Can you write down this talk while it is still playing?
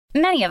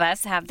Many of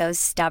us have those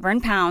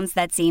stubborn pounds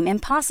that seem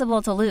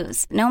impossible to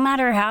lose, no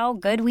matter how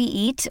good we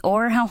eat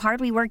or how hard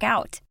we work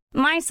out.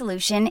 My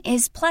solution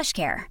is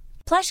PlushCare.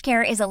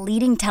 PlushCare is a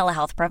leading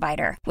telehealth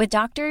provider with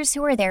doctors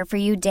who are there for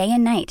you day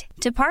and night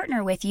to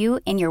partner with you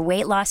in your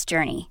weight loss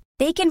journey.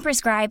 They can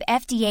prescribe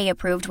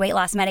FDA-approved weight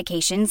loss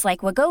medications like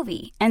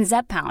Wegovy and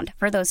Zepbound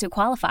for those who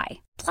qualify.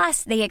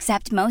 Plus, they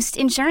accept most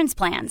insurance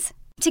plans.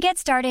 To get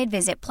started,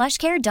 visit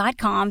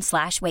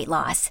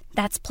plushcare.com/weightloss.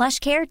 That's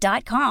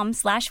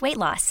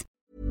plushcare.com/weightloss.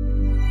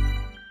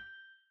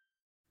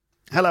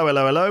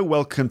 Hello.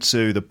 Welcome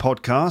to the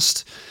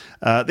podcast.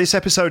 This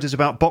episode is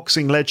about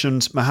boxing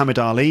legend Muhammad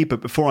Ali,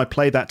 but before I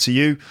play that to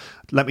you,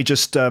 let me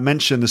just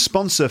mention the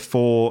sponsor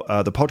for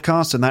the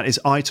podcast, and that is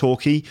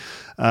italki.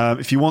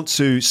 If you want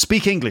to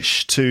speak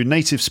English to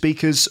native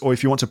speakers, or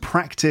if you want to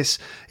practice,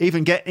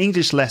 even get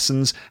English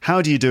lessons,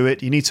 how do you do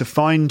it? You need to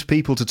find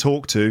people to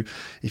talk to.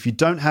 If you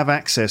don't have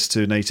access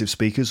to native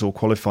speakers or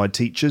qualified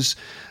teachers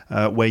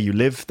where you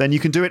live, then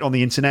you can do it on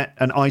the internet,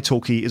 and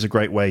italki is a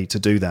great way to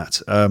do that.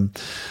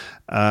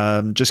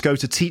 Just go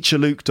to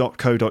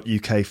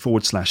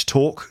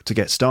teacherluke.co.uk/talk to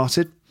get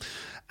started.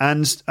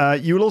 And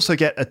you will also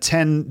get a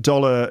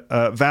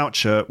 $10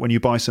 voucher when you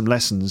buy some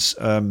lessons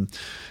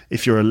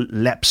if you're a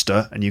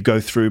Lepster and you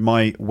go through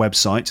my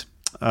website.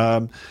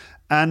 And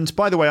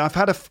by the way, I've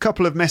had a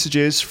couple of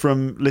messages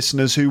from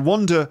listeners who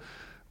wonder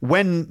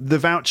when the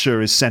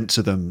voucher is sent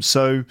to them.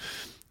 So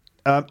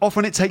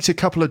often it takes a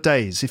couple of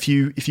days. If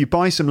you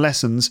buy some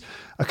lessons,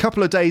 a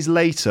couple of days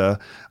later,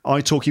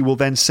 italki will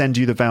then send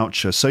you the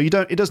voucher. So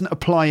it doesn't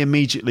apply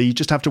immediately. You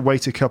just have to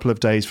wait a couple of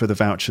days for the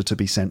voucher to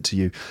be sent to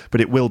you,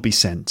 but it will be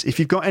sent. If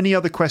you've got any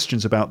other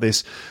questions about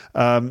this,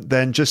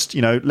 then just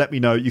let me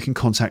know. You can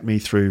contact me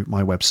through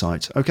my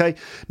website. Okay,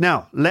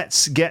 now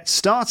let's get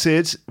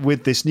started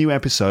with this new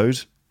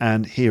episode,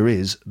 and here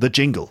is the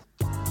jingle.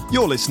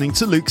 You're listening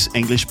to Luke's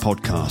English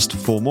Podcast.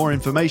 For more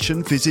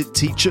information, visit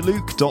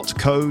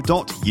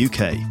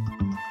teacherluke.co.uk.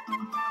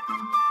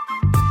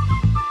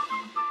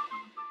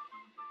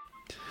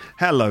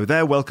 Hello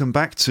there, welcome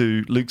back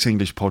to Luke's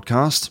English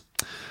Podcast.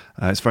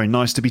 It's very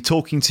nice to be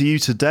talking to you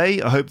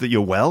today. I hope that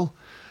you're well.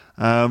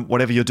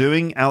 Whatever you're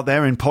doing out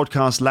there in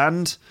podcast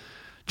land,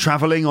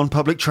 travelling on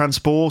public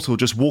transport or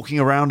just walking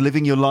around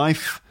living your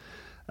life.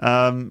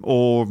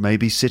 Or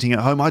maybe sitting at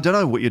home. I don't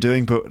know what you're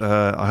doing, but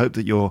I hope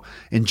that you're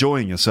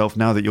enjoying yourself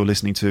now that you're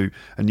listening to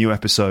a new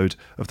episode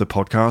of the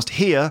podcast.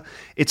 Here,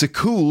 it's a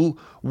cool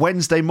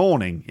Wednesday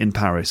morning in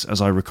Paris as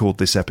I record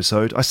this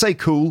episode. I say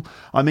cool,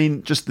 I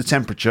mean just the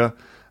temperature.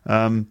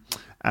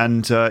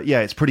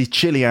 It's pretty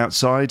chilly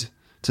outside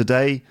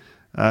today.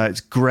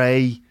 It's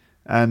grey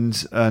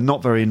and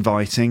not very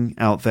inviting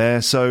out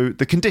there. So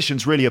the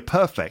conditions really are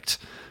perfect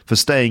for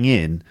staying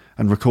in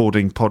and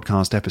recording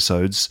podcast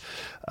episodes.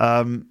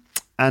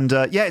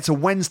 It's a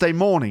Wednesday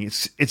morning.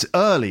 It's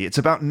early. It's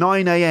about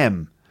 9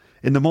 a.m.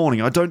 in the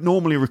morning. I don't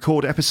normally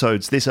record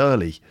episodes this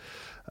early,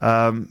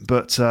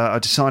 but I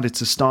decided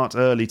to start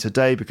early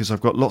today because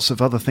I've got lots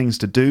of other things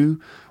to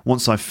do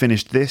once I've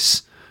finished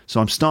this.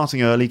 So I'm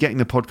starting early, getting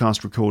the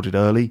podcast recorded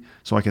early,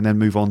 so I can then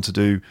move on to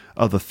do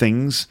other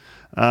things.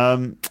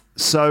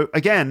 So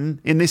again,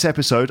 in this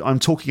episode, I'm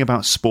talking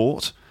about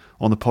sport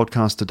on the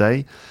podcast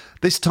today.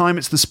 This time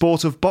it's the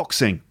sport of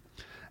boxing,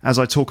 as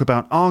I talk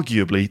about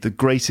arguably the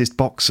greatest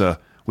boxer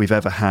we've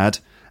ever had,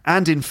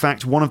 and in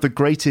fact one of the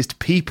greatest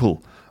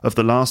people of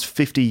the last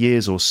 50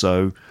 years or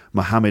so,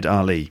 Muhammad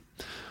Ali.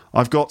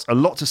 I've got a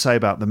lot to say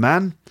about the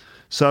man,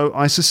 so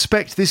I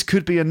suspect this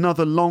could be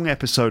another long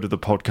episode of the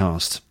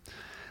podcast.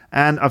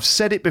 And I've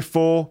said it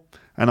before,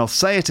 and I'll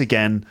say it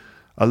again,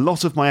 a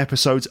lot of my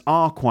episodes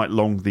are quite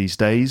long these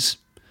days.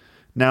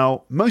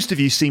 Now, most of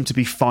you seem to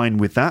be fine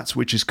with that,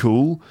 which is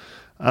cool.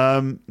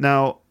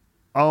 Now,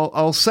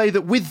 I'll say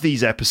that with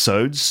these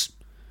episodes,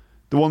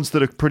 the ones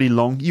that are pretty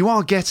long, you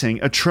are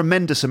getting a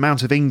tremendous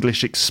amount of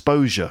English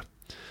exposure.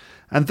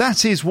 And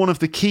that is one of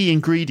the key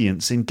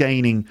ingredients in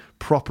gaining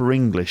proper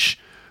English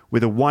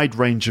with a wide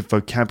range of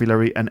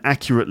vocabulary and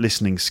accurate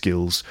listening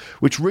skills,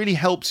 which really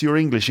helps your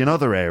English in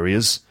other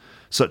areas,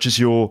 such as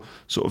your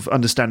sort of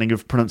understanding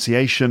of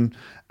pronunciation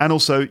and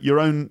also your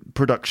own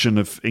production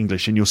of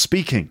English in your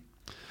speaking.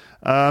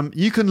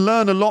 You can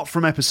learn a lot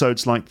from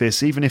episodes like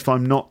this, even if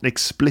I'm not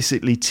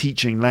explicitly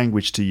teaching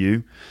language to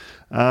you.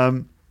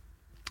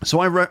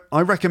 So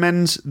I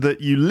recommend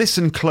that you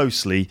listen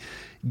closely,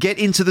 get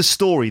into the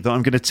story that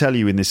I'm going to tell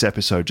you in this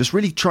episode. Just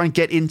really try and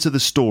get into the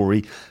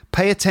story,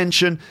 pay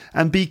attention,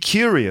 and be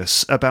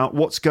curious about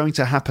what's going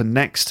to happen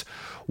next,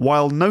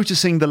 while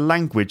noticing the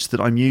language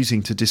that I'm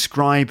using to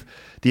describe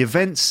the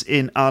events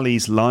in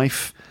Ali's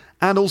life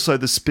and also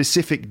the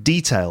specific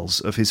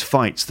details of his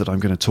fights that I'm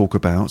going to talk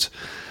about.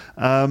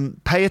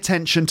 Pay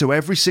attention to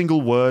every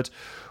single word,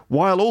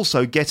 while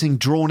also getting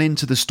drawn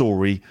into the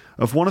story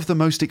of one of the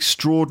most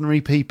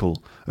extraordinary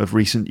people of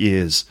recent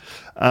years.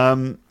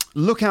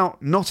 Look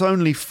out not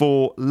only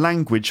for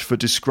language for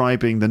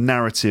describing the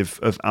narrative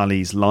of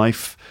Ali's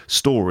life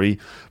story,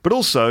 but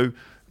also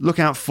look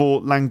out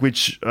for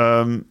language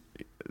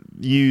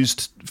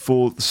used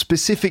for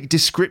specific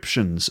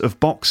descriptions of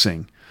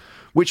boxing,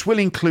 which will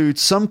include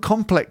some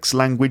complex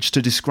language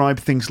to describe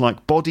things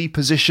like body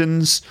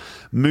positions,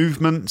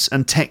 movements,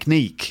 and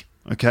technique.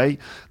 Okay,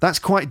 that's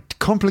quite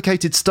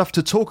complicated stuff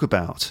to talk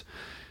about.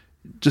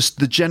 Just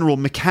the general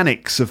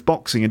mechanics of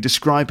boxing and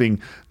describing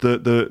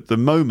the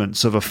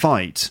moments of a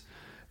fight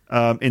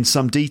in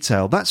some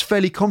detail. That's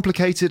fairly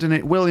complicated, and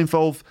it will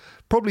involve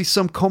probably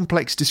some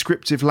complex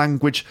descriptive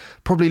language,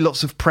 probably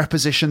lots of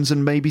prepositions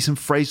and maybe some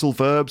phrasal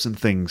verbs and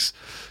things.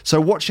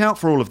 So watch out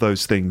for all of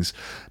those things.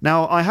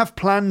 Now, I have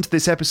planned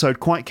this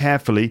episode quite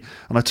carefully,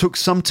 and I took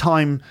some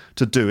time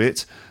to do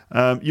it.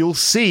 You'll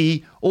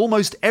see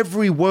almost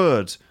every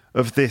word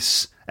of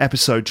this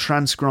episode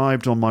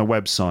transcribed on my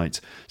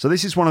website. So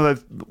this is one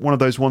of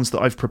those ones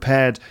that I've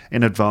prepared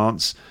in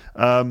advance.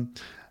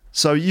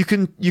 So you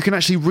can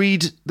actually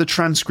read the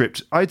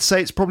transcript. I'd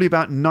say it's probably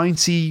about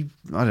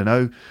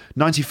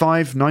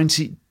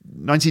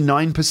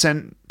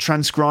 99%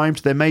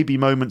 transcribed. There may be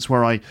moments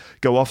where I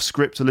go off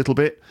script a little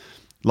bit,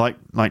 like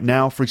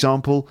now, for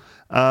example.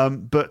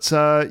 But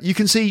you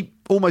can see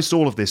almost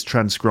all of this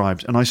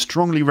transcribed, and I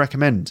strongly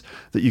recommend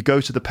that you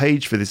go to the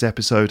page for this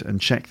episode and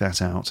check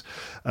that out.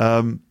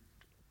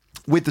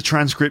 With the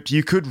transcript,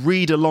 you could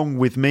read along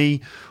with me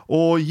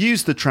or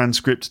use the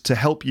transcript to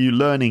help you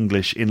learn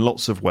English in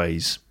lots of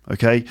ways.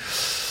 Okay?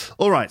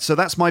 All right, so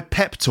that's my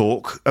pep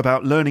talk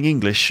about learning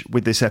English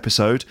with this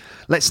episode.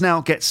 Let's now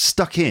get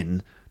stuck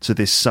in to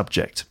this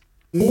subject.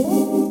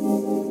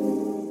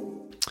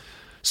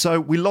 So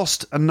we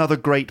lost another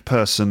great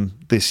person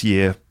this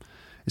year.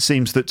 It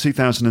seems that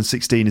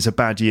 2016 is a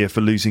bad year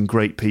for losing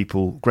great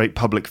people, great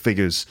public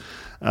figures.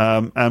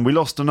 And we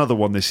lost another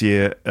one this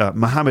year,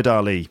 Muhammad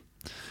Ali.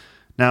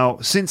 Now,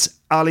 since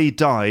Ali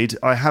died,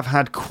 I have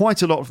had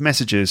quite a lot of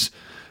messages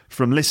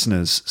from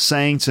listeners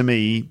saying to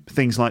me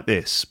things like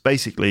this.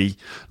 Basically,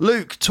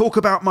 Luke, talk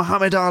about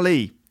Muhammad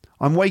Ali.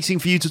 I'm waiting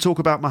for you to talk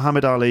about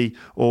Muhammad Ali,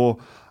 or,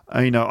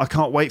 I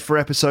can't wait for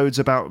episodes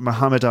about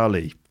Muhammad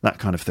Ali, that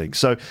kind of thing.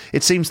 So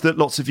it seems that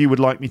lots of you would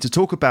like me to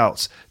talk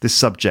about this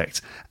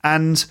subject.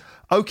 And,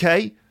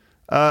 okay,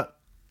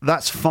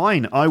 that's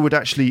fine. I would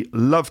actually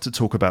love to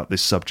talk about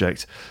this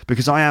subject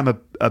because I am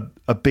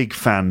a big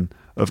fan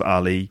of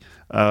Ali,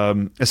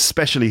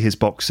 especially his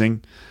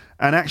boxing.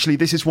 And actually,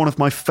 this is one of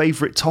my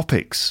favourite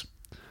topics.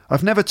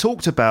 I've never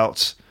talked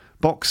about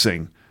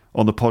boxing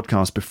on the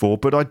podcast before,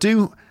 but I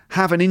do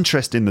have an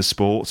interest in the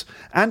sport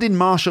and in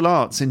martial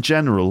arts in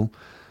general.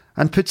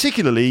 And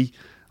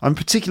I'm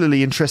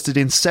particularly interested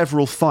in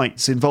several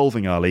fights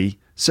involving Ali,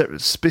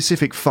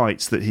 specific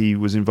fights that he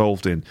was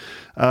involved in.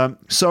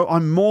 So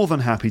I'm more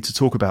than happy to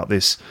talk about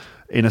this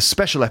in a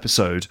special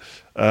episode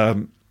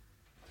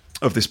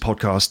of this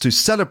podcast to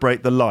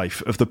celebrate the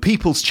life of the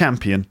people's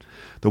champion,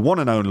 the one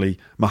and only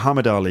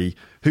Muhammad Ali,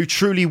 who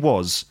truly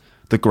was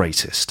the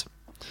greatest.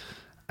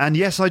 And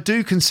yes, I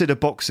do consider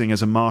boxing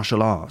as a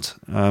martial art.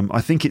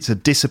 I think it's a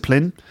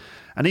discipline.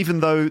 And even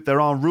though there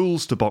are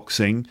rules to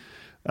boxing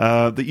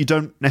that you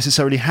don't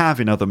necessarily have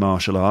in other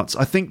martial arts,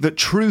 I think that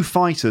true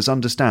fighters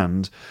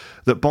understand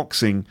that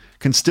boxing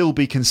can still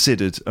be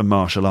considered a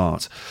martial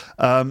art.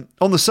 On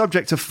the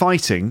subject of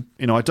fighting,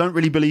 I don't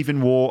really believe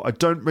in war. I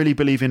don't really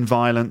believe in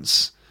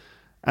violence.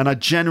 And I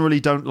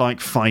generally don't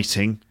like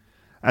fighting,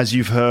 as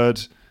you've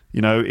heard,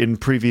 in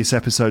previous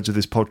episodes of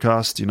this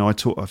podcast.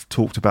 I've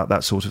talked about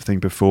that sort of thing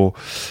before.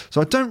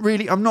 So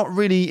I'm not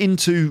really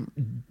into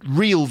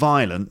real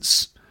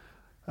violence.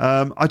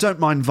 I don't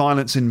mind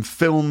violence in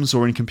films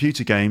or in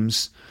computer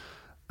games.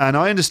 And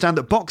I understand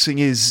that boxing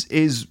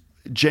is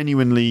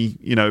genuinely,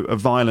 a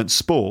violent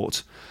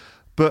sport.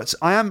 But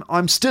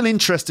I'm still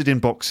interested in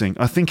boxing.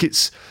 I think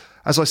it's,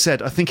 as I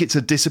said, I think it's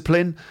a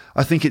discipline.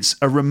 I think it's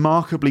a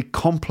remarkably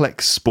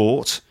complex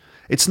sport.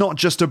 It's not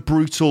just a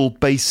brutal,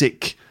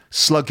 basic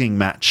slugging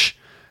match.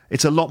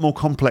 It's a lot more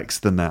complex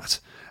than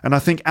that. And I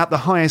think at the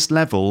highest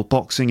level,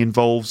 boxing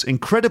involves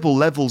incredible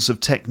levels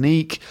of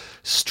technique,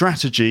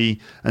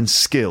 strategy, and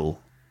skill.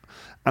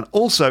 And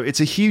also,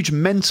 it's a huge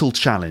mental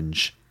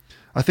challenge.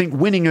 I think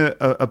winning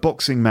a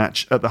boxing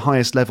match at the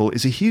highest level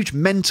is a huge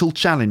mental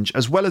challenge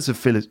as well as a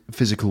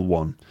physical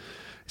one.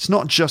 It's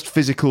not just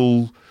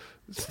physical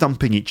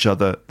thumping each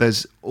other.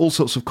 There's all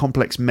sorts of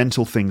complex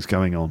mental things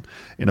going on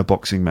in a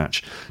boxing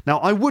match. Now,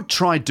 I would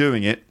try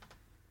doing it.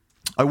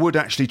 I would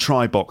actually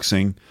try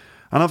boxing.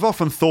 And I've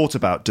often thought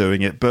about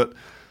doing it, but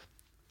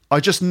I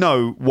just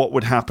know what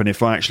would happen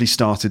if I actually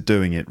started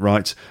doing it,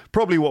 right?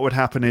 Probably what would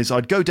happen is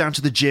I'd go down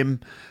to the gym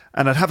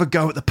and I'd have a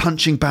go at the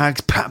punching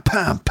bags, pam,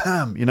 pam,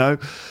 pam,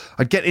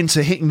 I'd get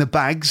into hitting the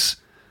bags.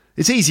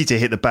 It's easy to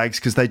hit the bags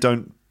because they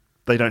don't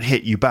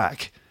hit you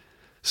back.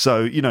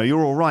 So,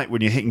 you're all right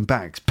when you're hitting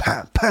bags,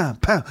 pam, pam,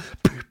 pam,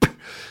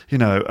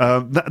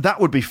 that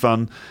would be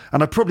fun.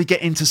 And I'd probably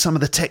get into some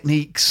of the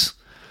techniques.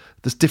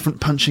 There's different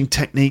punching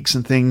techniques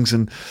and things,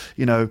 and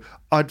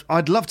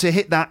I'd love to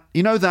hit that.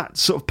 That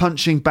sort of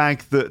punching bag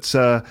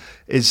that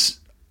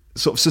is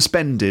sort of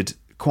suspended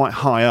quite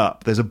high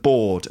up, there's a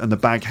board and the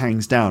bag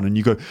hangs down and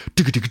you go, you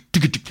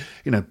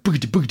know,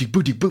 boogity, boogity,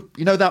 boogity, boop.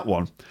 You know that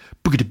one?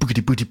 Boogity,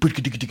 boogity, boogity,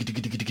 boogity.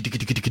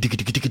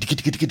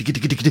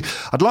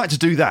 I'd like to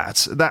do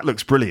that. That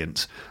looks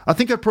brilliant. I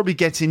think I'd probably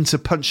get into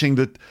punching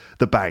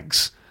the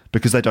bags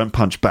because they don't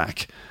punch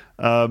back.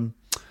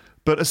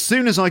 But as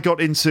soon as I got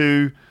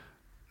into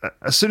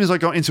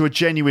a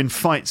genuine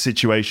fight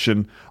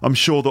situation, I'm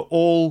sure that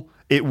all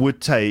it would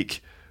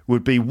take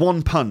would be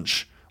one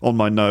punch on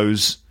my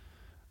nose,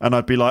 and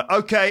I'd be like,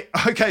 okay,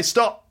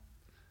 stop,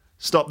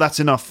 that's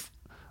enough.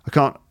 I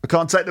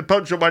can't take the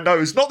punch on my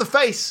nose, not the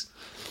face,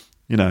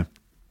 you know.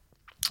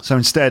 So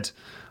instead,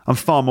 I'm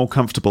far more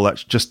comfortable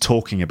at just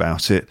talking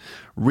about it,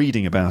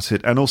 reading about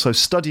it, and also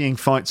studying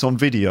fights on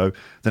video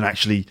than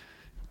actually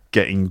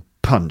getting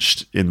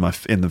punched in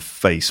the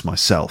face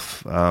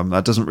myself.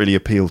 That doesn't really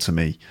appeal to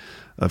me,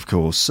 of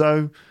course.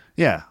 So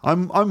yeah,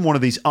 I'm one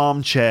of these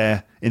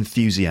armchair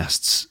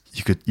enthusiasts,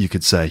 you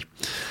could say.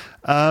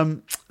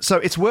 So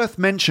it's worth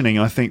mentioning,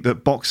 I think,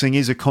 that boxing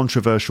is a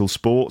controversial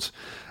sport,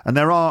 and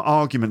there are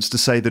arguments to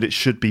say that it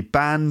should be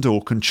banned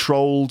or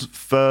controlled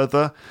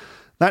further.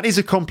 That is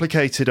a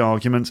complicated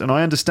argument, and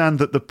I understand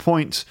that the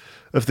point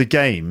of the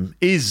game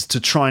is to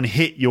try and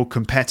hit your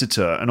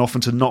competitor and often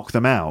to knock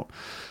them out.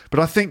 But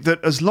I think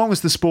that as long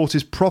as the sport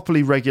is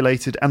properly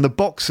regulated and the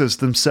boxers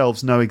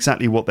themselves know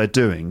exactly what they're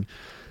doing,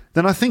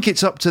 then I think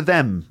it's up to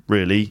them,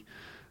 really.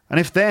 And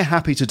if they're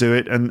happy to do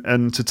it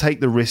and to take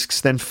the risks,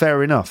 then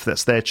fair enough,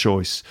 that's their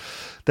choice.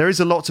 There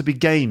is a lot to be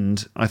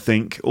gained, I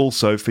think,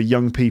 also for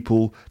young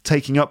people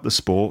taking up the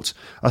sport.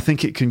 I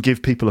think it can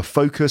give people a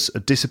focus, a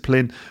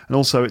discipline, and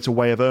also it's a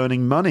way of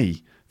earning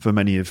money for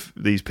many of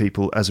these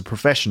people as a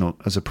professional,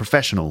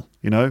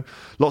 you know.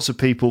 Lots of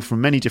people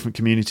from many different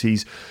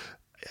communities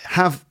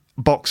have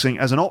boxing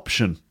as an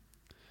option,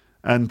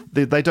 and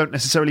they don't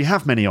necessarily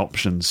have many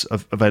options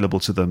available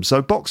to them.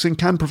 So boxing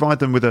can provide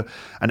them with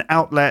an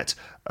outlet,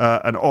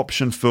 an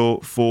option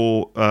for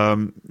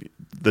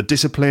the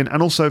discipline,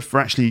 and also for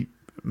actually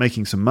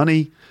making some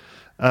money.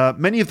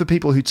 Many of the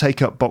people who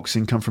take up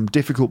boxing come from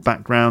difficult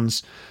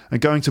backgrounds, and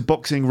going to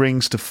boxing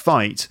rings to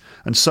fight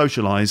and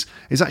socialise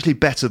is actually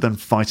better than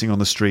fighting on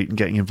the street and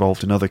getting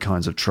involved in other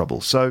kinds of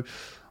trouble. So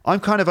I'm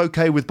kind of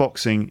okay with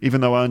boxing,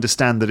 even though I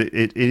understand that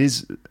it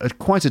is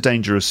quite a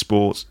dangerous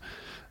sport.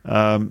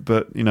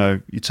 But you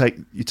know, you take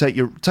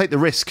the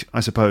risk, I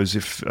suppose,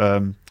 if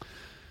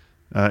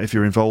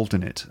you're involved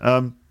in it.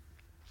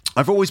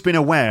 I've always been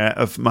aware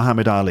of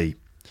Muhammad Ali.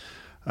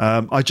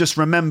 I just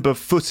remember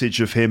footage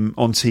of him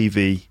on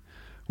TV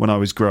when I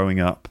was growing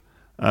up.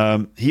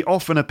 He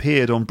often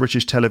appeared on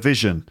British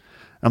television,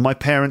 and my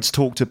parents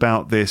talked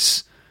about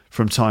this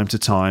from time to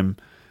time.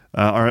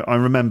 I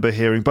remember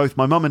hearing both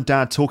my mum and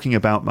dad talking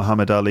about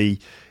Muhammad Ali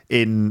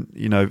in,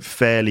 you know,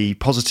 fairly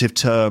positive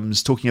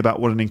terms, talking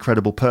about what an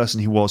incredible person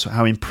he was,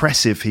 how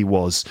impressive he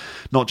was,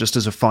 not just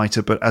as a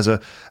fighter but as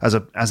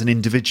an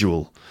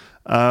individual.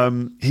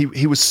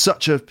 He was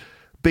such a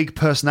big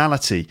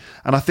personality,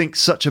 and I think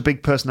such a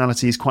big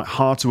personality is quite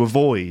hard to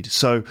avoid.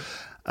 So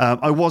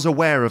I was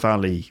aware of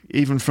Ali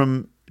even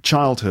from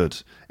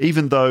childhood,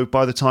 even though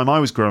by the time I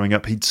was growing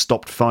up he'd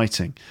stopped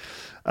fighting.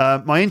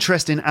 My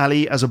interest in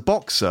Ali as a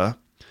boxer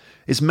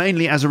is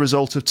mainly as a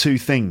result of two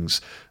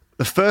things.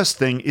 The first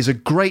thing is a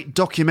great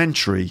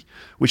documentary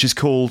which is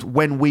called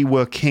When We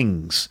Were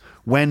Kings.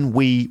 When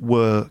We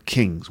Were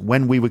Kings.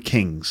 When We Were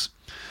Kings.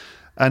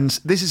 And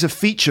this is a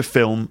feature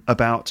film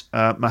about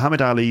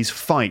Muhammad Ali's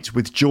fight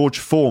with George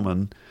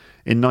Foreman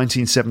in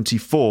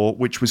 1974,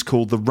 which was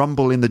called The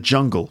Rumble in the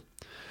Jungle.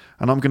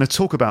 And I'm going to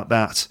talk about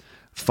that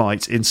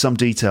fight in some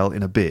detail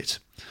in a bit.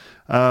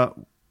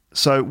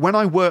 So when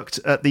I worked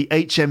at the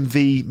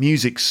HMV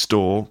Music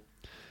Store,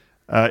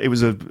 it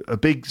was a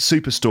big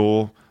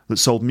superstore that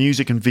sold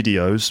music and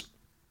videos.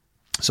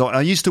 So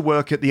I used to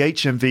work at the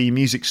HMV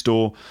Music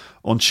Store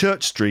on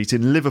Church Street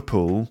in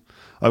Liverpool.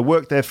 I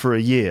worked there for a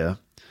year.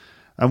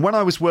 And when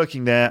I was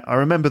working there, I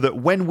remember that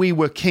When We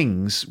Were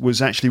Kings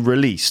was actually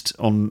released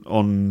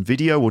on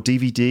video or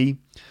DVD.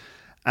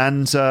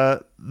 And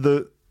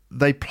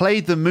they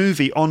played the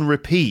movie on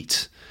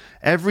repeat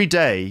every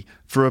day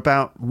for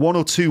about 1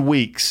 or 2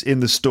 weeks in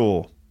the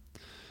store.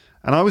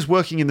 And I was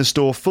working in the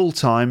store full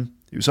time.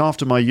 It was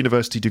after my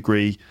university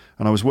degree,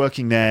 and I was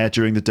working there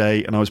during the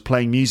day, and I was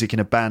playing music in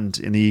a band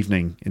in the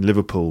evening in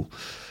Liverpool.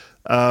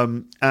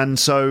 And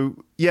so,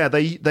 yeah,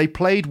 they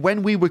played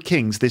When We Were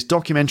Kings, this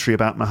documentary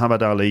about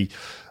Muhammad Ali,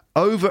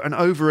 over and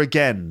over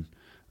again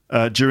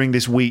during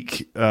this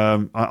week.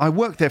 I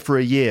worked there for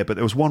a year, but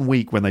there was 1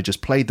 week when they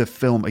just played the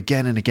film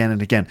again and again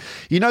and again.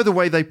 You know the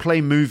way they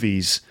play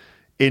movies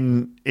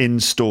in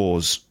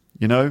stores,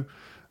 you know,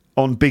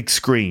 on big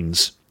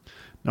screens.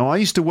 Now, I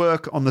used to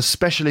work on the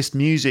specialist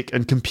music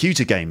and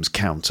computer games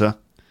counter,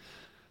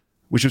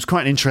 which was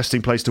quite an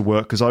interesting place to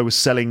work because I was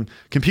selling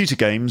computer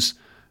games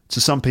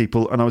to some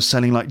people and I was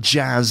selling like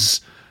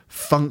jazz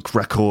funk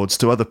records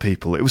to other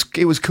people. It was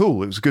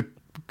cool. It was a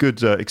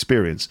good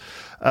experience.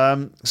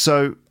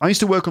 So I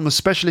used to work on the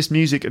specialist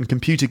music and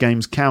computer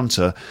games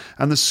counter,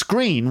 and the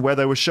screen where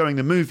they were showing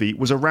the movie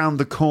was around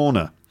the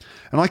corner,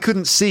 and I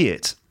couldn't see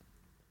it.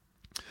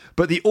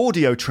 But the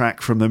audio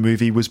track from the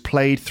movie was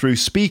played through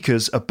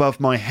speakers above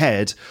my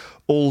head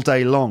all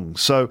day long.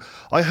 So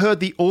I heard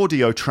the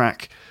audio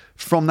track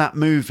from that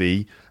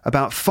movie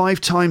about 5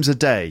 times a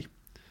day,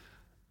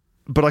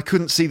 but I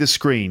couldn't see the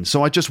screen.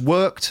 So I just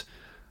worked,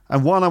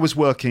 and while I was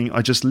working,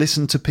 I just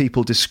listened to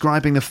people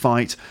describing the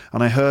fight,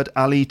 and I heard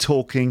Ali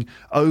talking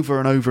over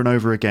and over and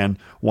over again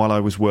while I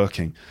was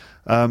working.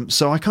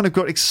 So I kind of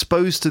got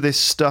exposed to this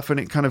stuff, and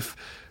it kind of...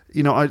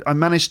 I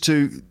managed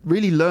to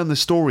really learn the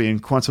story in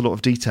quite a lot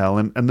of detail,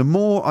 and the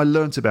more I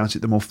learnt about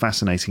it, the more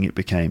fascinating it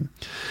became.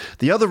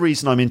 The other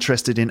reason I'm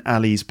interested in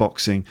Ali's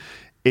boxing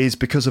is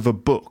because of a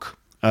book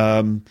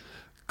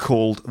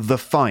called The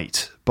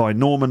Fight by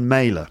Norman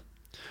Mailer.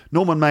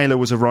 Norman Mailer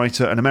was a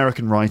writer, an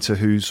American writer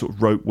who sort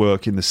of wrote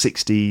work in the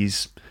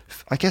 60s,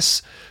 I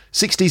guess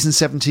 60s and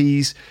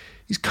 70s.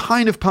 He's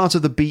kind of part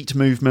of the Beat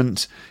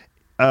movement.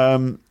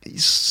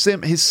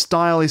 His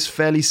style is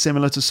fairly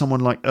similar to someone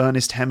like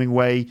Ernest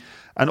Hemingway,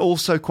 and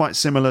also quite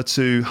similar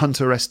to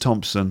Hunter S.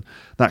 Thompson,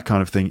 that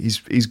kind of thing.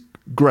 He's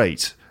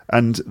great,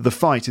 and The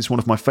Fight is one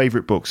of my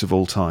favourite books of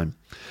all time.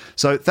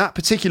 So that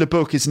particular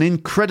book is an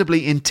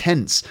incredibly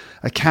intense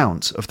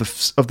account of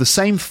the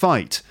same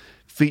fight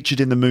featured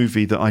in the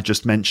movie that I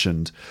just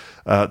mentioned,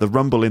 The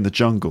Rumble in the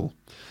Jungle,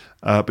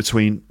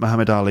 between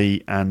Muhammad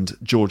Ali and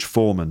George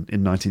Foreman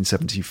in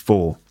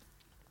 1974.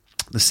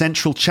 The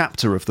central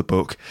chapter of the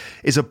book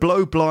is a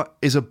blow-by-blow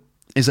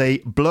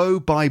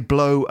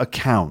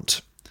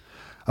account.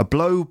 A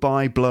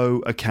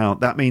blow-by-blow account.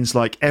 That means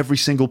like every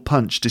single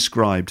punch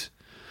described.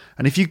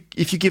 And if you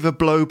give a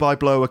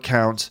blow-by-blow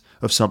account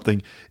of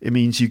something, it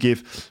means you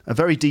give a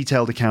very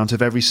detailed account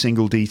of every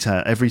single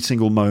detail, every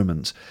single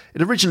moment.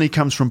 It originally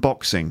comes from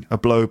boxing. A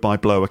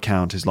blow-by-blow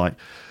account is like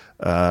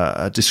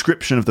a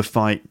description of the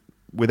fight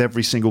with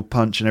every single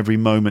punch and every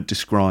moment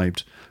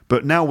described.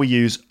 But now we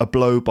use a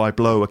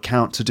blow-by-blow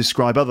account to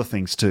describe other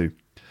things too.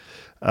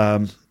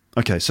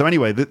 Okay, so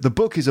anyway, the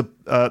book is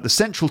the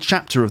central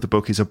chapter of the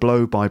book is a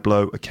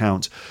blow-by-blow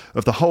account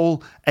of the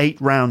whole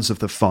 8 rounds of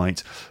the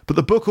fight. But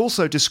the book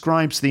also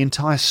describes the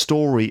entire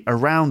story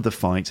around the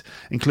fight,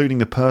 including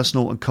the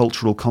personal and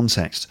cultural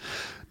context.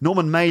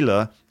 Norman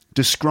Mailer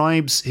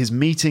describes his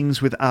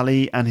meetings with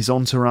Ali and his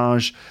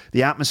entourage,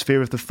 the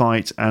atmosphere of the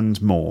fight,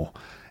 and more.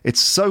 It's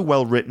so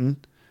well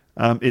written.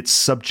 It's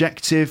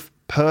subjective,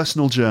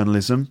 personal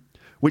journalism,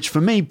 which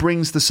for me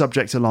brings the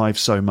subject alive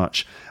so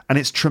much, and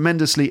it's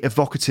tremendously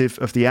evocative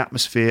of the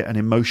atmosphere and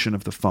emotion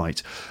of the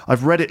fight.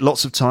 I've read it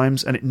lots of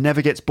times, and it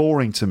never gets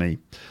boring to me.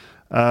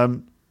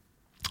 I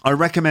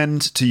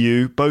recommend to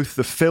you both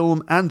the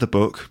film and the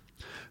book.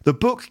 The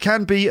book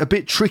can be a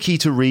bit tricky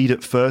to read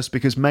at first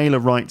because Mailer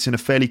writes in a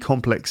fairly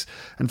complex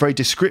and very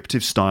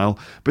descriptive style,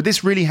 but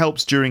this really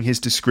helps during his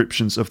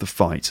descriptions of the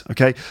fight.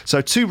 Okay, so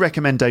 2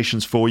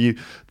 recommendations for you: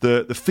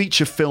 the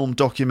feature film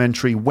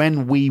documentary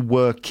When We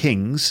Were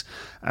Kings,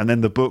 and then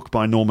the book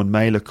by Norman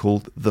Mailer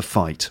called The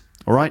Fight.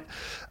 All right.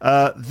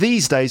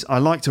 These days, I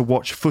like to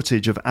watch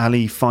footage of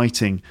Ali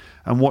fighting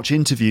and watch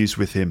interviews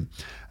with him,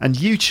 and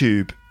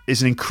YouTube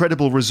is an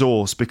incredible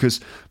resource because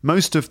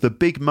most of the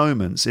big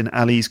moments in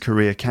Ali's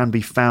career can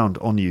be found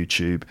on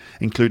YouTube,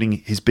 including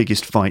his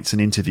biggest fights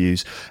and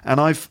interviews. And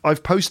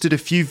I've posted a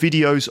few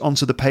videos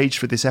onto the page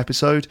for this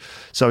episode.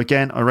 So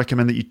again, I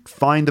recommend that you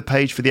find the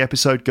page for the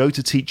episode, go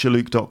to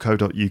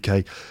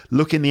teacherluke.co.uk,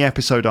 look in the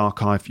episode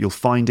archive, you'll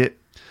find it.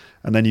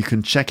 And then you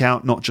can check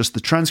out not just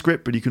the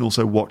transcript, but you can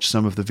also watch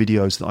some of the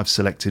videos that I've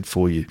selected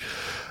for you.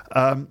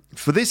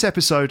 For this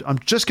episode, I'm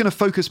just going to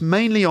focus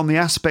mainly on the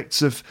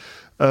aspects of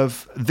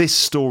this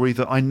story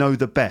that I know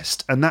the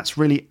best, and that's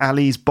really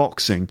Ali's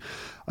boxing.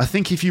 I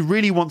think if you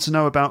really want to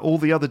know about all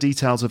the other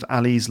details of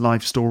Ali's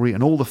life story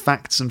and all the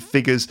facts and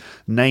figures,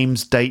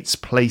 names, dates,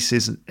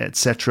 places,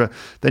 etc.,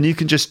 then you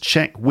can just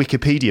check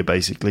Wikipedia,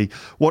 basically.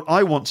 What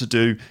I want to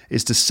do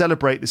is to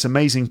celebrate this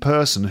amazing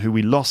person who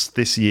we lost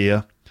this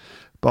year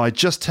by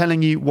just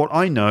telling you what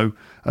I know,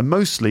 and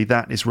mostly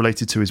that is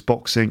related to his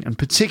boxing, and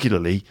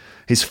particularly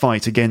his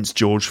fight against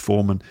George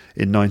Foreman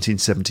in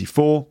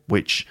 1974,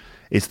 which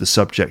is the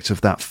subject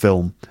of that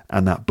film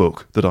and that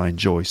book that I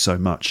enjoy so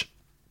much.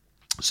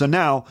 So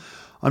now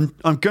I'm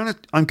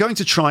going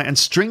to try and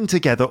string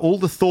together all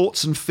the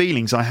thoughts and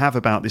feelings I have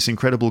about this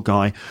incredible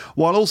guy,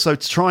 while also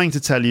trying to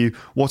tell you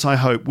what I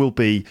hope will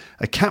be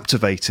a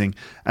captivating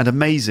and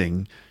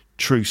amazing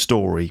true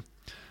story.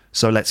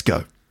 So let's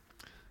go.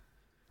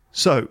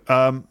 So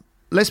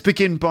let's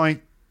begin by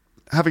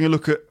having a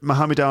look at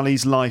Muhammad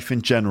Ali's life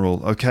in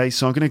general, okay?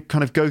 So I'm going to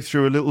kind of go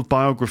through a little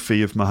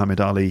biography of Muhammad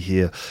Ali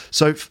here.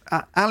 So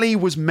Ali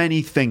was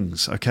many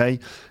things, okay?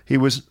 He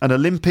was an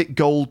Olympic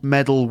gold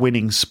medal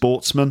winning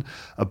sportsman,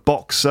 a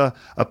boxer,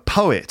 a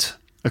poet,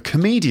 a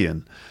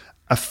comedian,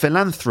 a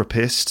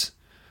philanthropist,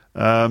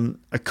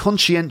 a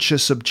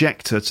conscientious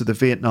objector to the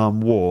Vietnam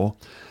War,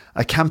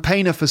 a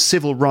campaigner for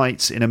civil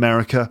rights in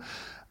America,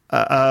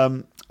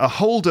 a a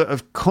holder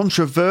of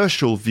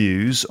controversial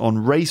views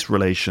on race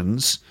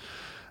relations,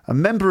 a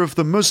member of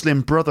the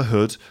Muslim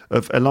Brotherhood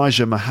of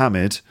Elijah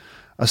Muhammad,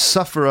 a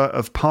sufferer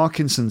of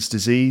Parkinson's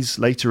disease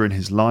later in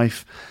his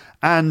life,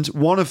 and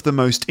one of the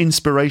most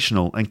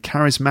inspirational and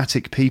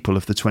charismatic people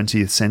of the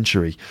 20th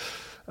century.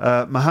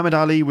 Muhammad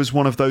Ali was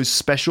one of those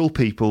special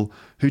people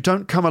who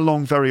don't come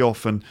along very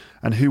often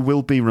and who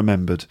will be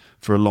remembered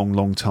for a long,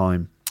 long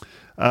time.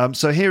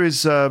 So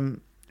here's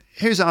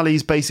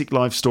Ali's basic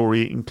life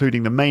story,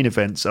 including the main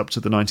events up to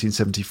the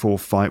 1974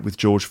 fight with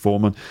George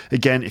Foreman.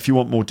 Again, if you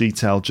want more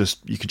detail,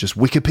 you can just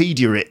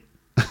Wikipedia it.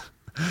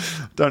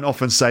 Don't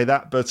often say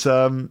that, but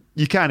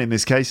you can in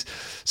this case.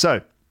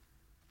 So,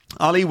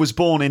 Ali was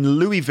born in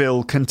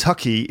Louisville,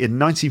 Kentucky in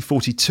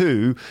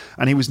 1942,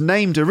 and he was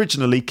named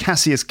originally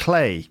Cassius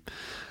Clay.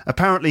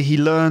 Apparently, he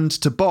learned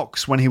to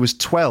box when he was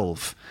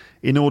 12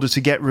 in order to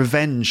get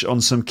revenge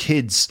on some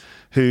kids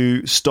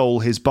who stole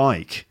his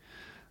bike.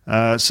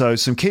 So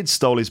some kids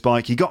stole his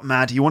bike. He got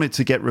mad. He wanted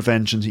to get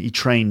revenge, and he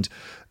trained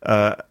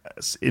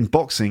in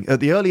boxing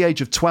at the early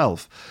age of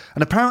 12.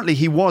 And apparently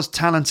he was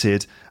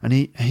talented, and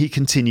he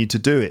continued to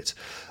do it.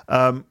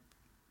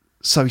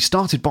 So he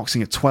started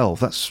boxing at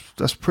 12.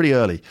 That's pretty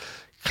early.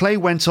 Clay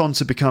went on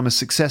to become a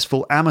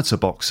successful amateur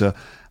boxer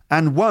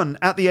and won,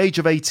 at the age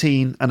of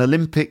 18, an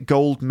Olympic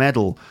gold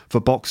medal for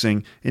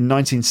boxing in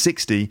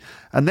 1960,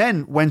 and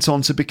then went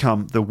on to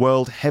become the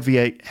world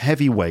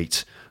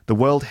heavyweight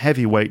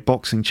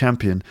boxing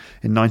champion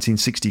in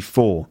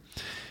 1964.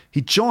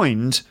 He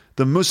joined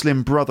the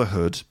Muslim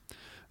Brotherhood,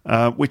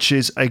 which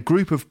is a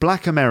group of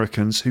black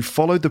Americans who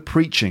followed the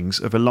preachings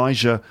of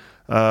Elijah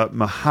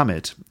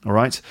Muhammad. All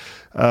right.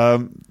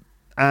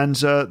 And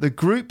the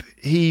group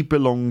he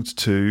belonged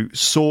to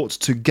sought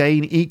to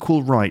gain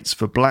equal rights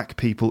for black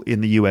people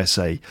in the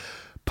USA.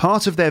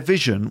 Part of their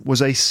vision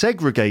was a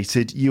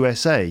segregated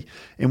USA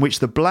in which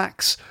the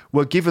blacks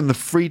were given the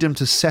freedom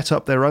to set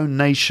up their own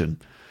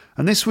nation.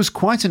 And this was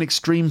quite an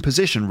extreme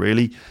position,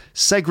 really,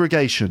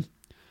 segregation.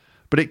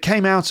 But it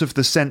came out of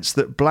the sense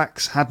that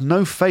blacks had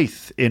no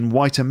faith in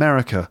white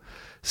America,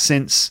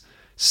 since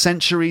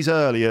centuries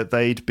earlier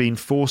they'd been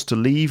forced to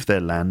leave their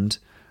land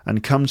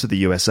and come to the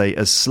USA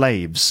as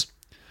slaves.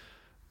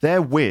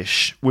 Their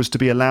wish was to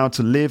be allowed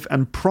to live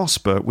and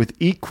prosper with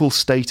equal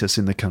status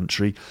in the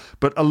country,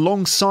 but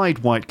alongside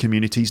white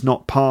communities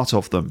not part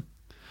of them.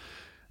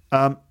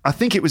 I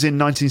think it was in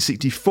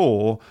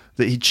 1964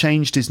 that he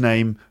changed his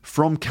name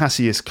from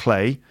Cassius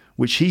Clay,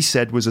 which he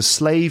said was a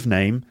slave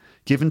name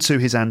given to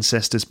his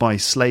ancestors by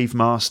slave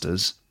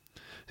masters.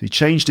 So he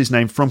changed his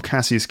name from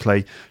Cassius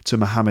Clay to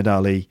Muhammad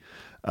Ali.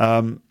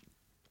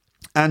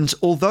 And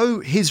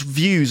although his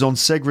views on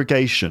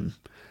segregation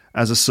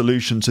as a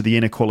solution to the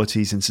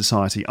inequalities in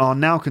society are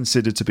now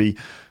considered to be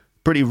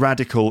pretty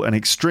radical and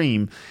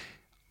extreme,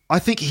 I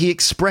think he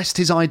expressed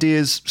his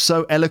ideas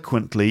so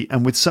eloquently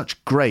and with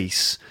such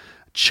grace,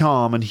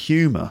 charm and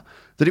humour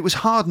that it was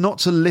hard not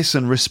to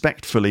listen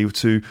respectfully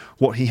to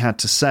what he had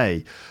to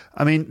say.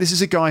 I mean, this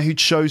is a guy who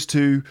chose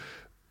to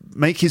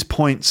make his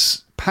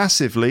points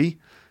passively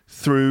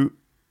through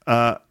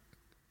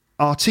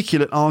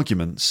articulate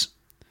arguments.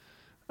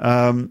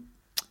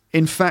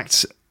 In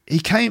fact, he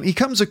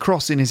comes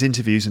across in his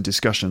interviews and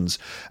discussions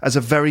as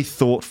a very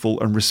thoughtful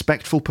and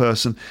respectful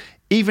person,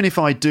 even if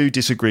I do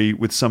disagree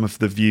with some of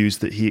the views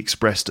that he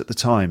expressed at the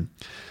time.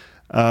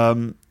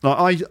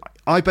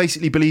 I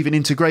basically believe in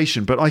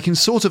integration, but I can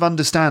sort of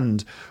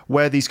understand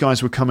where these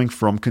guys were coming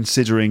from,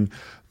 considering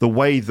the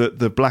way that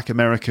the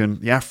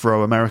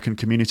Afro-American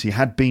community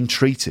had been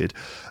treated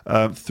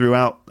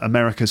throughout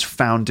America's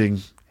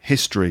founding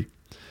history.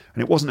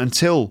 And it wasn't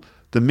until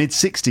the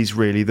mid-60s,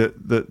 really,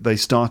 that they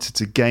started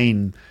to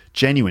gain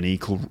genuine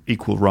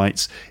equal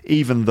rights,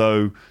 even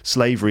though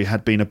slavery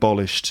had been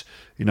abolished,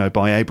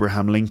 by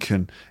Abraham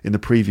Lincoln in the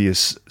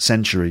previous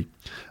century.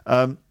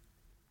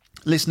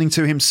 Listening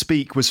to him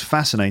speak was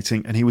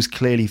fascinating, and he was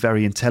clearly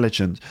very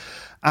intelligent.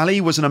 Ali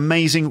was an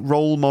amazing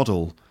role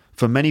model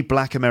for many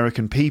black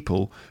American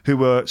people who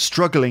were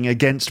struggling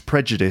against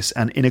prejudice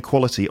and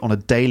inequality on a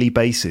daily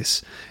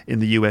basis in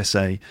the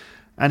USA.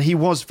 And he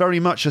was very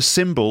much a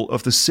symbol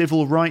of the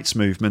civil rights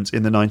movement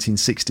in the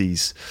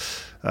 1960s.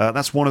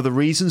 That's one of the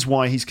reasons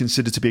why he's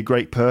considered to be a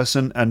great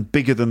person and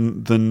bigger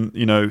than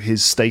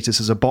his status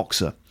as a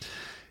boxer.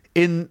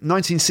 In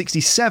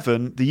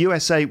 1967, the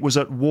USA was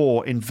at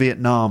war in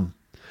Vietnam,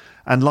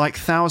 and like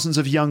thousands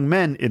of young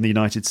men in the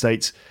United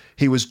States,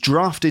 he was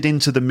drafted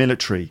into the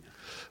military.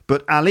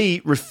 But Ali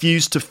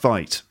refused to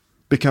fight,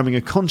 becoming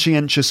a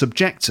conscientious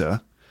objector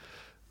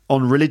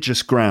on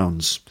religious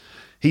grounds.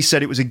 He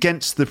said it was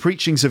against the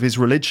preachings of his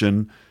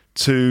religion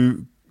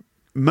to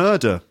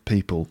murder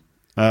people,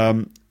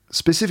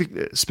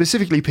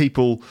 specifically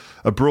people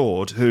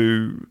abroad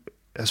who,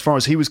 as far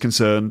as he was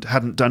concerned,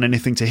 hadn't done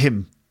anything to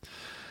him.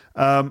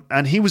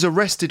 And he was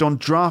arrested on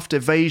draft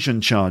evasion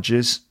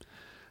charges,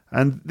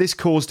 and this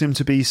caused him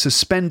to be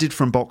suspended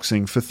from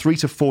boxing for 3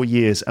 to 4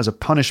 years as a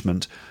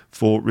punishment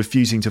for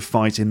refusing to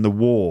fight in the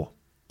war.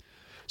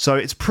 So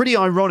it's pretty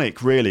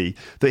ironic, really,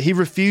 that he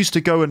refused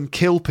to go and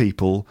kill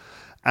people,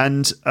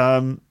 and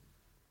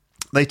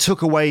they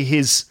took away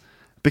his.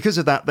 Because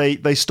of that,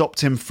 they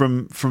stopped him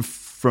from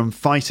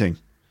fighting.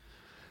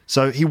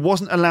 So he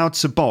wasn't allowed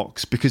to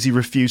box because he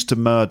refused to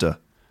murder.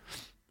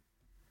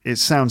 It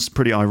sounds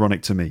pretty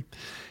ironic to me.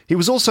 He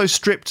was also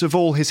stripped of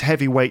all his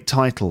heavyweight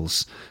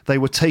titles. They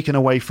were taken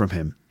away from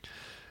him.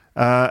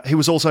 He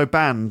was also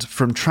banned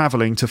from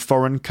travelling to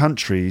foreign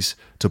countries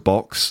to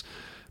box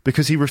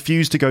because he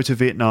refused to go to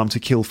Vietnam to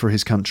kill for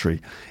his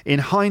country. In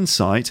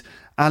hindsight,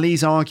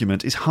 Ali's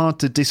argument is hard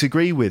to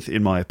disagree with,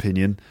 in my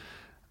opinion.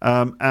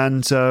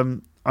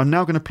 I'm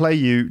now going to play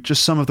you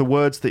just some of the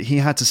words that he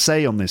had to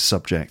say on this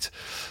subject.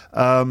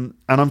 And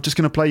I'm just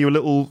going to play you a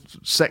little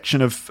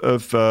section of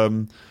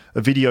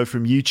a video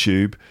from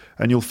YouTube.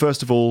 And you'll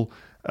first of all,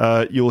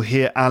 you'll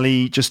hear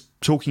Ali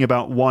just talking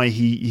about why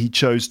he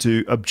chose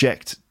to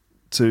object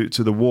to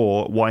the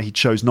war, why he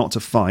chose not to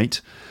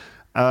fight.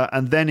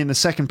 And then in the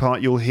second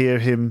part, you'll hear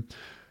him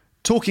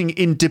talking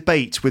in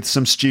debate with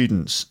some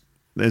students.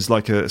 There's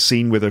like a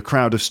scene with a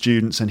crowd of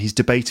students and he's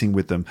debating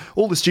with them.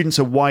 All the students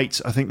are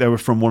white. I think they were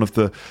from one of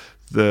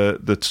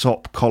the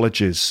top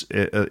colleges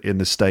in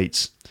the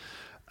States.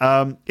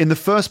 In the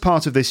first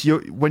part of this,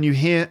 when you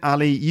hear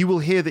Ali, you will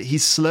hear that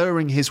he's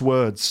slurring his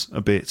words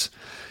a bit.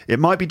 It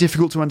might be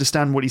difficult to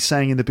understand what he's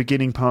saying in the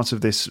beginning part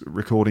of this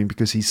recording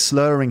because he's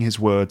slurring his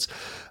words.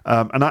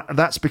 And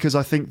that's because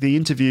I think the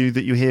interview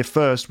that you hear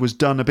first was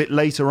done a bit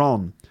later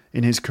on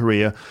in his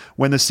career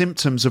when the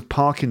symptoms of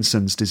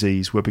Parkinson's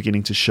disease were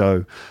beginning to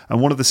show. And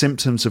one of the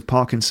symptoms of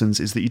Parkinson's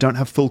is that you don't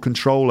have full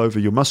control over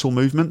your muscle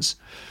movements.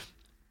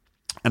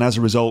 And as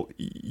a result,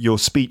 your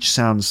speech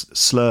sounds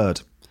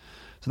slurred.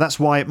 So that's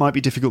why it might be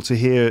difficult to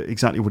hear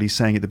exactly what he's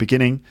saying at the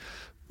beginning.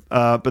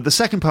 But the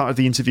second part of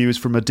the interview is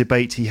from a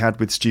debate he had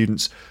with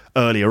students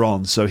earlier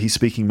on, so he's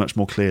speaking much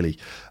more clearly.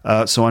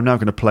 So I'm now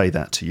going to play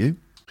that to you.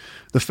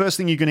 The first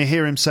thing you're going to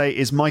hear him say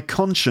is, "My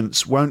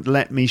conscience won't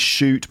let me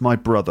shoot my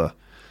brother.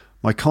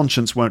 My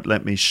conscience won't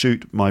let me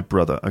shoot my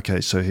brother." Okay,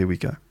 so here we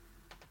go.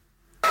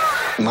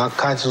 My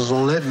conscience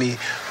won't let me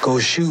go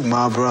shoot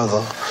my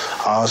brother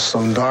or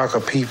some darker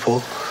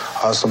people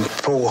or some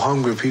poor,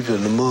 hungry people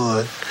in the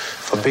mud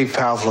for big,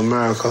 powerful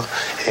America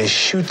and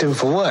shoot them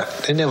for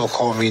what? They never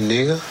called me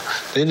nigger.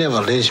 They never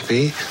lynched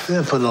me. They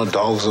never put no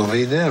dogs on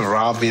me. They never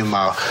robbed me of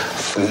my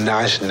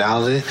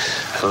nationality,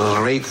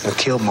 raped and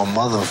killed my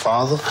mother and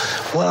father.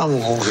 What I'm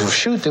going to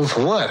shoot them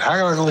for what? How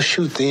can I go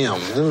shoot them?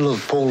 Them little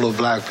poor little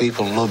black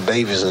people, little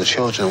babies and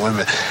children and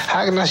women.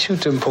 How can I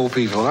shoot them poor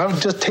people? I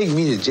would just take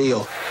me to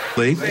jail.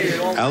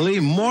 Ali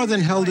more than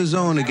held his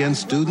own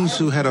against students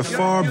who had a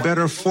far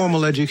better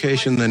formal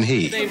education than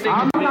he.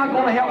 I'm not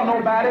going to help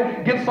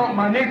nobody get something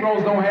my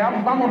Negroes don't have.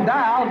 If I'm going to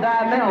die, I'll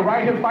die now,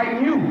 right here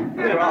fighting you.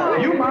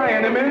 You my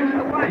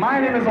enemy. My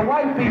enemy is the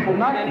white people,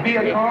 not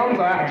Viet Congs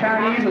or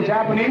Chinese or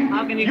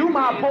Japanese. You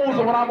my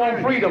opposer when I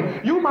want freedom.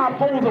 You my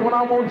opposer when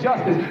I want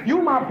justice.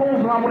 You my opposer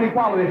when I want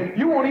equality.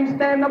 You won't even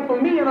stand up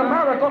for me in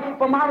America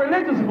for my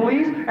religious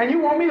beliefs, and you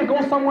want me to go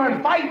somewhere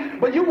and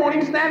fight, but you won't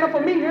even stand up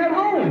for me here at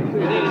home.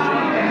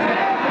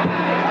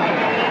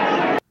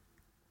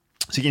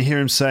 So you can hear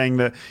him saying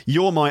that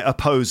you're my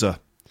opposer.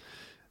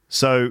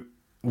 So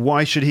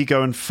why should he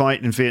go and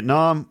fight in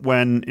Vietnam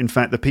when, in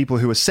fact, the people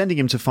who are sending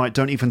him to fight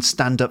don't even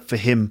stand up for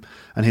him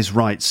and his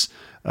rights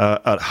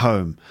at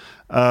home?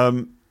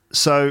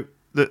 So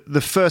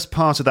the first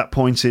part of that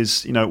point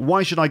is,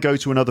 why should I go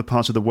to another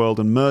part of the world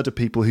and murder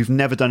people who've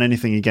never done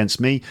anything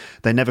against me?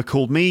 They never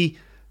called me,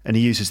 and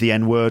he uses the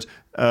N-word,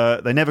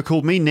 they never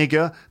called me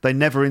nigger, they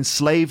never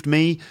enslaved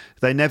me,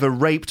 they never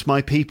raped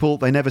my people,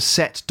 they never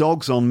set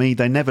dogs on me,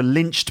 they never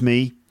lynched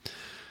me.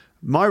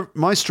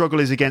 My struggle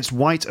is against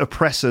white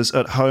oppressors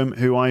at home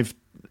who I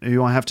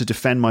have to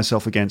defend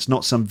myself against,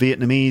 not some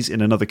Vietnamese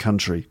in another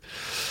country.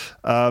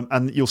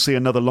 And you'll see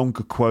another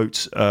longer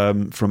quote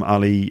from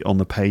Ali on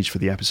the page for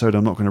the episode.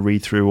 I'm not going to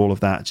read through all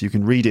of that. You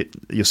can read it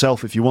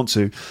yourself if you want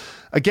to.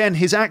 Again,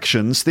 his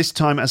actions, this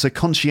time as a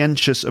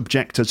conscientious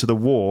objector to the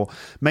war,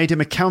 made him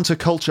a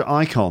counterculture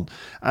icon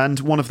and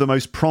one of the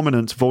most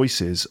prominent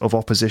voices of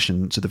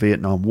opposition to the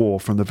Vietnam War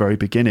from the very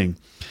beginning.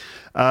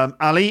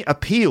 Ali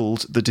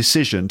appealed the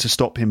decision to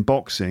stop him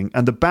boxing,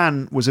 and the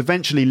ban was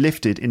eventually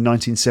lifted in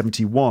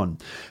 1971.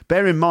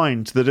 Bear in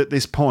mind that at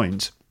this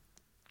point,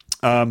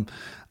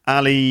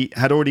 Ali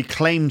had already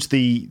claimed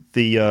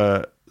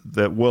the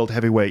world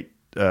heavyweight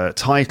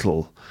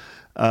title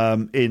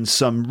in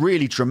some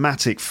really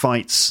dramatic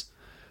fights,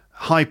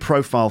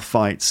 high-profile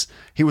fights.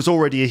 He was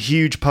already a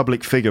huge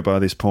public figure by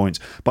this point.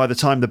 By the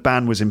time the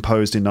ban was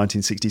imposed in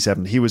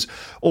 1967, he was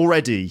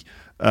already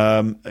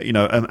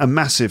a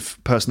massive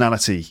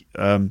personality.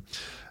 So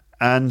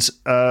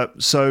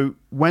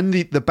when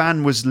the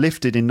ban was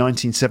lifted in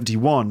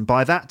 1971,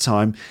 by that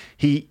time,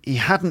 he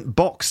hadn't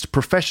boxed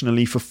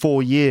professionally for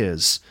 4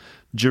 years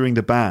during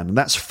the ban. And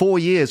that's 4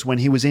 years when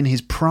he was in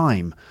his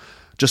prime,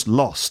 just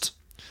lost.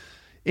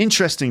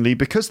 Interestingly,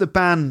 because the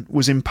ban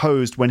was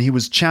imposed when he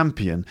was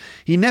champion,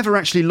 he never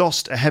actually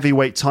lost a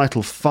heavyweight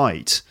title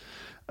fight.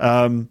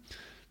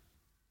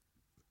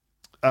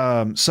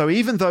 So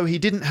even though he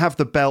didn't have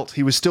the belt,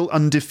 he was still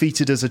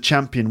undefeated as a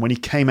champion when he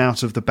came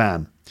out of the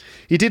ban.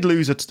 He did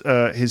lose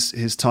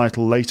his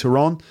title later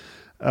on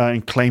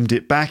and claimed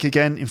it back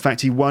again. In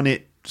fact, he won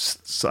it,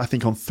 I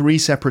think, on 3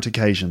 separate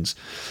occasions.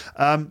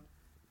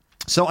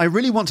 So I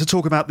really want to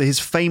talk about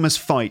his famous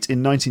fight in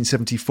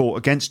 1974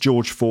 against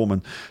George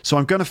Foreman. So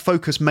I'm going to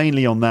focus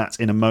mainly on that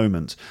in a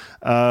moment.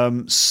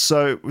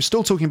 So we're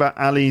still talking about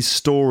Ali's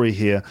story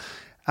here.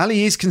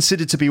 Ali is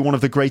considered to be one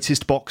of the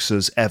greatest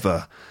boxers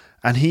ever,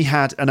 and he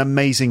had an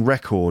amazing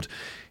record.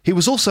 He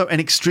was also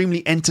an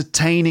extremely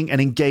entertaining and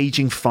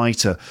engaging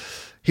fighter.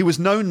 He was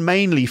known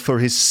mainly for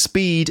his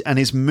speed and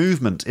his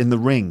movement in the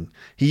ring.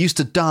 He used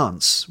to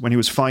dance when he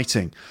was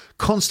fighting,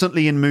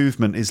 constantly in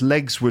movement. His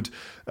legs would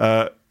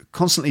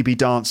constantly be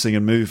dancing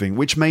and moving,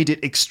 which made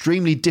it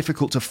extremely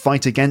difficult to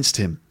fight against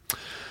him.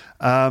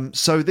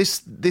 So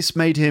this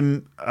made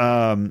him,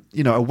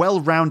 a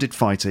well-rounded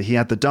fighter. He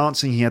had the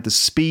dancing, he had the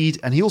speed,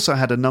 and he also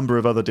had a number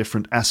of other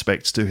different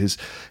aspects to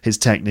his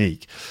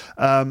technique.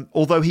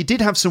 Although he did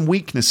have some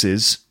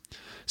weaknesses,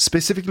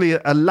 specifically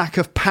a lack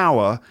of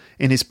power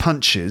in his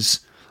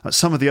punches.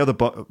 Some of the other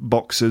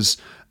boxers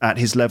at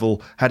his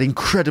level had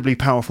incredibly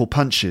powerful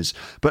punches,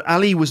 but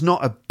Ali was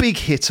not a big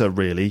hitter,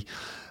 really.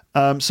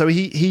 So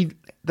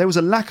there was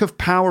a lack of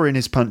power in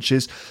his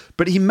punches,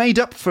 but he made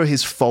up for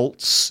his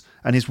faults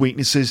and his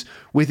weaknesses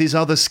with his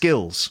other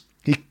skills.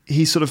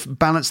 He sort of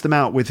balanced them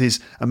out with his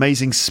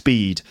amazing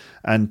speed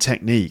and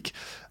technique.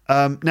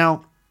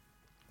 Now,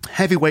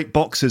 heavyweight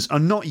boxers are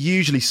not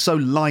usually so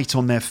light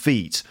on their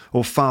feet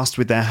or fast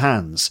with their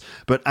hands,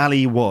 but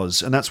Ali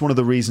was, and that's one of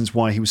the reasons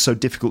why he was so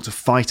difficult to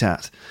fight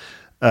at.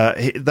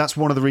 That's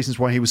one of the reasons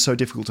why he was so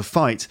difficult to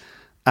fight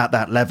at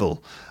that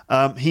level.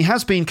 He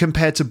has been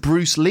compared to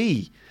Bruce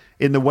Lee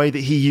in the way that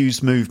he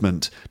used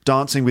movement,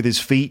 dancing with his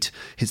feet,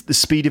 the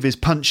speed of his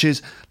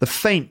punches, the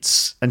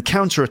feints and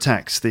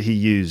counterattacks that he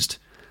used.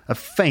 A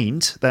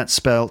feint, that's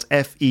spelled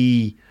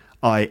Feint,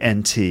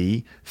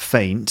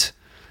 feint,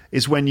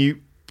 is when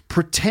you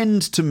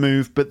pretend to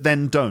move but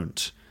then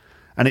don't.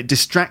 And it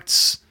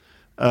distracts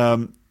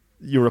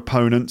your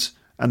opponent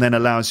and then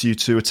allows you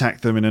to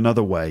attack them in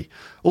another way.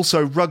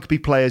 Also, rugby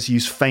players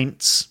use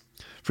feints.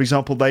 For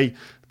example,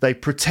 they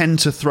pretend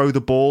to throw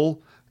the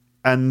ball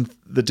and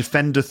the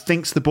defender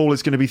thinks the ball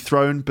is going to be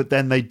thrown, but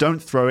then they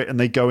don't throw it and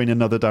they go in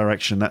another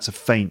direction. That's a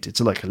feint.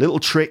 It's like a little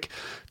trick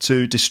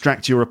to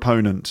distract your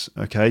opponent,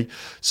 okay?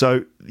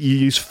 So you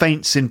use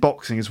feints in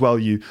boxing as well.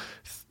 You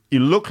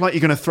look like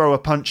you're going to throw a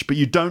punch, but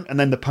you don't, and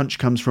then the punch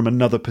comes from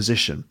another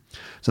position.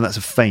 So that's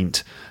a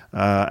feint.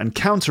 And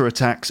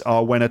counterattacks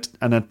are when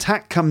an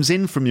attack comes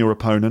in from your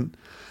opponent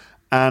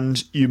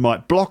and you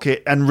might block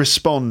it and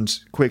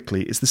respond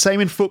quickly. It's the same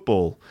in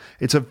football.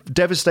 It's a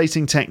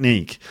devastating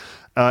technique.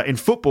 In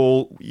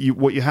football,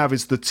 what you have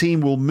is the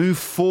team will move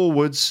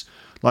forwards,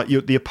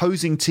 the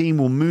opposing team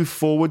will move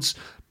forwards,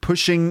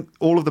 pushing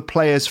all of the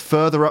players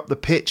further up the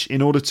pitch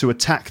in order to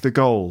attack the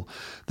goal.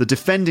 The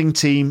defending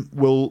team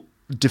will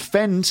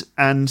defend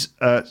and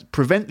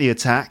prevent the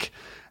attack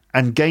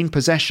and gain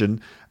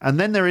possession, and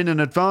then they're in an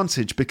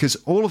advantage because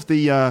all of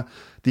the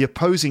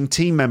opposing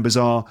team members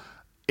are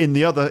in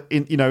the other,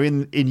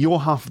 in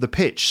your half of the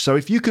pitch. So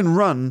if you can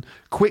run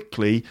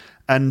quickly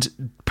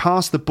and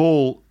pass the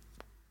ball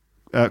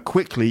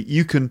quickly,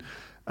 you can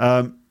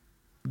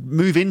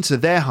move into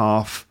their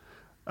half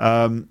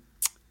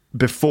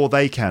before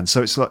they can.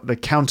 So it's like the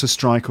counter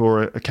strike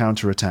or a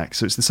counter attack.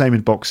 So it's the same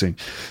in boxing.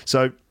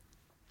 So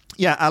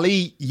yeah,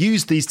 Ali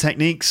used these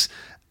techniques,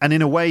 and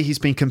in a way he's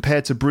been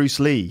compared to Bruce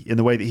Lee in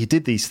the way that he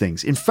did these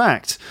things. In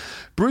fact,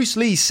 Bruce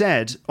Lee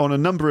said on a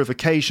number of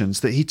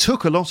occasions that he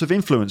took a lot of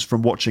influence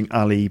from watching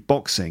Ali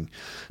boxing.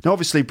 Now,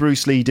 obviously,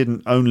 Bruce Lee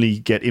didn't only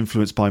get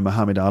influenced by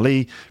Muhammad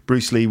Ali.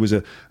 Bruce Lee was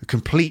a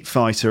complete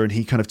fighter, and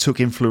he kind of took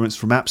influence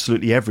from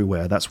absolutely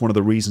everywhere. That's one of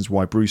the reasons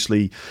why Bruce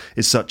Lee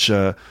is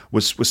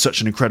was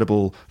such an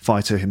incredible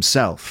fighter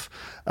himself.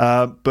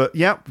 But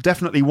yeah,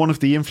 definitely one of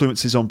the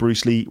influences on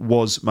Bruce Lee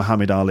was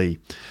Muhammad Ali.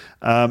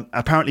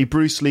 Apparently,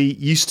 Bruce Lee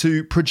used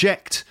to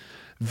project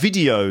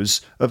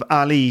videos of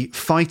Ali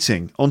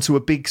fighting onto a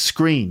big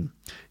screen.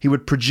 He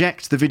would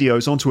project the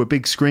videos onto a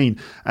big screen,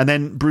 and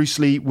then Bruce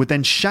Lee would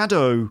then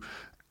shadow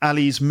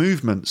Ali's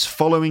movements,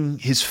 following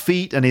his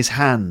feet and his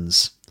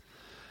hands.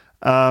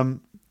 So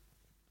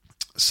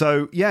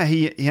yeah,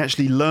 he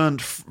actually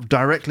learned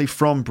directly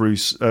from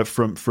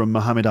from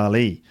Muhammad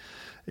Ali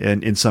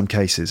in some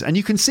cases, and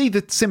you can see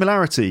the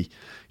similarity.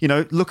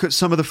 Look at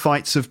some of the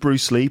fights of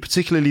Bruce Lee,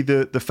 particularly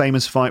the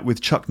famous fight with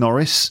Chuck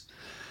Norris.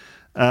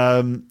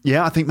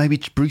 I think maybe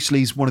Bruce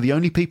Lee's one of the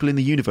only people in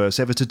the universe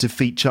ever to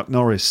defeat Chuck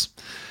Norris.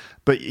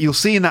 But you'll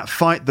see in that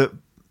fight that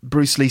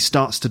Bruce Lee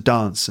starts to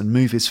dance and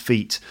move his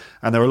feet,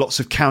 and there are lots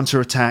of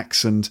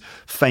counterattacks and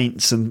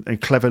feints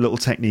and clever little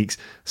techniques,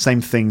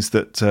 same things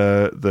that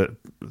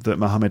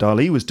Muhammad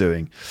Ali was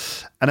doing.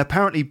 And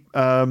apparently,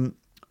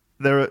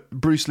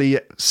 Bruce Lee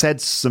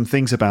said some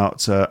things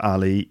about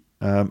Ali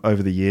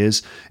over the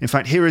years. In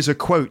fact, here is a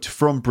quote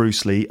from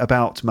Bruce Lee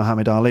about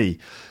Muhammad Ali.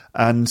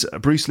 And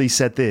Bruce Lee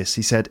said this.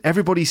 He said,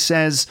 "Everybody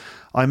says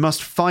I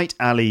must fight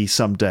Ali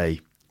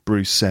someday,"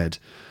 Bruce said.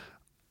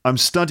 "I'm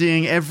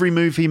studying every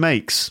move he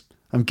makes.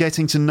 I'm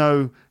getting to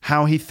know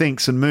how he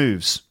thinks and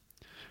moves."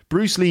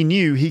 Bruce Lee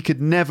knew he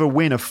could never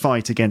win a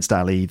fight against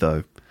Ali,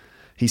 though.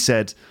 He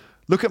said,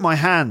 "Look at my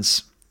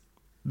hands.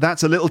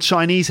 That's a little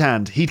Chinese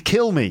hand. He'd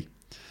kill me."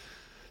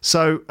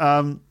 So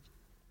I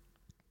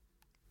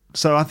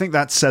think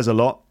that says a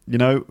lot. You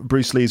know,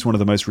 Bruce Lee is one of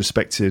the most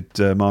respected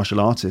martial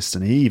artists,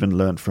 and he even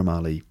learned from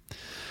Ali.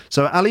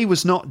 So Ali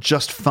was not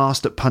just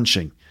fast at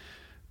punching,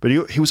 but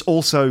he was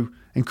also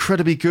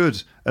incredibly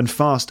good and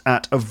fast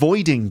at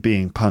avoiding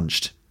being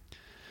punched.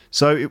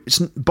 So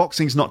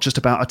boxing's not just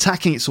about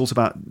attacking, it's also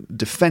about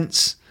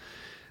defense.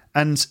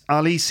 And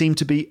Ali seemed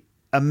to be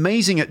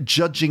amazing at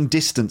judging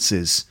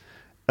distances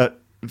at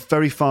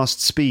very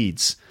fast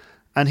speeds.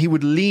 And he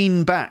would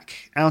lean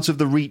back out of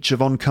the reach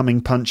of oncoming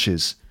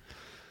punches.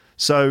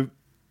 So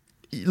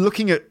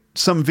looking at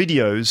some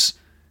videos,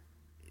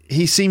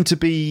 he seemed to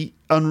be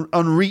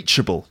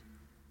unreachable.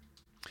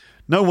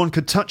 No one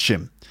could touch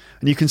him.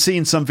 And you can see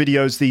in some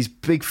videos these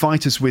big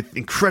fighters with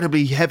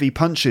incredibly heavy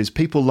punches,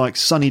 people like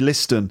Sonny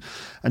Liston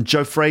and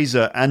Joe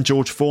Frazier and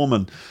George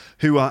Foreman,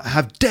 who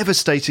have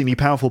devastatingly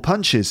powerful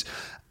punches.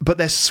 But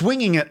they're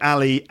swinging at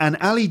Ali, and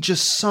Ali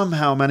just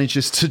somehow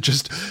manages to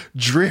just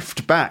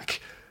drift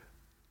back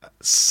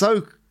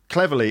so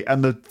cleverly,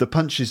 and the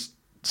punches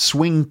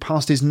swing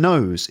past his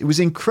nose. It was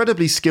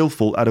incredibly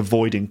skillful at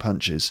avoiding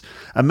punches.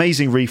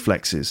 Amazing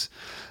reflexes.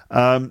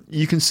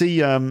 You can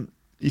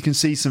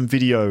see some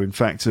video, in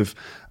fact, of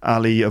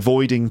Ali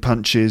avoiding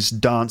punches,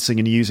 dancing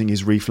and using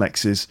his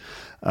reflexes.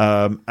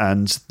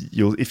 And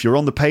if you're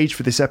on the page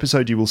for this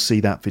episode, you will see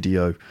that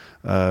video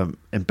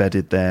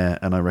embedded there,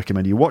 and I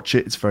recommend you watch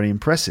it. It's very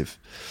impressive.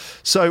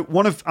 So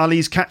one of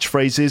Ali's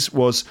catchphrases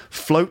was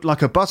 "float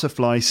like a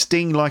butterfly,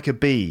 sting like a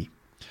bee."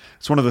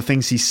 It's one of the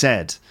things he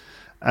said,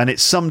 and it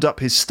summed up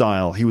his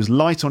style. He was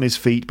light on his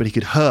feet, but he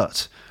could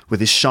hurt with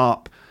his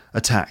sharp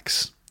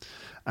attacks.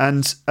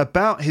 And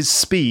about his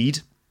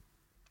speed,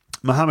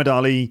 Muhammad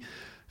Ali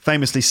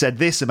famously said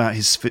this about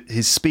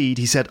his speed.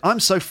 He said, "I'm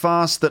so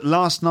fast that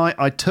last night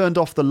I turned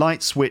off the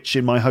light switch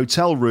in my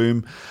hotel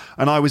room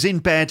and I was in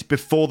bed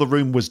before the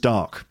room was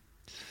dark."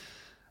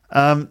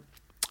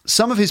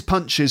 Some of his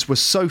punches were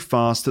so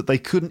fast that they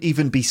couldn't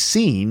even be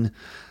seen.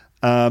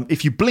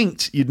 If you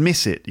blinked, you'd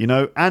miss it, you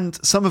know, and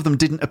some of them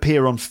didn't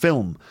appear on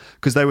film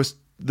because there was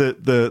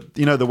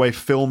the way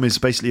film is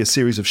basically a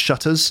series of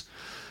shutters,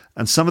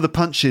 and some of the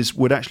punches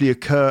would actually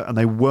occur and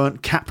they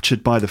weren't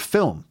captured by the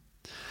film.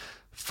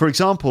 For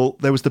example,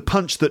 there was the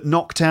punch that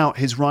knocked out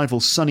his rival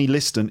Sonny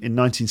Liston in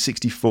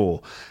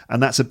 1964,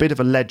 and that's a bit of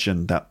a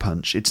legend, that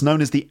punch. It's known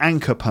as the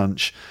anchor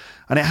punch,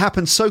 and it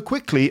happened so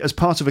quickly as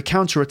part of a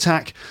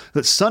counter-attack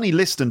that Sonny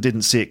Liston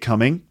didn't see it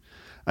coming,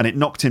 and it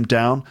knocked him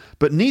down,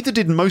 but neither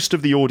did most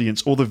of the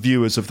audience or the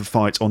viewers of the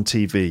fight on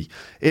TV.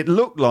 It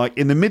looked like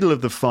in the middle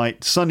of the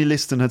fight, Sonny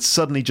Liston had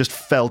suddenly just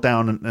fell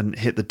down and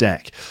hit the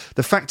deck.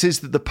 The fact is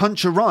that the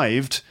punch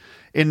arrived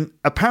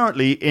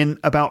apparently in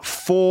about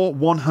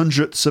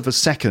 4/100ths of a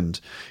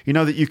second. You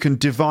know that you can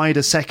divide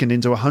a second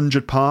into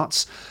 100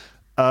 parts.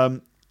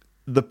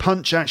 The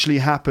punch actually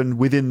happened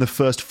within the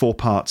first 4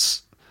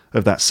 parts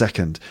of that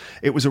second.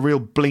 It was a real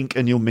blink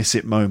and you'll miss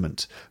it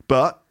moment.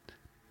 But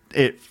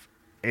it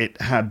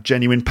had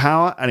genuine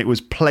power, and it was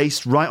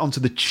placed right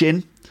onto the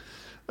chin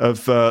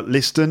of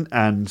Liston,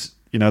 and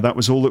you know that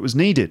was all that was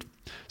needed.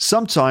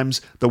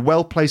 Sometimes the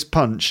well-placed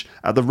punch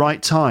at the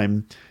right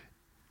time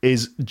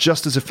is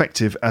just as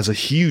effective as a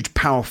huge,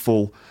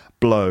 powerful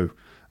blow.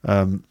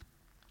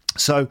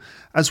 So,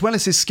 as well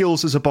as his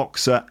skills as a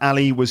boxer,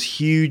 Ali was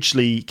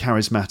hugely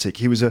charismatic.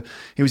 He was a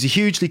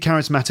hugely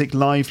charismatic,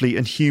 lively,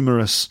 and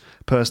humorous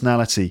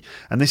personality,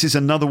 and this is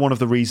another one of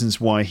the reasons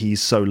why he's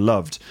so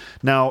loved.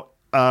 Now,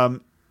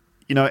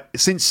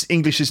 since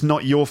English is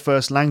not your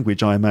first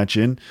language, I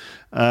imagine,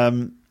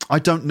 I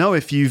don't know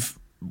if you've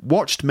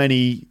watched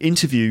many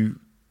interview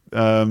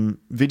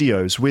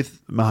videos with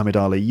Muhammad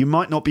Ali. You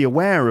might not be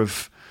aware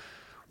of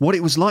what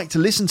it was like to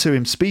listen to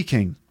him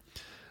speaking.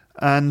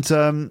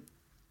 And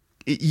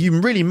you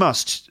really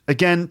must,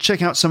 again,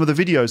 check out some of the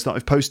videos that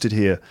I've posted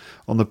here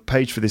on the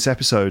page for this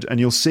episode, and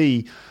you'll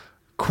see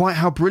quite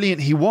how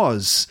brilliant he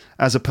was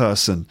as a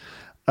person.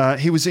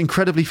 He was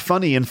incredibly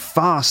funny and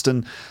fast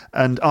and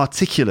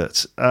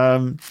articulate.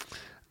 And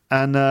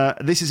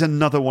this is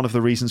another one of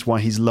the reasons why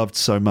he's loved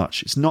so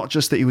much. It's not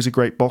just that he was a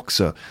great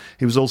boxer.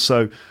 He was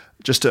also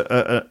just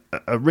a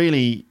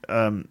really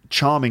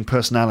charming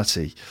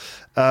personality.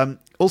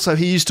 Also,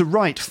 he used to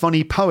write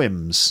funny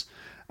poems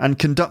and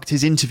conduct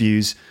his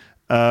interviews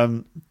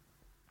in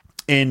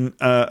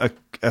a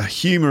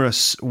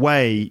humorous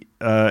way.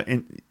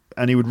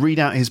 And he would read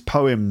out his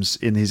poems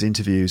in his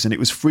interviews, and it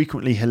was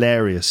frequently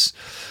hilarious.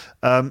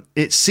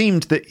 It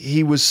seemed that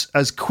he was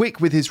as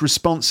quick with his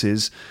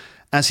responses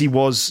as he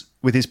was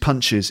with his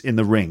punches in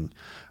the ring.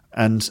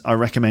 And I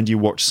recommend you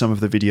watch some of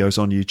the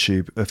videos on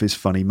YouTube of his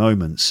funny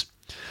moments.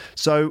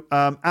 So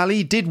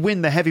Ali did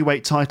win the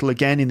heavyweight title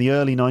again in the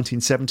early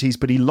 1970s,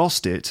 but he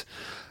lost it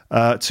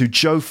to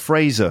Joe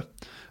Frazier.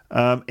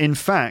 In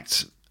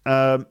fact,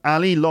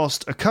 Ali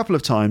lost a couple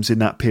of times in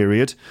that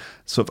period,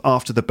 sort of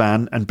after the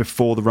ban and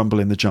before the Rumble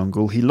in the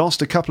Jungle. He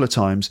lost a couple of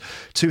times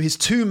to his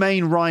two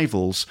main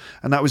rivals,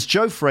 and that was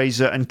Joe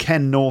Frazier and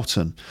Ken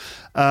Norton.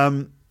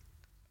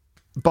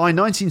 By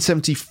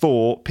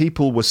 1974,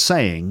 people were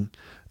saying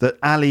that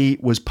Ali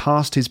was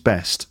past his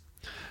best,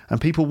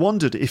 and people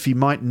wondered if he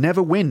might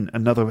never win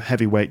another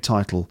heavyweight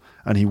title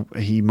and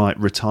he might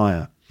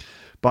retire.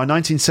 By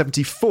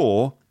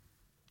 1974,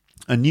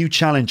 a new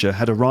challenger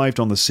had arrived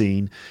on the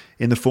scene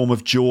in the form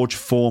of George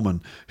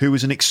Foreman, who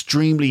was an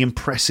extremely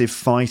impressive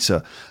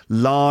fighter,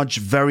 large,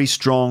 very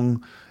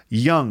strong,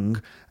 young,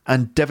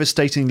 and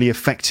devastatingly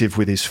effective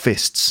with his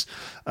fists.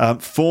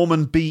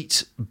 Foreman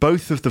beat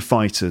both of the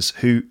fighters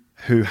who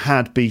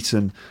had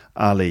beaten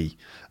Ali.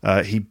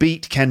 He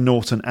beat Ken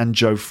Norton and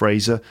Joe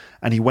Frazier,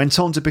 and he went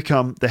on to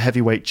become the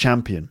heavyweight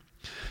champion.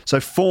 So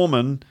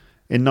Foreman,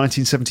 in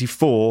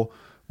 1974,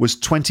 was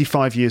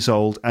 25 years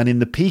old and in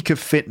the peak of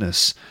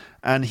fitness,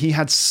 and he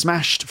had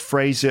smashed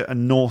Frazier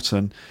and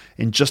Norton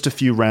in just a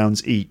few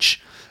rounds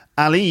each.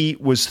 Ali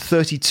was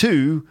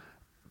 32,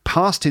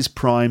 past his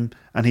prime,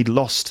 and he'd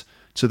lost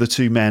to the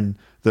two men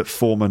that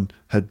Foreman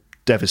had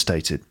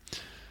devastated.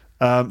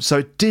 So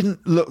it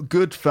didn't look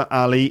good for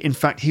Ali. In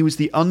fact, he was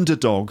the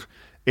underdog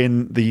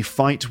in the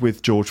fight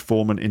with George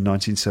Foreman in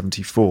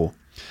 1974.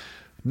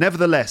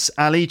 Nevertheless,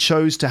 Ali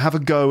chose to have a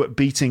go at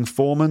beating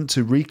Foreman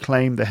to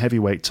reclaim the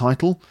heavyweight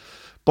title.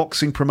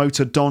 Boxing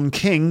promoter Don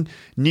King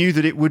knew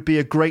that it would be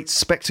a great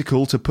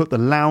spectacle to put the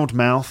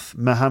loudmouth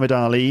Muhammad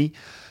Ali,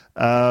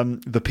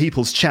 the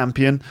people's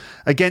champion,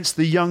 against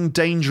the young,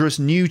 dangerous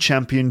new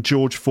champion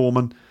George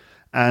Foreman.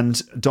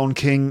 And Don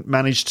King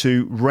managed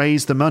to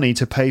raise the money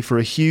to pay for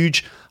a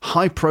huge,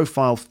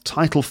 high-profile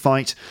title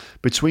fight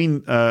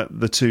between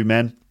the two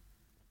men,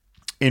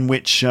 in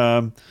which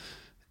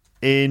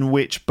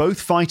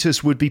both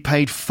fighters would be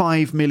paid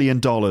 $5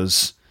 million.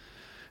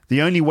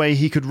 The only way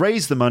he could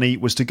raise the money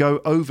was to go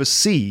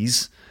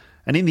overseas,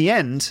 and in the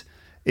end,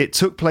 it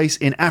took place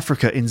in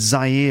Africa, in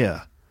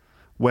Zaire,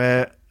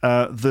 where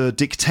the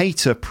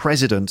dictator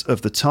president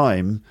of the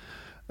time,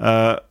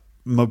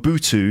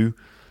 Mobutu,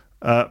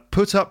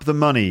 put up the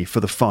money for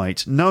the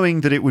fight,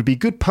 knowing that it would be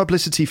good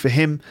publicity for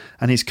him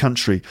and his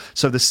country.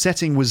 So the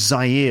setting was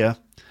Zaire,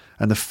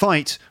 and the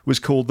fight was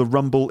called the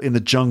Rumble in the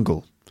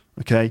Jungle.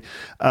 Okay,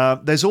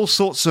 there's all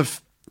sorts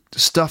of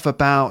stuff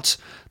about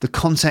the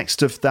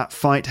context of that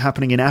fight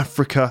happening in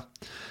Africa,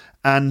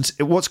 and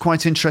what's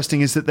quite interesting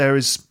is that there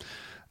is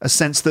a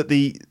sense that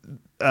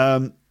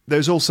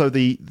there's also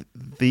the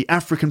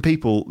African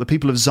people, the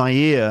people of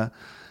Zaire,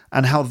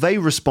 and how they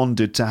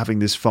responded to having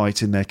this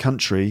fight in their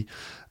country.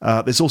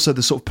 There's also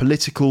the sort of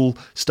political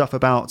stuff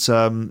about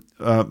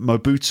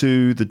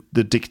Mobutu,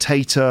 the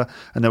dictator,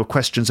 and there were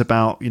questions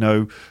about,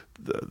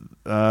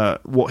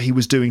 what he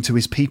was doing to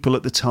his people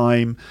at the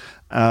time,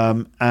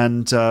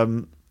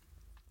 and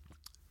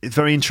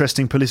very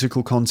interesting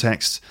political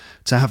context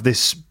to have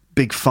this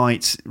big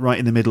fight right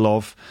in the middle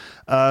of.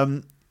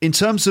 In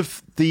terms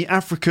of the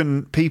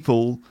African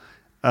people,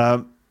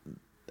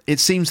 it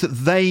seems that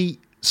they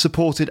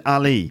supported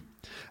Ali,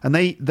 and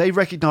they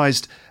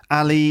recognised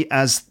Ali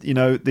as,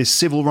 this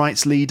civil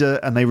rights leader,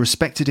 and they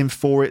respected him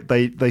for it.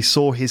 They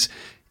saw his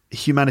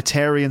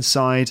humanitarian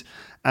side,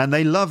 and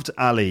they loved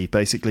Ali.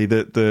 Basically,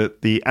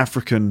 the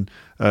African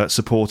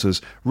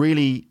supporters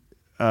really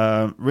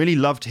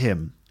loved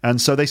him, and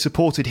so they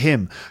supported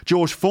him.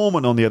 George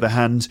Foreman, on the other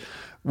hand,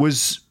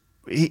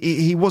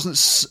 he wasn't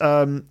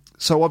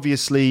so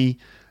obviously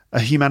a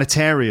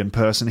humanitarian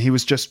person. He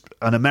was just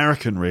an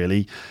American,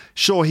 really.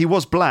 Sure, he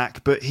was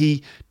black, but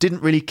he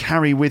didn't really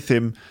carry with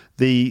him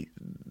the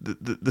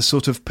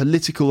sort of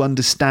political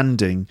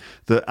understanding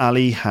that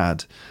Ali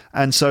had.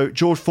 And so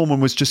George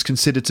Foreman was just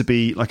considered to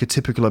be like a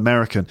typical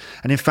American.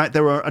 And in fact,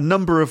 there were a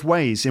number of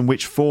ways in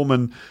which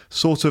Foreman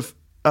sort of,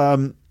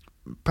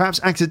 perhaps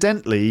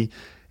accidentally,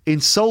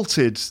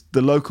 insulted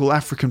the local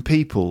African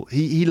people.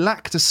 He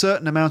lacked a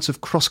certain amount of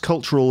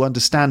cross-cultural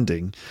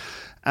understanding,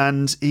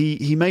 and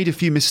he made a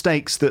few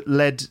mistakes that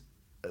led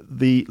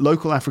the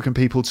local African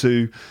people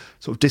to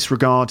sort of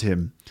disregard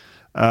him.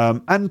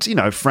 And,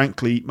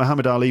 frankly,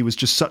 Muhammad Ali was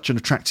just such an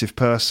attractive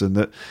person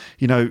that,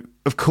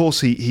 of course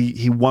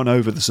he won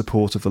over the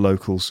support of the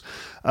locals.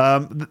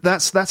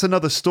 That's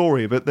another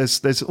story, but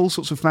there's all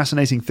sorts of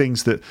fascinating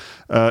things that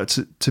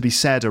to be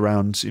said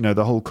around,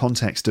 the whole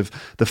context of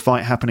the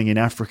fight happening in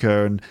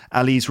Africa and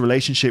Ali's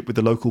relationship with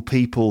the local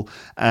people,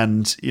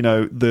 and,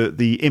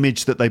 the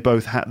image that they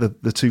both had,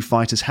 the two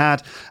fighters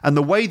had, and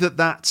the way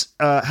that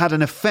had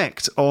an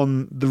effect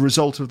on the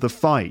result of the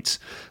fight,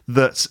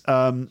 that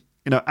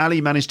Ali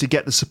managed to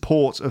get the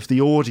support of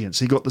the audience.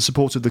 He got the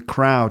support of the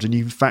crowd, and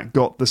you in fact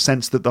got the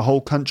sense that the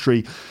whole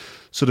country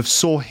sort of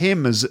saw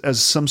him as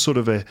some sort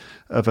of a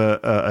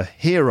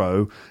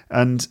hero,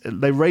 and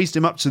they raised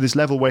him up to this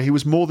level where he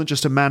was more than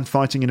just a man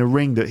fighting in a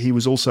ring, that he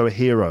was also a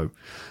hero.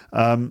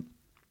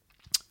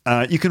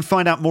 You can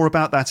find out more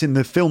about that in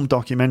the film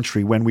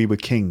documentary When We Were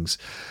Kings.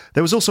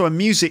 There was also a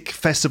music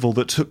festival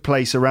that took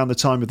place around the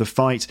time of the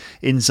fight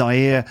in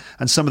Zaire,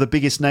 and some of the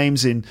biggest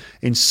names in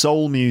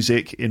soul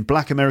music, in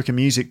black American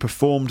music,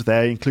 performed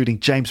there, including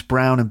James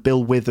Brown and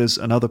Bill Withers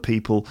and other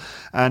people.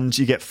 And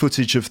you get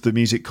footage of the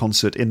music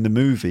concert in the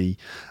movie,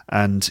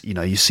 and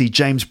you see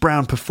James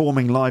Brown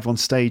performing live on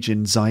stage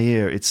in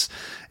Zaire. It's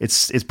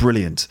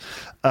brilliant.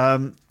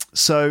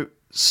 So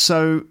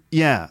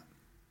yeah.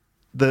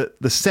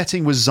 The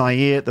setting was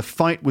Zaire. The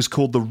fight was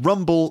called the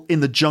Rumble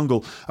in the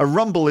Jungle. A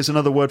rumble is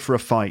another word for a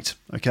fight,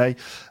 okay?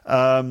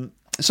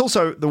 It's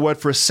also the word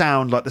for a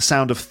sound, like the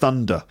sound of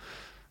thunder.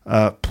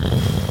 Well,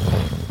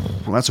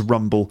 that's a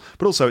rumble,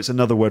 but also it's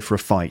another word for a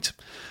fight.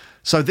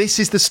 So this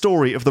is the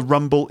story of the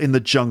Rumble in the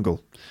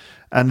Jungle.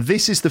 And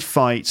this is the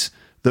fight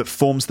that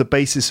forms the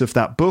basis of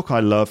that book I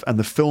love and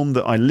the film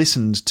that I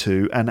listened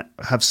to and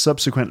have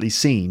subsequently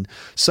seen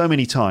so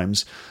many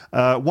times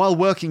while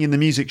working in the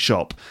music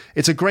shop.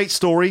 It's a great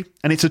story,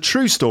 and it's a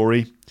true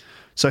story.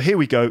 So here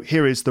we go.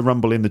 Here is the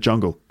Rumble in the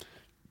Jungle.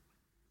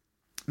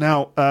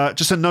 Now,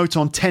 just a note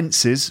on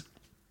tenses.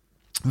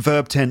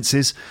 Verb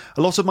tenses.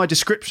 A lot of my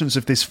descriptions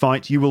of this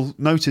fight, you will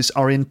notice,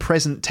 are in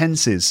present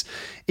tenses,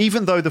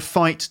 even though the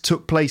fight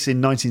took place in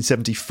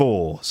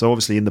 1974, so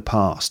obviously in the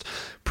past.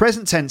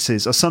 Present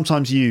tenses are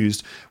sometimes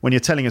used when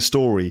you're telling a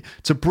story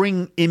to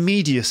bring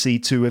immediacy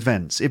to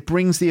events. It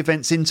brings the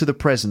events into the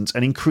present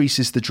and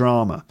increases the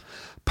drama.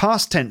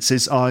 Past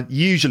tenses are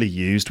usually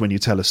used when you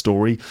tell a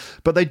story,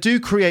 but they do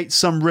create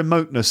some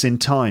remoteness in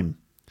time.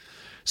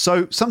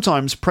 So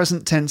sometimes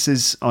present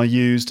tenses are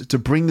used to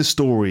bring the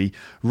story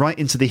right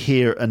into the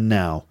here and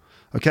now.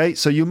 Okay,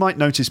 so you might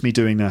notice me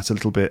doing that a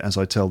little bit as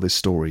I tell this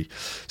story.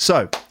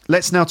 So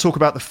let's now talk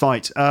about the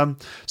fight.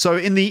 So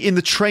in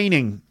the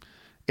training,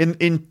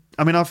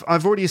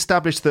 I've already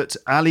established that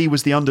Ali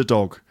was the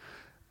underdog,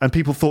 and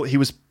people thought he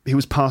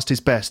was past his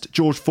best.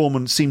 George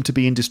Foreman seemed to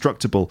be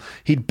indestructible.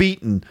 He'd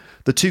beaten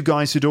the two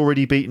guys who'd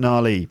already beaten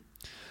Ali,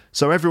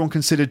 so everyone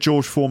considered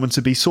George Foreman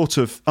to be sort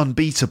of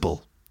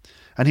unbeatable.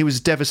 And he was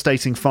a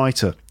devastating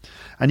fighter.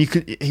 And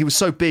he was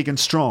so big and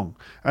strong.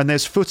 And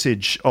there's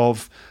footage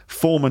of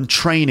Foreman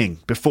training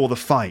before the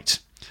fight.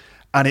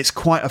 And it's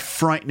quite a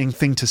frightening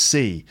thing to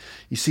see.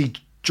 You see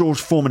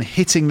George Foreman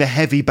hitting the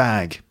heavy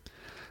bag.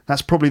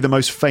 That's probably the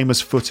most famous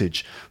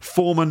footage.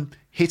 Foreman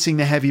hitting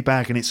the heavy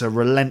bag, and it's a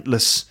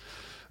relentless,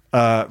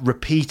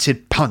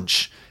 repeated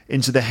punch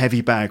into the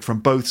heavy bag from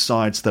both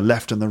sides, the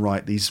left and the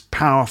right. These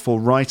powerful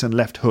right and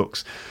left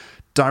hooks.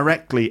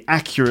 Directly,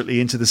 accurately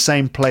into the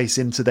same place,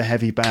 into the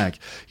heavy bag.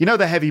 You know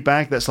the heavy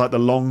bag that's like the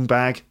long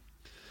bag?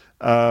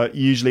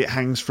 Usually it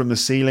hangs from the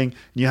ceiling.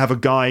 And you have a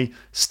guy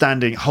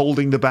standing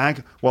holding the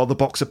bag while the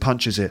boxer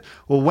punches it.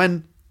 Well,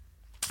 when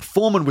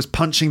Foreman was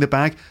punching the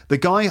bag, the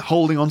guy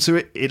holding onto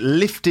it, it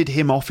lifted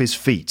him off his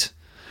feet.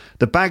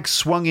 The bag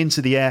swung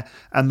into the air,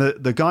 and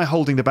the guy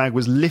holding the bag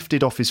was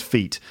lifted off his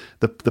feet.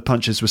 The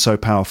punches were so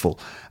powerful.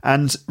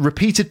 And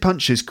repeated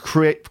punches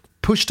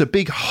pushed a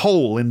big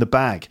hole in the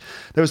bag.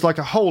 There was like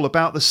a hole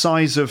about the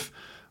size of,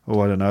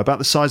 about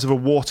the size of a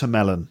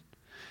watermelon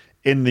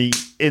in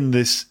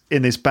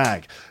this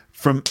bag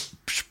from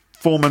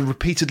Foreman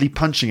repeatedly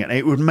punching it. And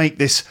it would make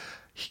this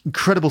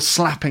incredible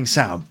slapping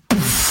sound,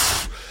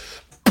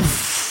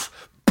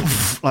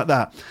 like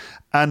that.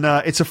 And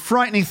it's a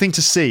frightening thing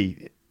to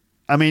see.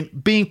 I mean,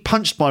 being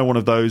punched by one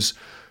of those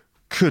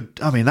could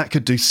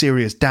do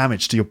serious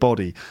damage to your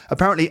body.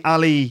 Apparently,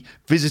 Ali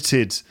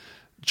visited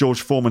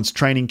George Foreman's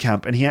training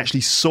camp, and he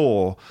actually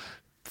saw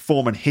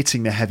Foreman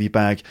hitting the heavy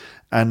bag,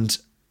 and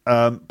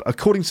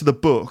according to the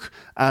book,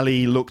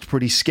 Ali looked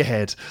pretty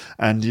scared,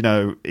 and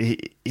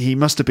he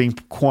must have been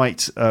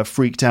quite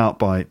freaked out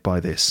by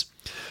this.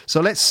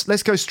 So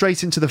let's go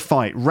straight into the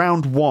fight.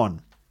 Round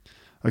one.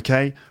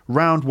 Okay,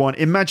 round one.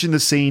 Imagine the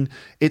scene.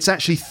 It's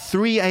actually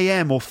 3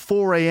 a.m. or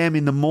 4 a.m.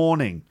 in the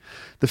morning.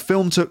 The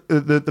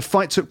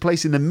fight took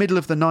place in the middle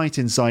of the night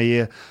in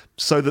Zaire,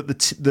 so that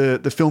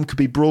the film could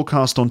be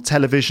broadcast on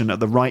television at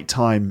the right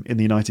time in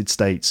the United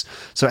States.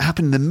 So it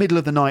happened in the middle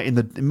of the night, in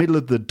the middle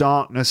of the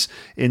darkness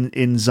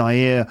in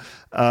Zaire,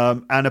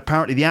 and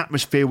apparently the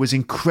atmosphere was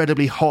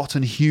incredibly hot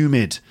and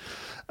humid,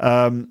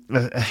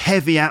 a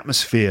heavy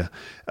atmosphere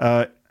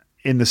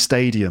in the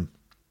stadium.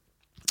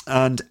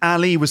 And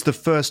Ali was the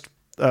first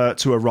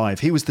to arrive.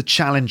 He was the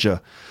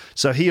challenger.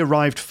 So he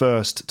arrived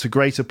first, to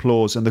great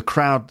applause, and the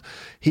crowd.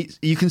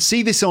 You can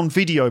see this on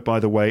video,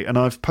 by the way, and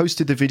I've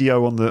posted the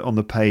video on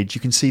the page.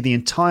 You can see the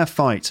entire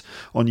fight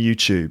on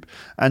YouTube,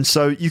 and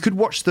so you could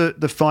watch the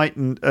fight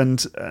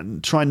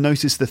and try and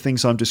notice the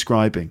things I'm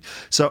describing.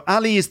 So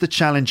Ali is the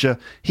challenger.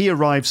 He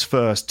arrives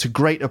first, to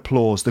great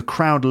applause. The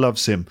crowd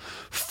loves him.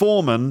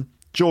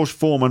 George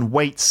Foreman,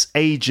 waits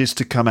ages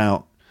to come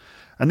out,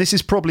 and this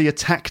is probably a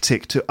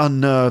tactic to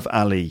unnerve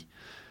Ali.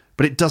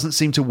 But it doesn't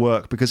seem to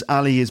work because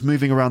Ali is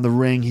moving around the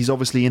ring. He's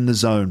obviously in the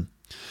zone.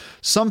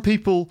 Some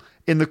people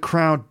in the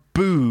crowd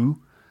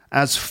boo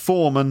as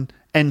Foreman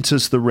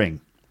enters the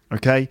ring.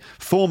 Okay,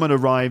 Foreman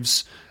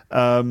arrives,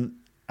 and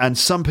And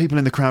some people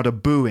in the crowd are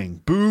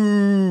booing.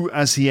 Boo!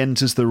 As he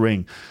enters the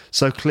ring.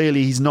 So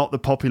clearly he's not the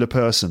popular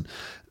person.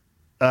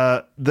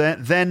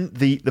 Then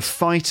the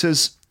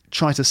fighters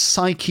try to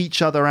psych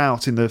each other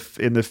out in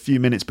the few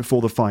minutes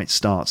before the fight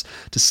starts.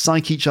 To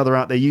psych each other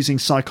out, they're using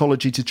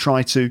psychology to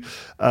try to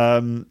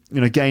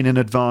gain an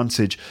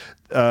advantage.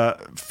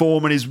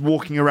 Foreman is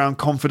walking around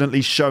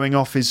confidently, showing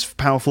off his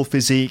powerful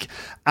physique.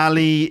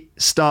 Ali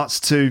starts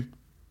to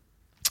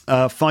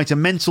fight a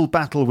mental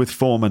battle with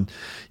Foreman,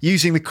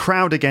 using the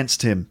crowd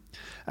against him.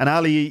 And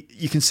Ali,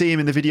 you can see him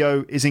in the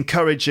video, is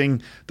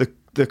encouraging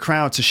the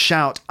crowd to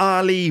shout,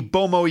 Ali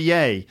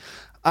Bomoye,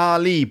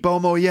 Ali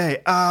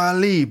Bomoye,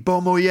 Ali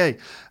Bomoye.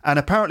 And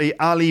apparently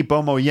Ali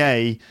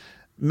Bomoye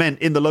meant,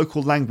 in the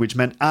local language,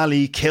 meant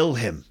Ali kill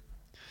him.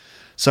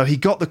 So he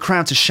got the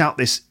crowd to shout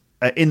this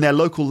in their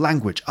local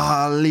language,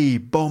 Ali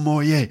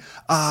Bomoye,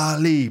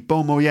 Ali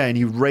Bomoye. And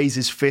he would raise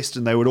his fist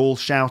and they would all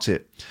shout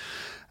it.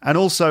 And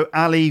also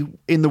Ali,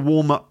 in the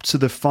warm-up to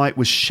the fight,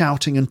 was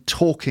shouting and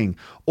talking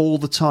all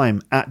the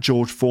time at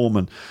George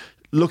Foreman,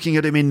 looking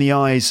at him in the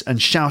eyes and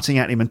shouting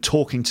at him and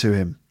talking to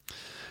him.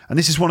 And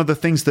this is one of the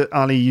things that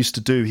Ali used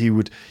to do. He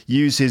would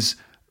use his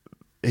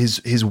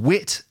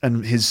wit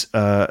and his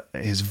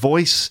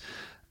voice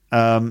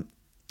and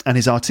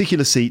his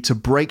articulacy to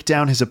break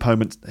down his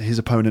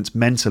opponents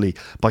mentally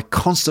by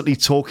constantly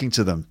talking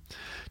to them.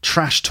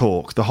 Trash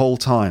talk the whole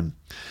time.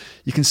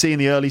 You can see in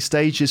the early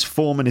stages,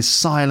 Foreman is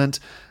silent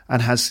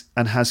and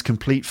has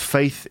complete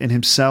faith in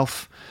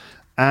himself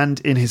and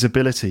in his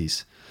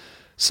abilities.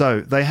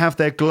 So they have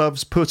their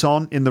gloves put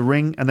on in the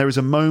ring, and there is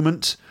a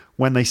moment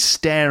when they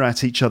stare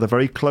at each other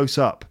very close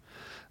up.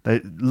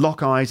 They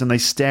lock eyes and they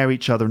stare at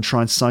each other and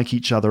try and psych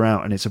each other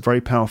out, and it's a very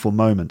powerful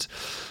moment.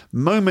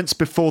 Moments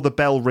before the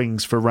bell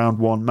rings for round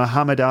one,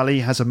 Muhammad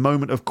Ali has a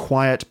moment of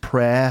quiet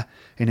prayer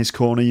in his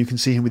corner. You can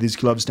see him with his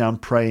gloves down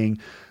praying.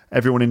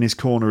 Everyone in his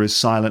corner is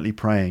silently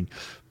praying.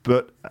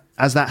 But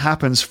as that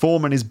happens,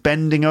 Foreman is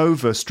bending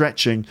over,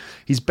 stretching.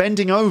 He's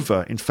bending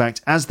over, in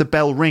fact, as the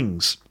bell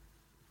rings.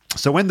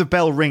 So when the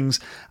bell rings,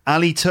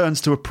 Ali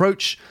turns to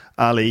approach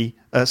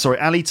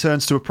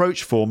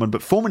Foreman,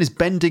 but Foreman is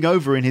bending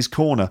over in his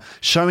corner,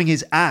 showing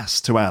his ass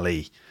to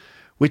Ali,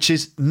 which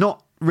is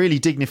not really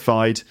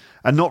dignified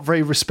and not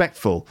very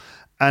respectful.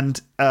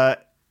 And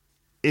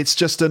it's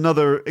just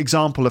another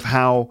example of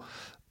how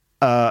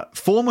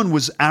Foreman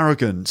was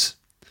arrogant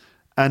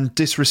and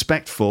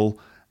disrespectful,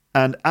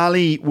 and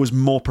Ali was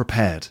more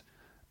prepared.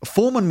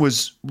 Foreman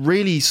was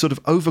really sort of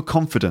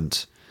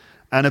overconfident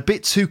and a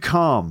bit too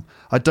calm.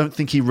 I don't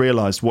think he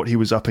realised what he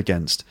was up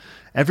against.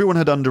 Everyone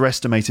had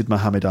underestimated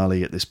Muhammad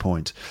Ali at this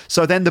point.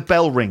 So then the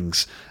bell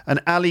rings,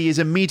 and Ali is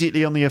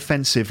immediately on the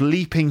offensive,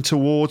 leaping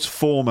towards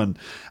Foreman.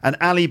 And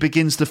Ali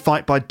begins the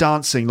fight by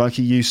dancing like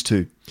he used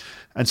to.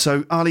 And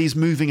so Ali is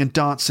moving and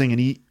dancing, and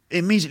he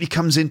immediately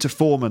comes into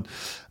Foreman.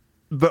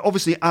 But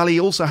obviously Ali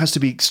also has to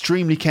be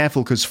extremely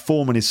careful because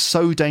Foreman is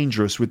so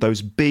dangerous with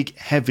those big,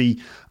 heavy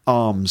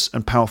arms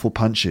and powerful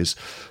punches.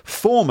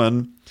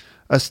 Foreman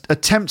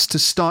attempts to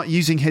start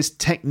using his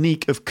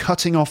technique of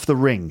cutting off the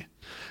ring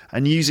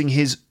and using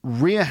his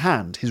rear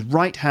hand, his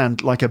right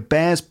hand, like a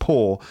bear's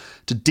paw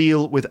to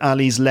deal with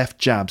Ali's left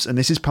jabs. And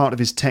this is part of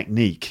his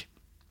technique.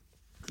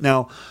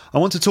 Now, I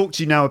want to talk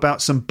to you now about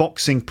some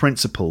boxing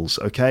principles,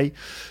 okay?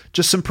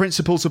 Just some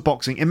principles of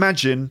boxing.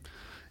 Imagine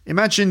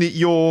that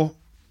you're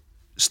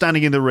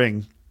standing in the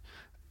ring.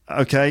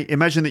 Okay,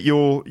 imagine that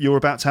you're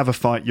about to have a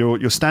fight.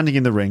 You're standing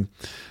in the ring.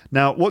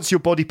 Now, what's your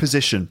body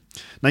position?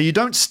 Now, you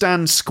don't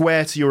stand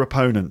square to your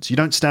opponent. You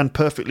don't stand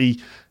perfectly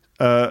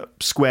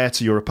square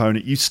to your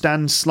opponent. You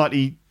stand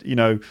slightly,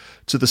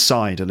 to the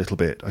side a little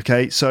bit.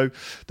 Okay, so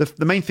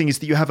the main thing is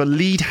that you have a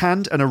lead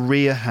hand and a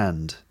rear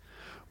hand.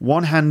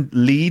 One hand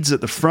leads at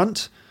the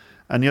front,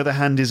 and the other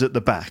hand is at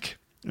the back.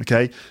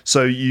 Okay,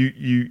 so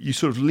you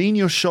sort of lean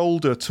your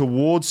shoulder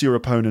towards your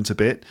opponent a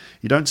bit.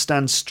 You don't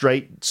stand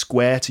straight,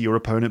 square to your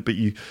opponent, but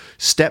you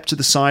step to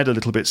the side a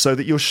little bit so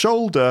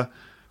that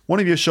one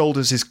of your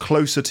shoulders is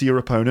closer to your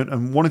opponent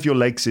and one of your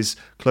legs is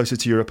closer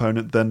to your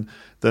opponent than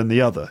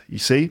the other. You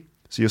see?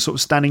 So you're sort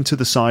of standing to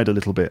the side a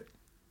little bit.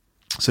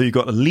 So you've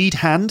got a lead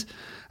hand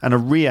and a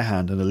rear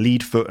hand, and a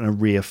lead foot and a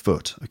rear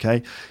foot.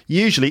 Okay.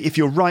 Usually, if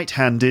you're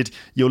right-handed,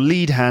 your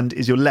lead hand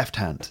is your left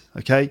hand.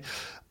 Okay.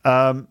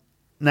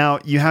 Now,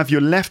 you have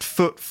your left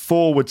foot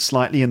forward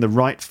slightly and the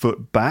right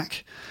foot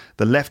back,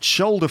 the left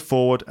shoulder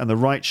forward and the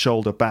right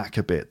shoulder back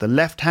a bit. The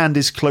left hand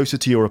is closer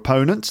to your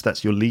opponent,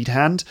 that's your lead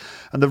hand,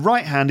 and the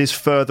right hand is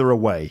further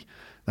away.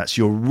 That's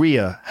your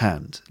rear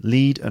hand,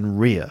 lead and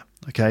rear.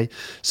 Okay,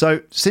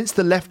 so since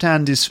the left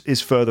hand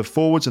is further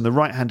forwards and the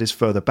right hand is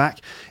further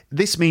back,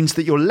 this means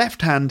that your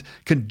left hand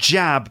can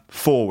jab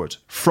forward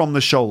from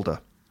the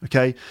shoulder.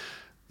 Okay,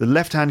 the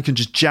left hand can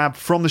just jab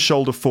from the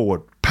shoulder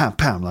forward, pam,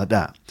 pam, like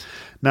that.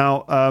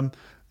 Now,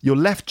 your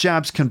left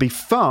jabs can be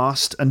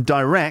fast and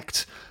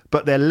direct,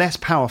 but they're less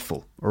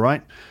powerful, all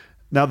right?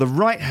 Now, the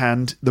right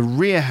hand, the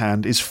rear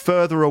hand, is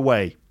further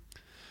away.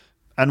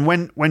 And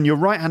when your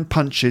right hand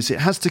punches,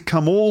 it has to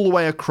come all the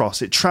way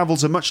across. It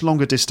travels a much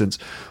longer distance,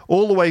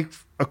 all the way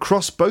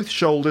across both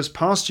shoulders,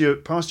 past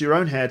your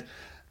own head,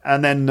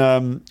 and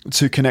then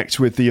to connect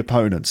with the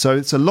opponent. So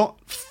it's a lot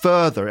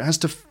further. It has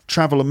to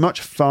travel a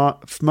much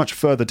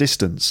further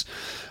distance.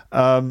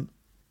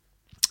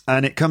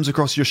 And it comes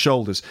across your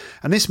shoulders.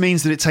 And this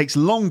means that it takes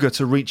longer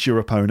to reach your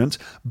opponent,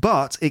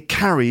 but it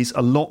carries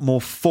a lot more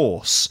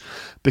force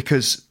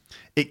because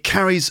it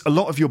carries a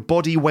lot of your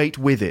body weight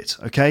with it,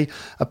 okay?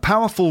 A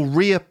powerful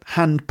rear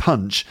hand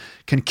punch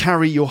can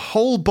carry your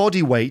whole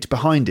body weight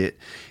behind it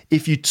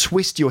if you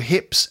twist your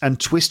hips and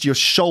twist your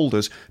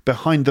shoulders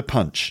behind the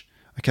punch,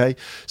 okay?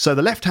 So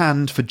the left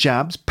hand for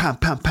jabs, pam,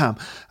 pam, pam,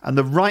 and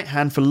the right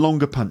hand for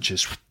longer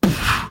punches,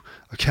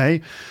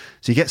 okay?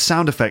 So you get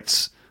sound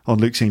effects on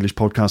Luke's English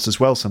podcast as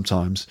well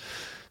sometimes.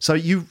 So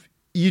you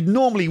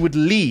normally would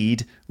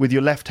lead with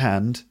your left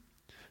hand,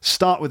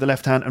 start with the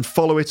left hand and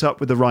follow it up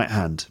with the right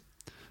hand.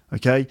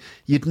 Okay?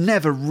 You'd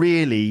never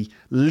really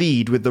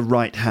lead with the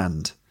right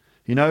hand.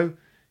 You know?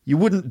 You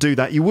wouldn't do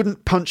that. You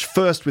wouldn't punch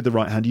first with the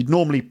right hand. You'd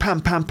normally pam,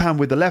 pam, pam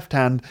with the left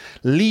hand,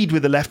 lead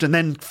with the left and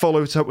then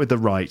follow it up with the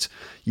right.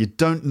 You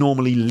don't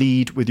normally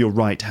lead with your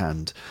right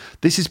hand.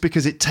 This is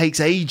because it takes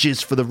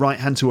ages for the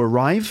right hand to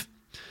arrive.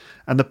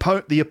 And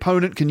the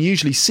opponent can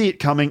usually see it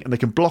coming and they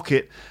can block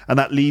it, and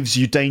that leaves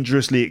you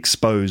dangerously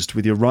exposed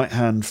with your right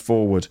hand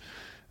forward.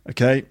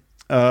 Okay?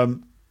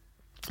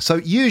 So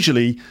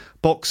usually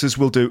boxers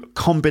will do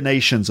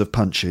combinations of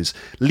punches,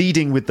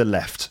 leading with the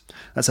left.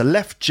 That's a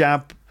left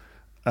jab,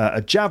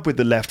 a jab with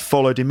the left,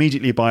 followed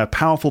immediately by a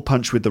powerful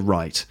punch with the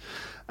right.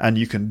 And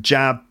you can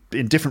jab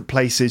in different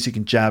places. You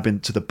can jab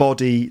into the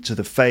body, to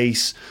the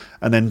face,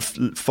 and then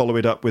follow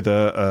it up with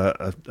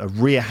a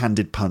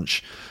rear-handed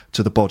punch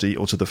to the body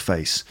or to the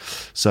face.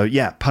 So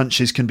yeah,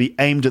 punches can be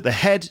aimed at the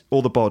head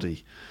or the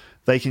body.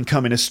 They can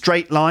come in a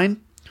straight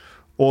line,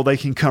 or they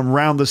can come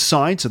round the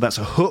side, so that's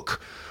a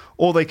hook,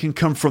 or they can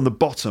come from the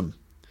bottom.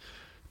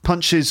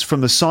 Punches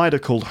from the side are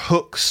called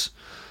hooks.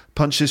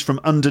 Punches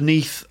from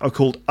underneath are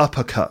called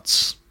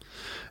uppercuts.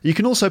 You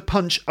can also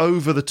punch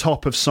over the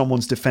top of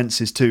someone's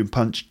defences too, and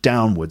punch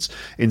downwards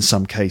in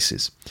some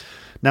cases.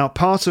 Now,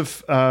 part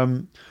of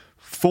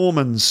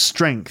Foreman's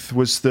strength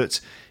was that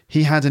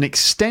he had an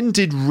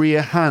extended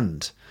rear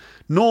hand.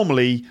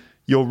 Normally,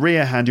 your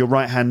rear hand, your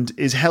right hand,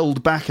 is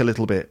held back a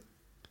little bit.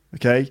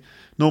 Okay?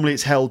 Normally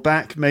it's held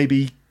back,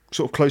 maybe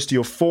sort of close to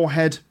your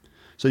forehead,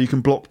 so you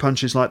can block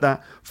punches like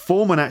that.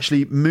 Foreman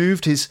actually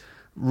moved his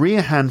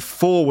rear hand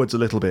forwards a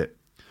little bit,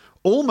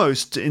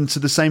 almost into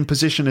the same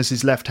position as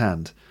his left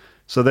hand.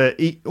 So they're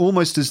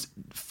almost as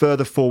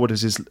further forward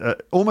as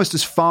almost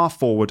as far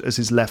forward as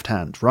his left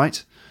hand,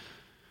 right?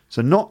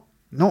 So not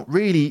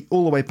really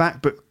all the way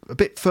back, but a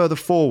bit further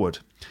forward.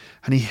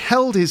 And he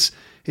held his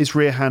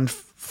rear hand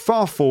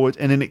far forward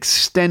in an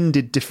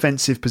extended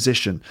defensive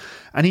position.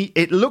 And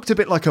it looked a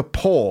bit like a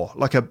paw,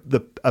 like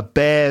a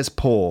bear's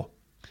paw.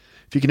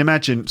 If you can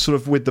imagine, sort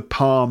of with the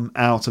palm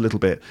out a little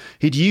bit.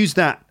 He'd use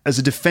that as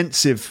a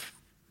defensive,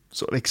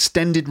 sort of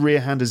extended rear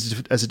hand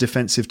as a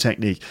defensive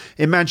technique.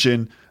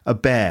 Imagine a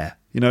bear,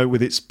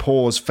 with its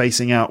paws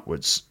facing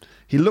outwards.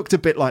 He looked a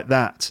bit like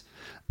that.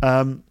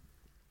 And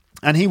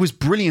he was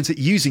brilliant at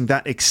using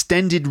that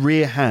extended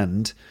rear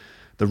hand,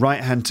 the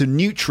right hand, to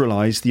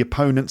neutralise the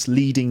opponent's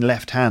leading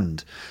left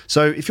hand.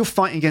 So if you're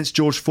fighting against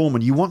George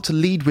Foreman, you want to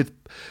lead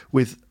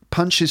with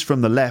punches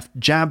from the left,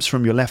 jabs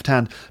from your left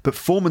hand, but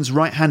Foreman's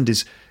right hand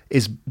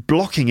is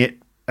blocking it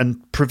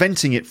and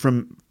preventing you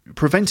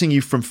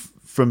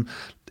from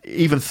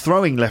even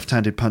throwing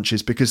left-handed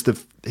punches, because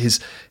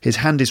his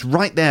hand is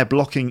right there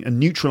blocking and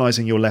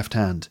neutralising your left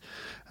hand.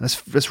 And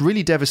that's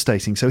really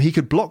devastating. So he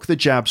could block the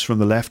jabs from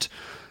the left,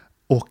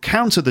 or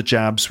counter the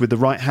jabs with the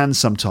right hand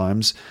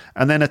sometimes,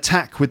 and then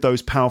attack with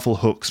those powerful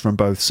hooks from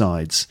both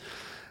sides.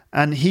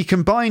 And he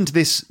combined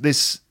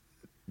this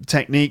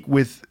technique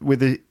with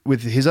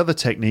his other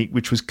technique,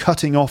 which was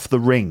cutting off the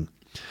ring.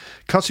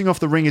 Cutting off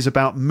the ring is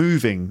about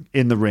moving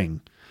in the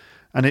ring,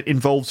 and it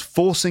involves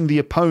forcing the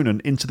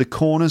opponent into the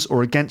corners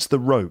or against the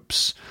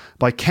ropes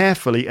by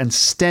carefully and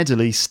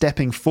steadily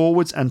stepping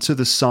forwards and to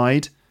the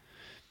side.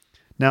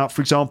 Now,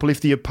 for example,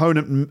 if the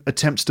opponent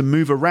attempts to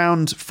move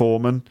around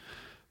Foreman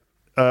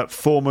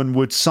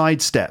would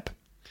sidestep,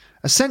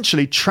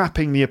 essentially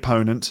trapping the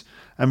opponent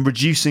and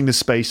reducing the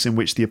space in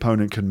which the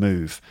opponent can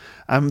move.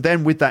 And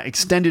then with that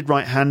extended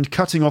right hand,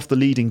 cutting off the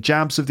leading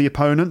jabs of the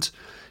opponent,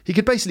 he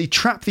could basically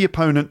trap the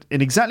opponent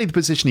in exactly the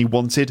position he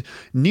wanted,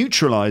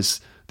 neutralise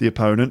the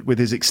opponent with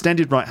his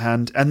extended right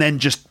hand, and then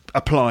just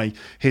apply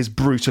his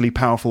brutally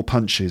powerful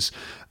punches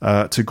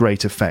to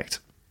great effect.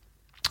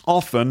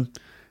 Often,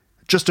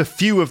 just a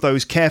few of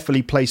those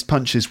carefully placed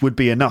punches would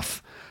be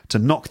enough to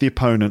knock the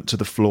opponent to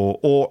the floor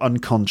or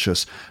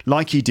unconscious,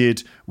 like he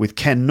did with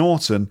Ken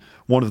Norton,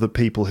 one of the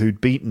people who'd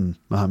beaten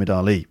Muhammad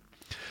Ali.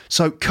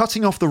 So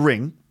cutting off the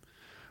ring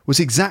was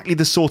exactly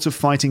the sort of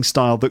fighting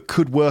style that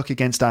could work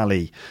against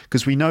Ali,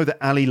 because we know that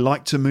Ali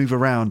liked to move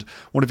around.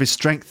 One of his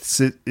strengths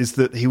is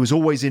that he was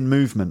always in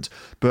movement,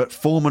 but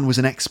Foreman was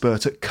an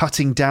expert at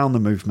cutting down the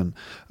movement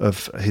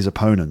of his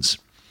opponents.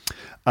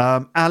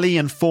 Ali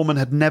and Foreman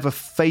had never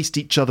faced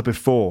each other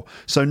before,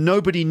 so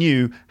nobody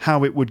knew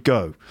how it would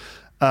go.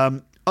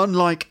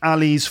 Unlike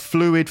Ali's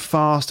fluid,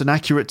 fast and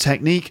accurate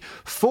technique,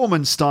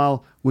 Foreman's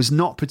style was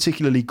not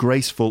particularly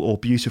graceful or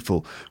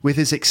beautiful. With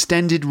his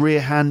extended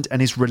rear hand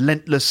and his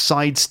relentless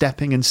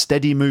sidestepping and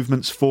steady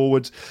movements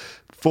forward,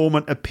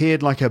 Foreman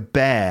appeared like a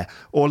bear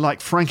or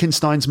like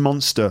Frankenstein's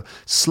monster,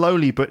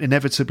 slowly but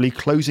inevitably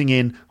closing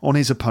in on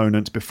his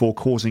opponent before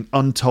causing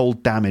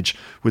untold damage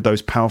with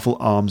those powerful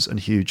arms and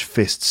huge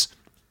fists.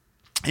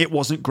 It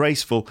wasn't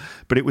graceful,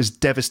 but it was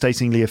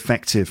devastatingly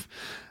effective.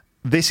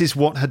 This is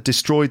what had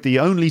destroyed the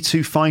only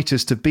two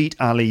fighters to beat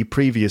Ali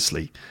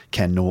previously,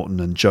 Ken Norton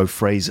and Joe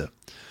Frazier.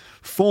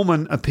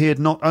 Foreman appeared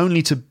not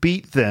only to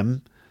beat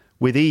them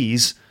with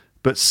ease,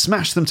 but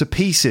smash them to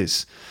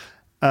pieces.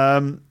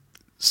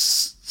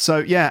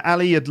 So,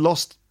 Ali had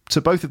lost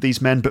to both of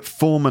these men, but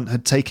Foreman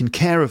had taken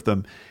care of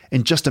them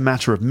in just a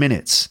matter of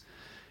minutes.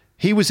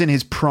 He was in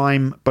his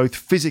prime, both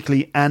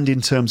physically and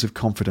in terms of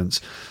confidence.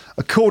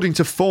 According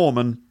to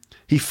Foreman,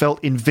 he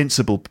felt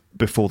invincible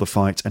before the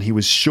fight, and he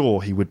was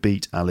sure he would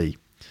beat Ali.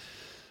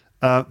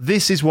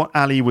 This is what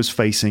Ali was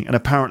facing, and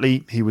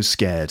apparently he was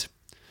scared.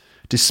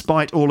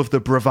 Despite all of the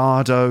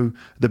bravado,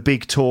 the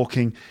big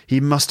talking, he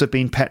must have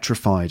been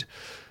petrified.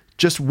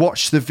 Just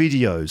watch the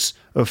videos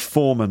of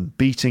Foreman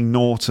beating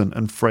Norton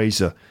and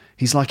Frazier.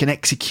 He's like an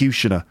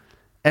executioner.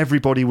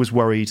 Everybody was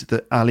worried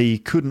that Ali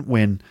couldn't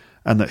win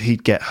and that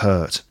he'd get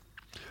hurt.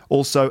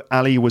 Also,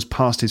 Ali was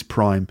past his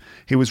prime.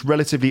 He was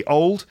relatively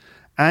old,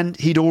 and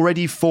he'd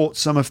already fought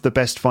some of the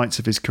best fights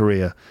of his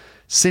career.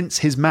 Since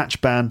his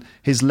match ban,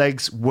 his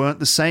legs weren't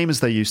the same as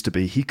they used to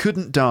be. He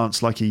couldn't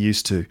dance like he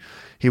used to.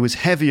 He was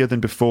heavier than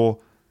before,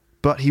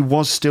 but he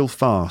was still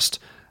fast.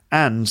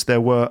 And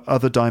there were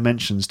other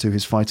dimensions to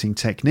his fighting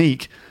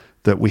technique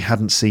that we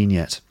hadn't seen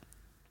yet.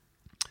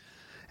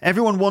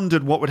 Everyone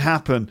wondered what would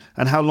happen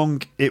and how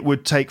long it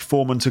would take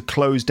Foreman to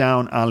close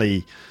down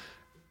Ali.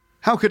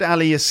 How could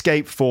Ali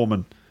escape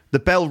Foreman? The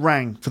bell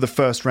rang for the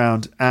first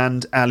round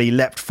and Ali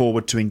leapt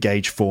forward to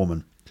engage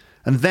Foreman.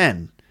 And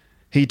then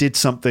he did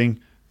something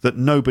that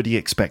nobody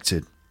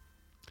expected.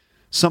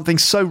 Something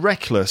so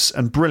reckless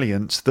and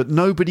brilliant that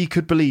nobody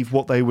could believe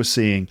what they were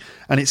seeing,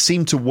 and it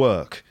seemed to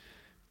work.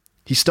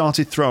 He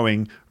started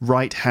throwing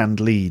right-hand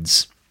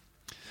leads.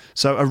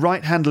 So a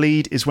right-hand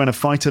lead is when a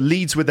fighter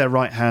leads with their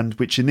right hand,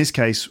 which in this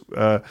case,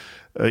 the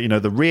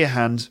rear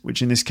hand,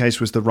 which in this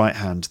case was the right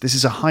hand. This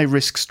is a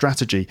high-risk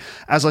strategy.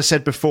 As I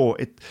said before,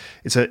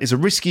 it's a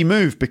risky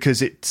move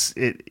because it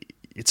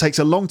takes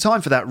a long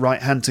time for that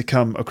right hand to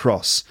come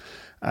across,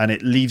 and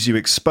it leaves you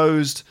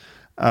exposed,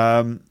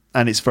 and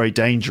it's very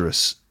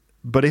dangerous.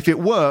 But if it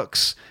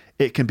works,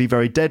 it can be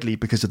very deadly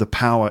because of the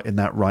power in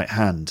that right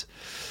hand.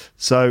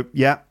 So,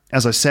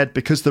 as I said,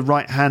 because the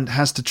right hand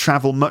has to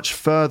travel much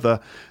further,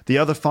 the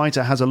other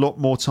fighter has a lot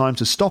more time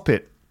to stop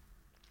it.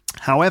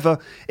 However,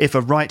 if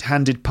a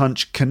right-handed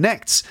punch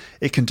connects,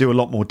 it can do a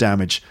lot more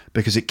damage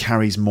because it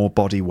carries more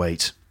body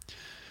weight.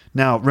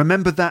 Now,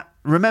 remember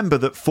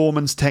that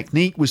Foreman's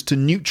technique was to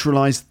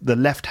neutralize the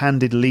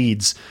left-handed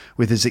leads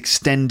with his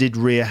extended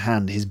rear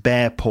hand, his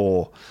bare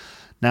paw.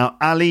 Now,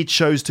 Ali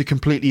chose to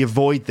completely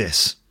avoid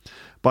this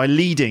by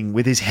leading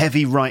with his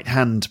heavy right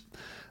hand,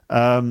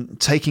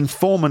 taking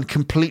Foreman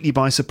completely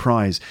by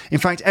surprise. In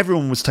fact,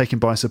 everyone was taken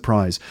by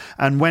surprise.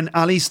 And when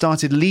Ali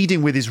started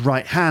leading with his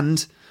right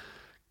hand,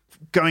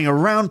 going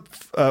around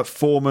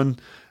Foreman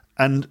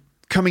and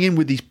coming in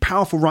with these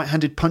powerful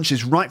right-handed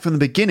punches right from the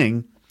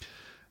beginning,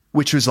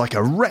 which was like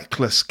a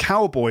reckless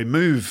cowboy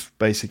move,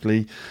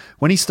 basically.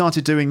 When he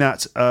started doing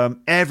that,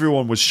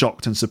 everyone was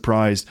shocked and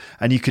surprised,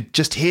 and you could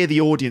just hear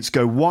the audience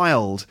go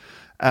wild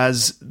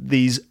as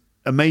these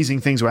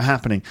amazing things were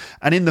happening.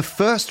 And in the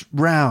first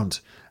round,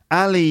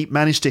 Ali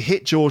managed to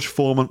hit George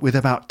Foreman with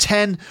about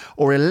 10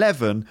 or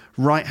 11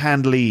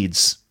 right-hand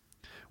leads,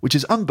 which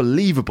is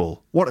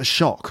unbelievable. What a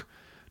shock.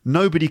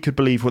 Nobody could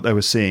believe what they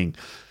were seeing.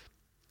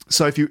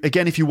 So if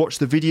you watch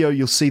the video,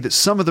 you'll see that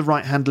some of the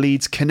right-hand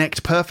leads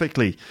connect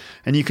perfectly,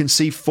 and you can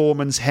see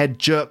Foreman's head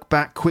jerk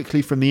back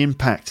quickly from the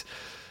impact.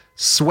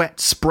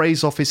 Sweat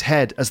sprays off his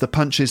head as the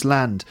punches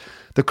land.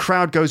 The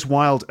crowd goes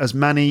wild as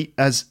Manny?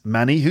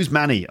 Who's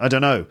Manny? I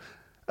don't know.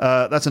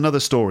 That's another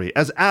story.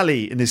 As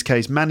Ali, in this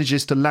case,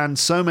 manages to land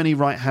so many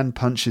right-hand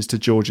punches to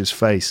George's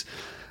face.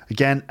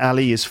 Again,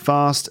 Ali is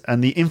fast,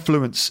 and the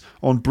influence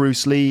on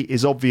Bruce Lee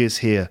is obvious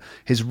here.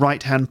 His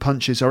right-hand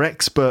punches are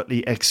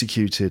expertly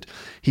executed.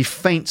 He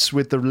feints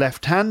with the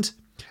left hand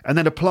and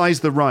then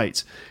applies the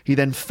right. He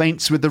then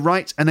feints with the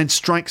right and then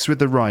strikes with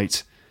the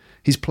right.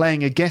 He's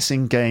playing a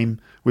guessing game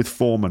with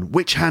Foreman.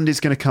 Which hand is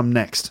going to come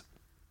next?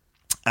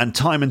 And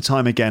time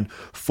again,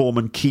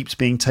 Foreman keeps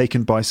being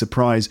taken by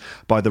surprise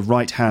by the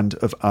right hand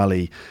of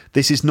Ali.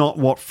 This is not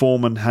what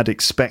Foreman had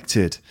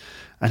expected.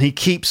 And he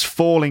keeps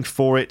falling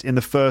for it in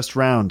the first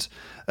round,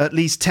 at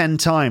least 10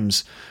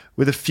 times,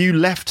 with a few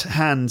left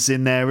hands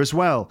in there as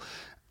well.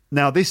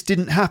 Now, this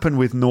didn't happen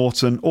with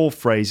Norton or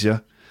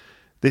Frazier.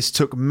 This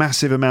took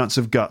massive amounts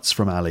of guts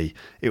from Ali.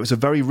 It was a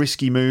very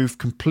risky move,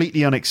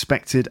 completely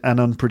unexpected and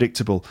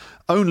unpredictable.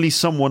 Only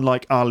someone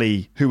like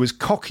Ali, who was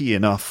cocky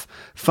enough,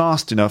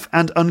 fast enough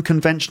and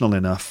unconventional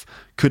enough,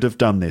 could have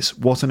done this.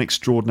 What an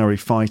extraordinary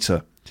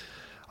fighter.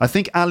 I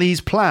think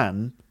Ali's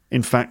plan,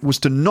 in fact, was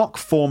to knock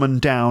Foreman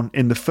down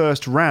in the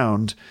first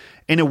round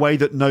in a way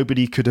that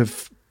nobody could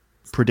have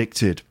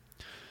predicted.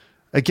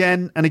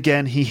 Again and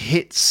again, he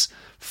hits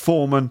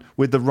Foreman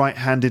with the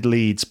right-handed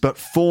leads, but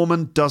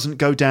Foreman doesn't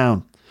go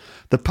down.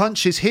 The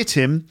punches hit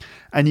him,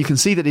 and you can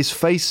see that his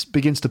face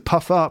begins to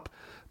puff up,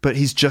 but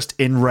he's just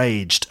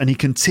enraged, and he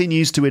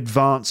continues to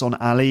advance on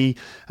Ali,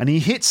 and he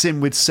hits him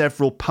with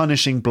several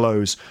punishing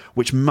blows,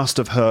 which must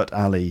have hurt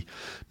Ali.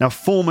 Now,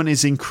 Foreman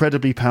is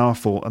incredibly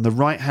powerful, and the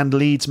right-hand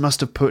leads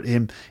must have put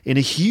him in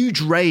a huge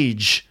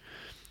rage.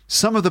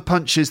 Some of the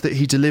punches that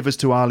he delivers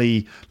to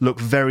Ali look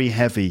very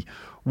heavy.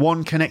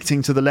 One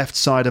connecting to the left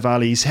side of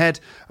Ali's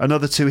head,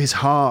 another to his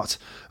heart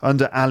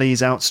under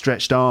Ali's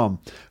outstretched arm.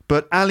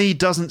 But Ali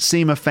doesn't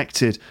seem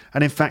affected,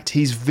 and in fact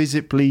he's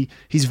visibly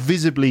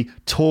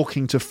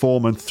talking to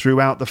Foreman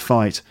throughout the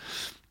fight.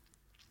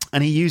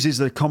 And he uses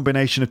a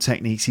combination of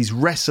techniques. He's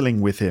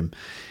wrestling with him.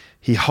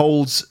 He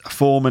holds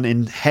Foreman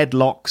in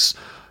headlocks.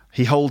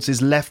 He holds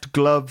his left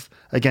glove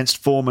against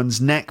Foreman's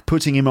neck,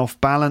 putting him off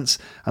balance,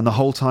 and the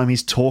whole time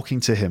he's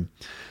talking to him.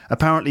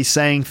 Apparently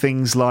saying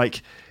things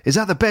like, "Is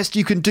that the best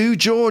you can do,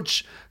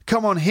 George?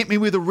 Come on, hit me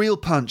with a real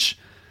punch."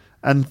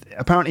 And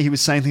apparently he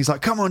was saying things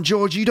like, "Come on,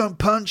 George, you don't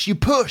punch, you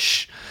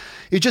push.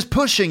 You're just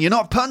pushing, you're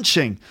not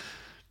punching."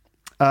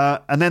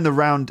 And then the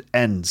round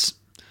ends.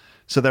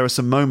 So there are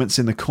some moments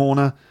in the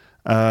corner,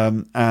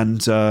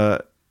 and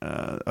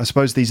I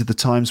suppose these are the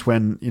times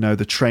when, you know,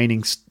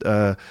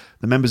 the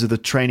members of the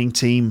training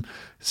team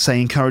say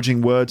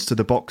encouraging words to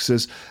the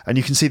boxers, and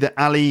you can see that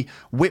Ali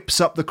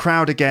whips up the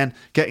crowd again,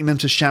 getting them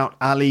to shout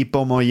Ali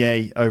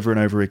Beaumoyer over and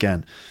over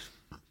again.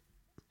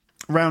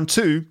 Round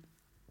 2,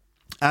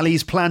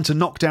 Ali's plan to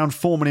knock down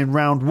Foreman in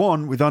round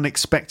 1 with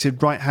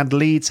unexpected right-hand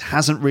leads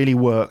hasn't really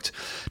worked.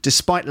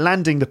 Despite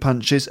landing the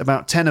punches,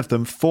 about 10 of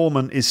them,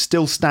 Foreman is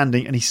still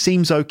standing and he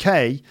seems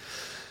okay.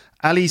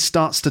 Ali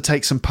starts to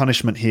take some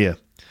punishment here.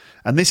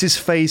 And this is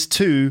phase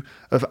 2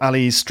 of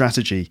Ali's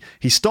strategy.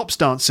 He stops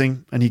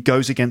dancing and he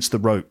goes against the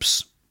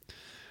ropes.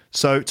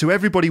 So to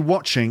everybody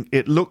watching,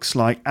 it looks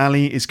like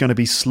Ali is going to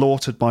be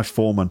slaughtered by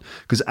Foreman,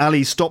 because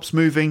Ali stops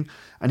moving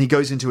and he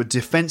goes into a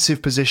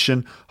defensive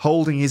position,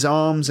 holding his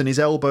arms and his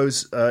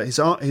elbows.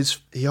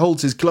 He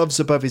holds his gloves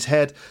above his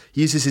head,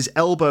 uses his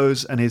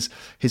elbows and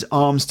his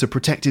arms to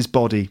protect his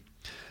body,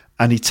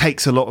 and he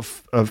takes a lot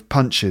of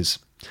punches.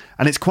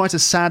 And it's quite a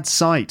sad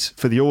sight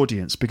for the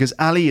audience, because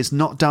Ali is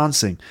not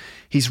dancing.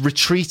 He's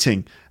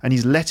retreating and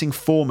he's letting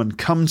Foreman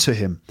come to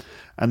him.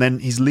 And then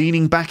he's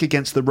leaning back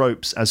against the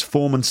ropes as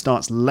Foreman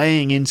starts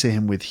laying into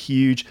him with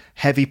huge,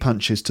 heavy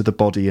punches to the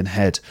body and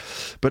head.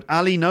 But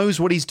Ali knows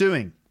what he's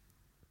doing.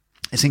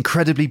 It's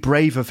incredibly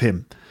brave of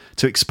him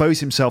to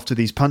expose himself to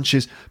these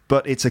punches,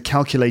 but it's a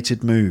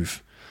calculated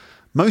move.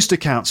 Most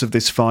accounts of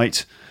this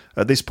fight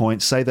at this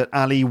point say that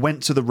Ali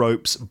went to the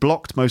ropes,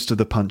 blocked most of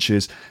the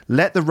punches,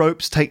 let the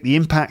ropes take the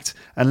impact,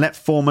 and let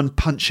Foreman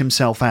punch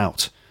himself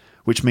out,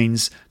 which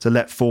means to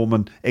let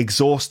Foreman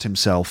exhaust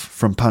himself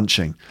from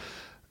punching.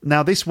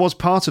 Now, this was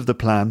part of the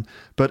plan,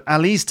 but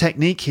Ali's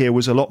technique here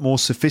was a lot more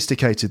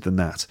sophisticated than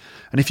that.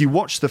 And if you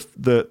watch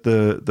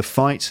the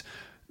fight,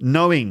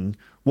 knowing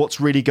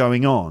what's really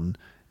going on,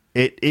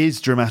 it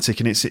is dramatic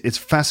and it's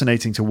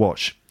fascinating to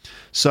watch.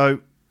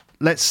 So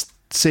let's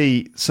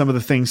see some of the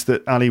things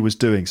that Ali was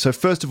doing. So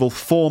first of all,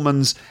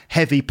 Foreman's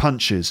heavy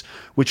punches,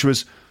 which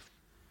was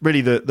really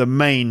the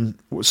main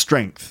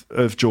strength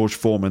of George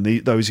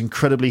Foreman, those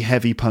incredibly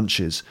heavy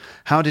punches.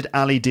 How did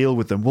Ali deal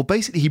with them? Well,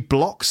 basically he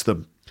blocks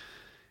them.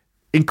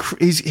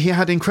 He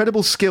had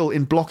incredible skill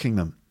in blocking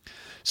them.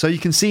 So you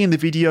can see in the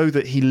video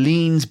that he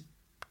leans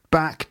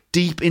back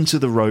deep into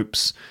the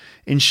ropes,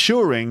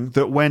 ensuring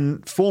that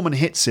when Foreman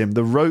hits him,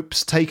 the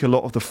ropes take a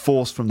lot of the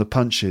force from the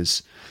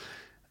punches.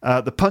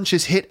 The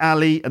punches hit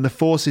Ali and the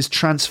force is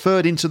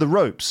transferred into the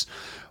ropes.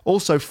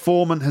 Also,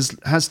 Foreman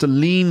has to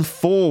lean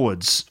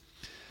forwards.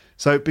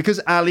 So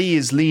because Ali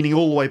is leaning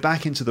all the way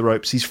back into the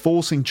ropes, he's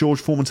forcing George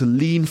Foreman to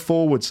lean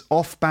forwards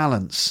off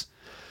balance.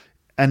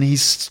 And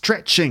he's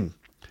stretching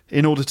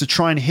in order to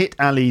try and hit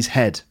Ali's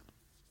head.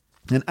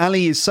 And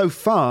Ali is so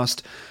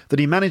fast that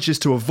he manages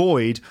to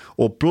avoid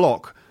or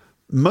block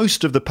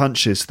most of the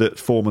punches that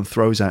Foreman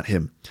throws at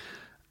him.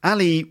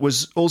 Ali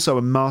was also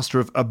a master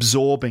of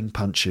absorbing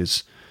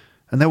punches,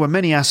 and there were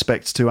many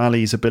aspects to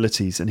Ali's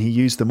abilities, and he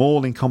used them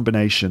all in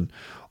combination,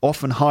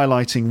 often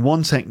highlighting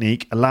one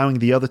technique, allowing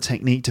the other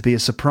technique to be a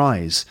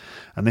surprise,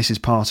 and this is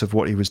part of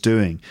what he was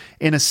doing.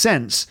 In a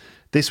sense,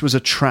 this was a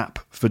trap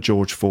for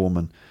George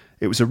Foreman.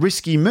 It was a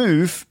risky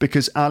move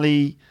because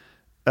Ali,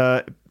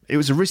 It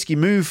was a risky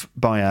move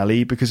by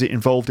Ali because it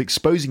involved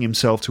exposing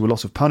himself to a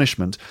lot of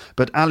punishment,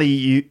 but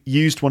Ali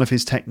used one of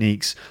his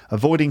techniques,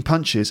 avoiding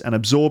punches and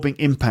absorbing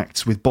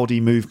impacts with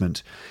body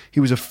movement. He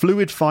was a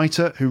fluid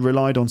fighter who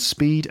relied on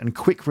speed and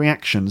quick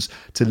reactions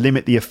to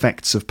limit the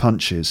effects of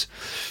punches.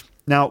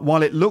 Now,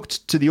 while it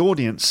looked to the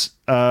audience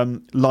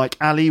like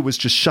Ali was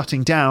just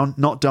shutting down,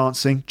 not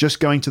dancing, just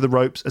going to the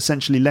ropes,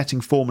 essentially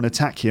letting Foreman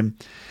attack him,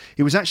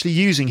 he was actually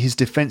using his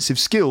defensive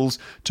skills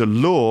to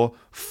lure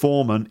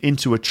Foreman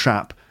into a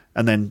trap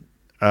and then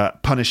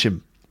punish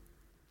him.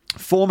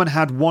 Foreman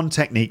had one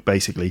technique,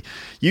 basically.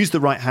 Use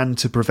the right hand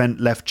to prevent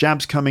left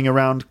jabs coming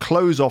around,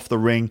 close off the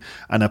ring,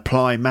 and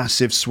apply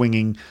massive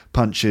swinging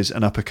punches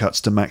and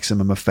uppercuts to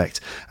maximum effect.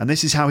 And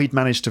this is how he'd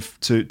managed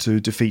to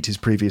defeat his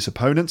previous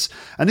opponents.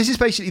 And this is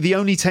basically the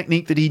only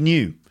technique that he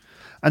knew.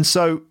 And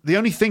so the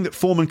only thing that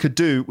Foreman could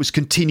do was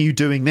continue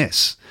doing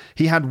this.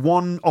 He had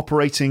one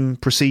operating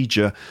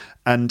procedure,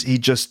 and he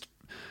just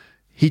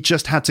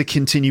had to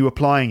continue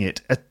applying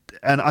it.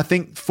 And I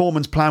think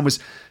Foreman's plan was,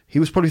 he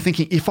was probably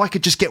thinking, if I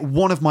could just get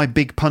one of my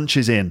big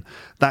punches in,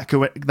 that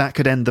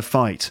could end the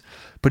fight.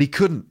 But he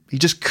couldn't. He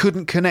just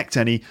couldn't connect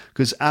any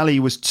because Ali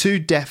was too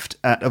deft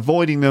at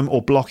avoiding them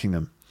or blocking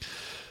them.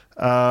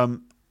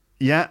 And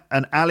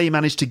Ali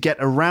managed to get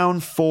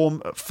around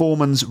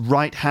Foreman's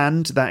right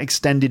hand, that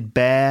extended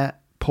bare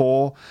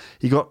paw.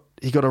 He got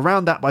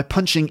around that by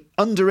punching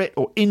under it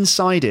or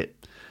inside it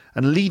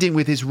and leading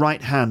with his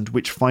right hand,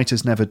 which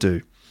fighters never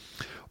do.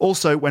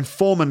 Also, when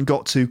Foreman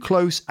got too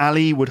close,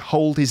 Ali would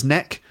hold his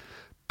neck,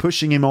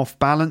 pushing him off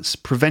balance,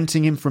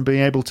 preventing him from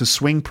being able to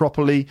swing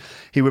properly.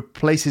 He would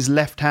place his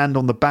left hand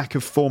on the back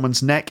of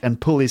Foreman's neck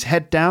and pull his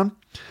head down,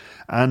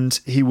 and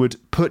he would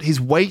put his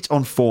weight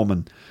on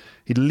Foreman.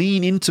 He'd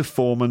lean into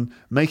Foreman,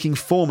 making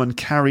Foreman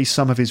carry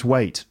some of his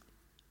weight.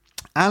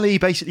 Ali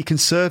basically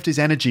conserved his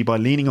energy by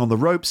leaning on the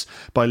ropes,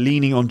 by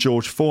leaning on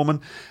George Foreman,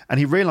 and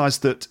he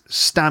realised that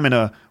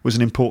stamina was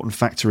an important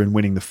factor in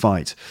winning the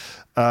fight.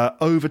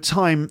 Over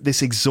time,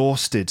 this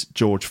exhausted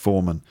George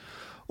Foreman.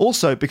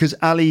 Also, because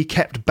Ali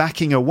kept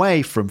backing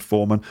away from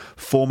Foreman,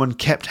 Foreman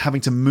kept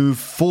having to move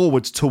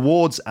forwards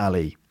towards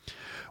Ali,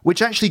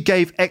 which actually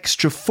gave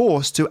extra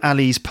force to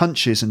Ali's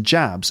punches and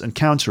jabs and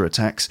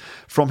counterattacks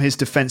from his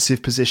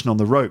defensive position on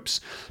the ropes.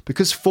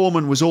 Because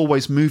Foreman was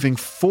always moving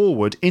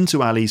forward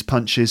into Ali's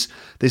punches,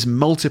 this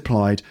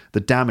multiplied the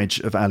damage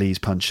of Ali's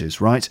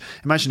punches, right?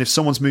 Imagine if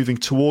someone's moving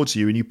towards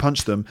you and you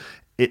punch them,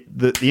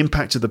 the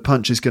impact of the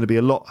punch is going to be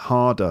a lot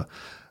harder.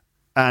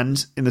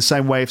 And in the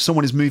same way, if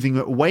someone is moving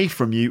away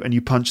from you and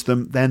you punch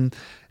them, then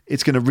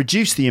it's going to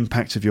reduce the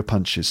impact of your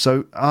punches.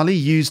 So Ali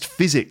used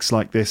physics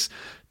like this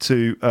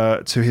to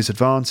his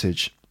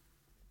advantage.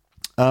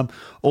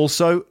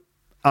 Also,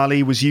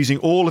 Ali was using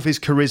all of his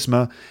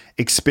charisma,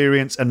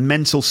 experience, and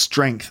mental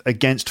strength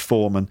against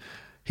Foreman.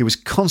 He was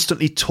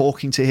constantly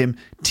talking to him,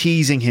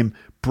 teasing him,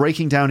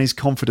 breaking down his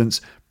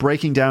confidence,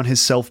 breaking down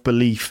his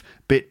self-belief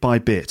bit by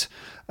bit.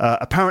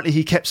 Apparently,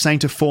 he kept saying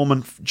to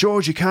Foreman,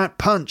 "George, you can't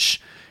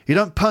punch. You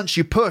don't punch,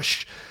 you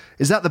push.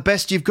 Is that the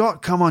best you've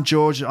got? Come on,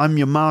 George, I'm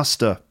your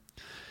master.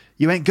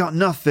 You ain't got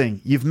nothing.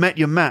 You've met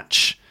your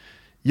match.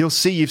 You'll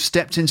see you've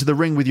stepped into the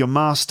ring with your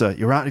master.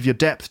 You're out of your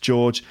depth,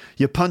 George.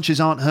 Your punches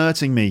aren't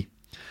hurting me."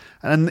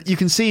 And you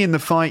can see in the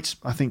fight,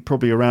 I think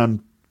probably around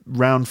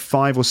round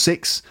 5 or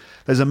 6,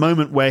 there's a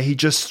moment where he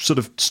just sort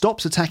of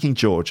stops attacking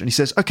George and he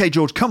says, "Okay,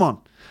 George, come on.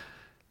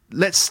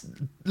 Let's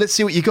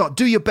see what you got.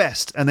 Do your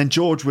best." And then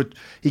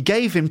he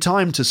gave him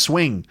time to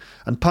swing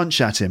and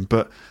punch at him,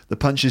 but the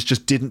punches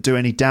just didn't do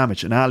any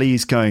damage. And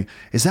Ali's going,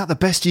 "Is that the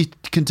best you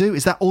can do?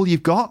 Is that all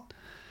you've got?"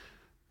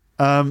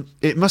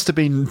 It must have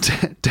been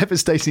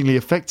devastatingly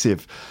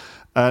effective.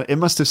 It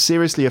must have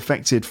seriously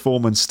affected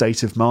Foreman's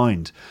state of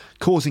mind,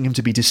 causing him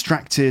to be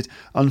distracted,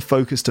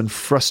 unfocused, and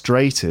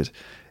frustrated.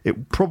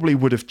 It probably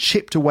would have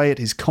chipped away at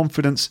his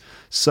confidence,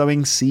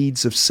 sowing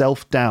seeds of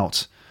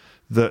self-doubt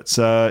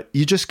that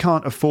you just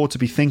can't afford to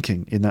be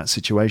thinking in that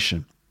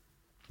situation.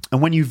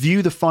 And when you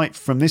view the fight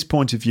from this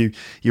point of view,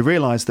 you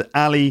realise that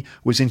Ali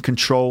was in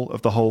control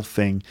of the whole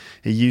thing.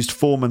 He used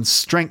Foreman's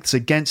strengths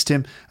against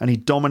him, and he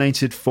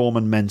dominated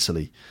Foreman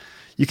mentally.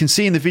 You can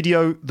see in the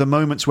video the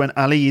moments when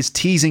Ali is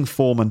teasing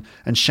Foreman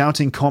and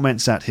shouting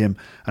comments at him,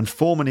 and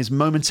Foreman is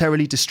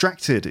momentarily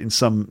distracted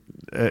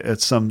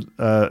at some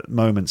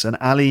moments, and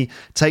Ali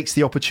takes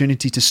the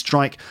opportunity to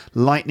strike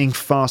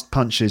lightning-fast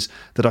punches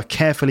that are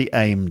carefully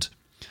aimed.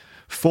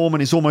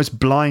 Foreman is almost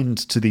blind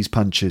to these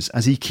punches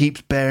as he keeps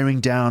bearing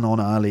down on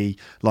Ali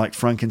like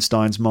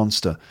Frankenstein's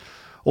monster.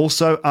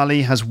 Also,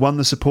 Ali has won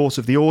the support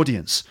of the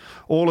audience,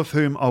 all of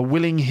whom are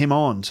willing him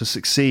on to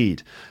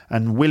succeed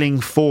and willing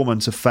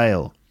Foreman to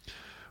fail.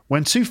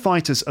 When two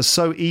fighters are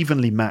so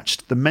evenly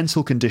matched, the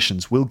mental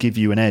conditions will give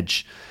you an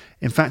edge.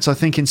 In fact, I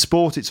think in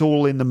sport it's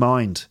all in the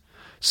mind.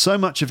 So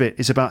much of it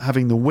is about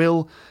having the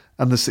will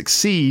and the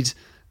succeed.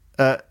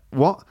 So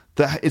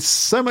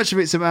much of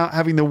it's about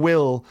having the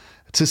will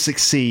to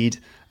succeed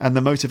and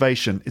the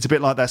motivation. It's a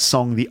bit like that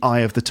song, The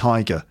Eye of the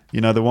Tiger.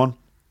 You know the one?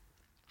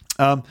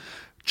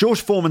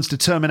 George Foreman's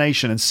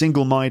determination and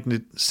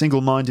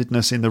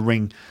single-mindedness in the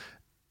ring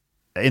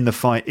in the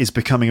fight is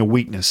becoming a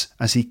weakness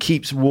as he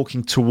keeps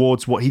walking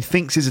towards what he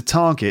thinks is a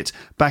target,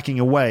 backing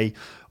away,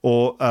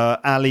 or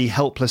Ali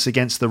helpless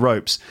against the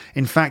ropes.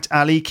 In fact,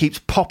 Ali keeps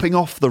popping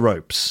off the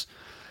ropes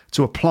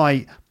to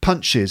apply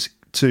punches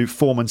to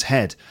Foreman's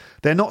head.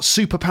 They're not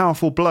super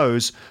powerful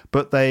blows,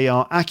 but they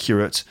are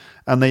accurate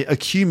and they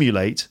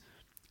accumulate,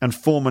 and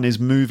Foreman is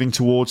moving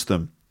towards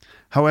them.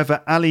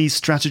 However, Ali's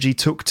strategy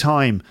took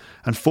time,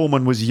 and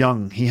Foreman was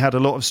young. He had a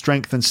lot of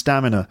strength and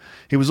stamina.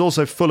 He was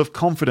also full of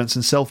confidence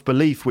and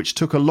self-belief, which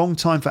took a long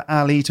time for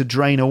Ali to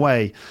drain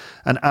away,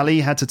 and Ali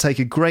had to take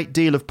a great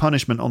deal of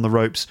punishment on the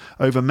ropes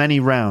over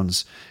many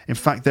rounds. In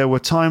fact, there were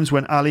times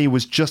when Ali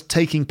was just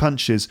taking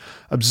punches,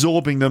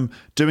 absorbing them,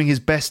 doing his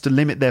best to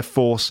limit their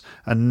force,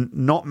 and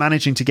not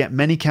managing to get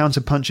many counter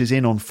punches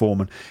in on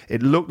Foreman.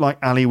 It looked like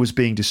Ali was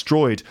being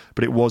destroyed,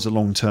 but it was a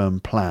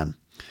long-term plan.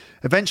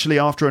 Eventually,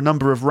 after a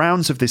number of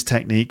rounds of this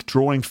technique,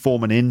 drawing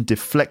Foreman in,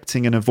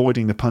 deflecting and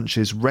avoiding the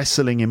punches,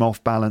 wrestling him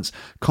off balance,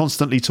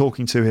 constantly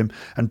talking to him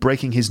and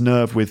breaking his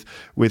nerve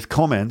with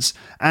comments,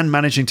 and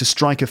managing to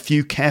strike a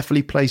few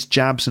carefully placed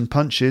jabs and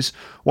punches,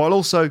 while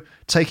also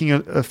taking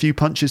a few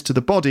punches to the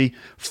body,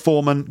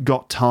 Foreman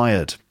got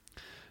tired.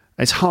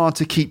 It's hard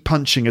to keep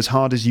punching as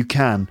hard as you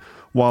can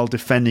while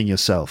defending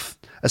yourself,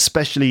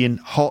 especially in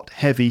hot,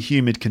 heavy,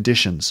 humid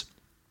conditions.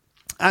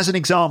 As an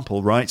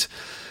example, right,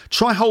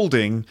 try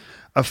holding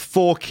a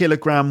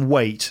 4-kilogram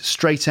weight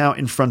straight out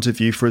in front of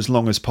you for as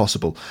long as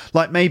possible.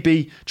 Like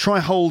maybe try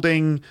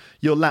holding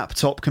your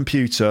laptop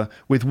computer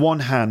with one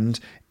hand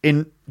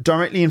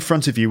directly in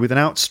front of you with an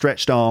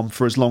outstretched arm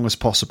for as long as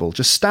possible.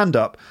 Just stand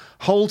up,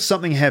 hold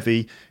something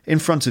heavy in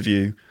front of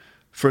you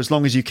for as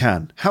long as you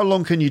can. How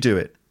long can you do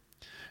it?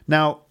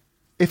 Now,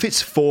 if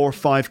it's 4 or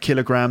 5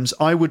 kilograms,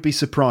 I would be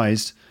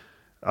surprised.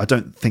 I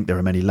don't think there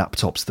are many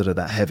laptops that are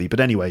that heavy,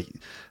 but anyway,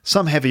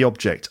 some heavy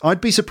object.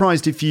 I'd be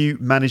surprised if you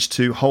managed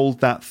to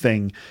hold that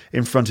thing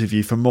in front of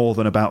you for more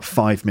than about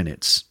 5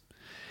 minutes.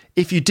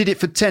 If you did it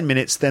for 10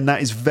 minutes, then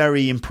that is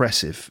very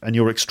impressive and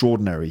you're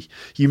extraordinary.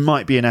 You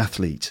might be an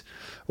athlete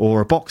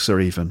or a boxer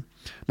even.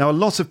 Now, a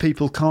lot of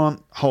people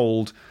can't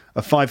hold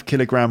a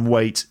 5-kilogram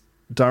weight,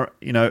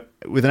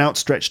 with an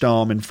outstretched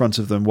arm in front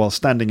of them while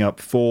standing up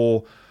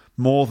for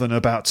more than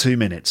about 2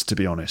 minutes, to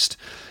be honest.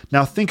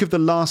 Now, think of the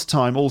last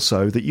time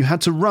also that you had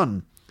to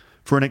run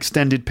for an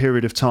extended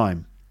period of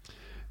time.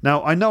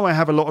 Now, I know I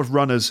have a lot of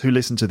runners who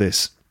listen to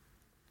this,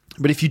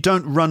 but if you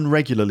don't run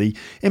regularly,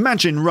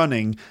 imagine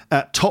running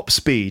at top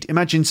speed.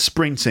 Imagine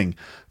sprinting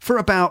for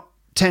about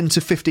 10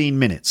 to 15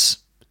 minutes.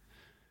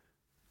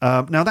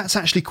 Now, that's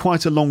actually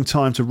quite a long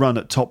time to run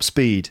at top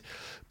speed.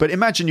 But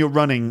imagine you're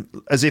running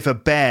as if a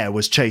bear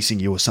was chasing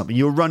you or something.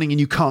 You're running and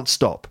you can't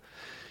stop.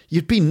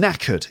 You'd be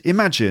knackered.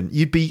 Imagine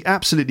you'd be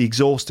absolutely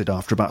exhausted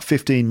after about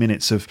 15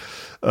 minutes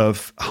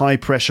of high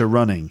pressure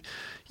running.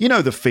 You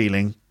know the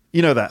feeling.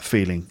 You know that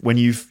feeling when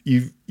you've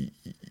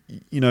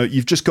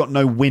just got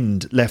no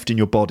wind left in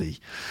your body.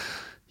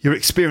 You're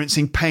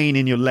experiencing pain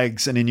in your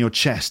legs and in your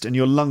chest, and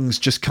your lungs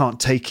just can't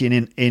take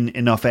in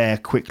enough air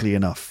quickly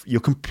enough. You're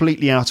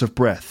completely out of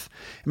breath.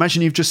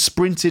 Imagine you've just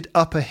sprinted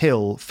up a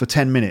hill for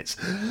 10 minutes.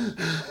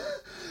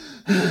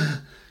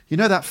 You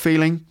know that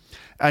feeling?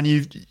 And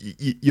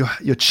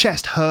your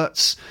chest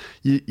hurts,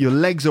 your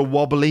legs are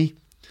wobbly.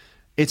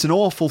 It's an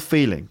awful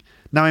feeling.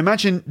 Now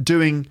imagine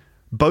doing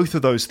both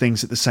of those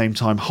things at the same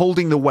time,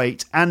 holding the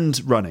weight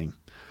and running,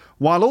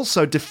 while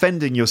also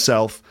defending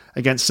yourself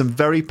against some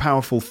very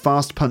powerful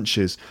fast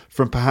punches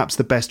from perhaps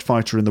the best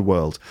fighter in the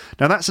world.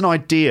 Now that's an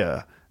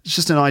idea. It's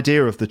just an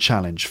idea of the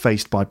challenge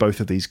faced by both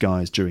of these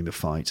guys during the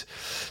fight.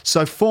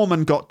 So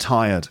Foreman got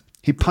tired.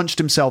 He punched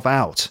himself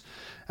out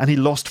and he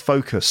lost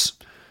focus.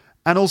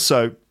 And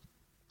also,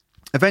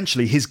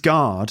 eventually, his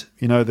guard,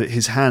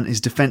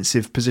 his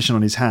defensive position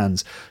on his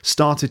hands,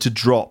 started to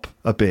drop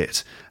a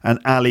bit, and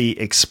Ali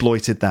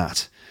exploited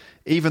that.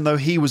 Even though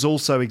he was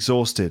also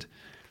exhausted,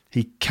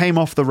 he came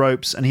off the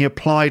ropes and he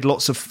applied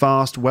lots of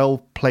fast,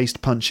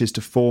 well-placed punches to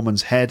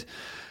Foreman's head,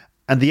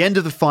 and the end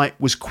of the fight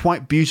was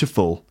quite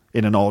beautiful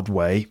in an odd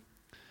way.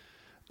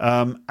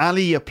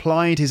 Ali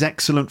applied his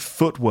excellent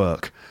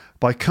footwork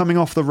by coming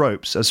off the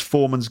ropes as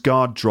Foreman's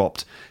guard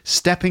dropped,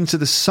 stepping to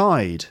the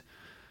side,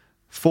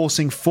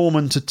 forcing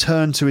Foreman to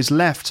turn to his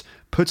left,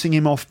 putting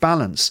him off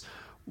balance,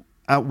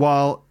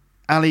 while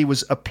Ali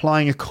was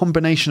applying a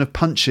combination of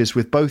punches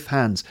with both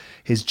hands,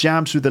 his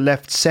jabs with the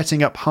left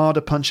setting up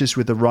harder punches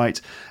with the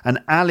right, and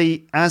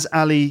as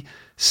Ali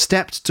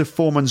stepped to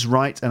Foreman's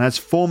right, and as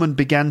Foreman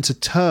began to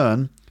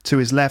turn to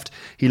his left,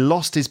 he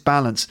lost his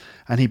balance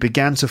and he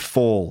began to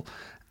fall.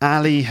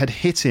 Ali had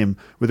hit him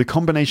with a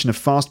combination of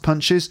fast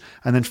punches,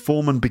 and then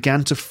Foreman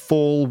began to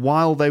fall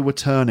while they were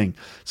turning,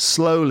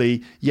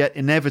 slowly yet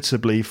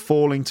inevitably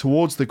falling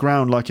towards the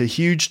ground like a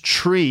huge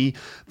tree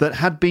that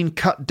had been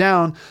cut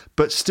down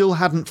but still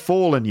hadn't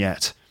fallen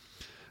yet.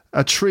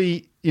 A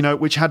tree,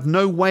 which had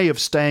no way of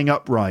staying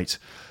upright.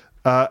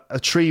 A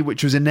tree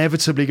which was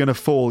inevitably going to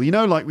fall.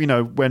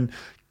 When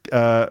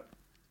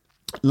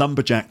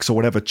lumberjacks or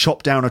whatever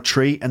chop down a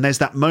tree, and there's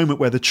that moment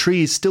where the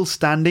tree is still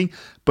standing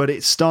but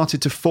it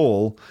started to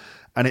fall,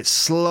 and it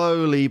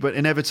slowly but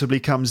inevitably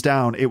comes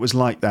down. It was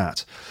like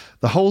that.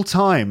 The whole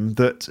time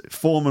that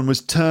Foreman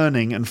was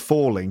turning and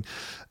falling,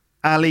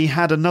 Ali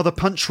had another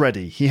punch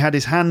ready. He had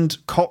his hand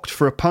cocked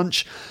for a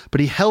punch,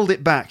 but he held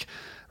it back,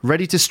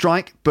 ready to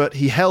strike, but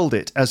he held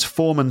it as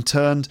Foreman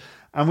turned.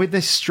 And with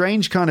this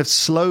strange kind of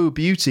slow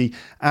beauty,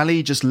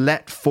 Ali just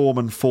let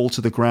Foreman fall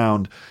to the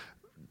ground,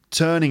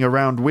 turning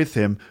around with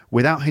him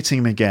without hitting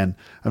him again.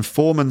 And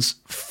Foreman's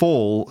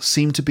fall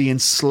seemed to be in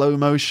slow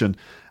motion,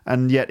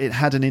 and yet it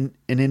had an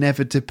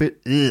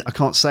inevitability. I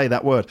can't say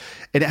that word.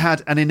 It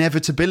had an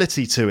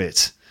inevitability to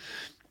it.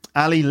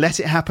 Ali let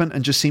it happen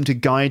and just seemed to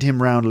guide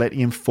him round, letting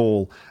him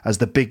fall as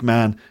the big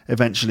man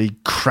eventually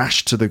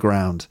crashed to the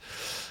ground.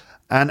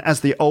 And as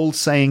the old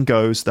saying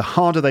goes, the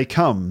harder they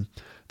come,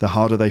 the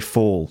harder they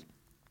fall.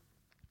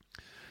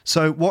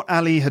 So what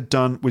Ali had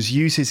done was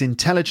use his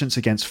intelligence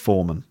against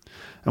Foreman.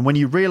 And when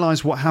you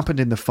realise what happened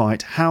in the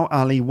fight, how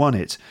Ali won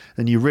it,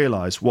 then you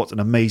realise what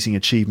an amazing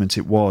achievement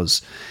it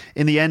was.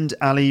 In the end,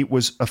 Ali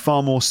was a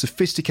far more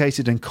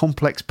sophisticated and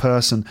complex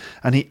person,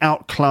 and he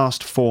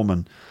outclassed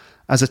Foreman.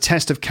 As a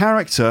test of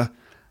character,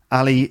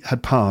 Ali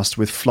had passed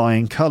with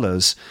flying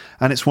colours,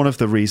 and it's one of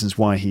the reasons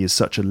why he is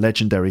such a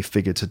legendary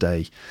figure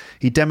today.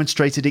 He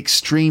demonstrated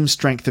extreme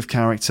strength of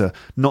character,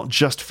 not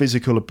just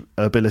physical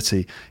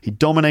ability. He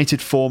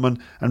dominated Foreman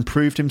and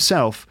proved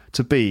himself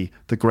to be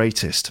the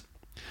greatest.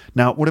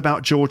 Now, what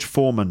about George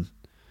Foreman?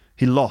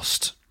 He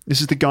lost.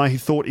 This is the guy who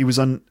thought he was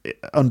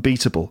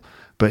unbeatable,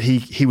 but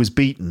he was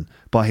beaten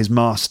by his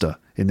master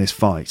in this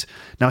fight.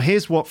 Now,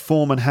 here's what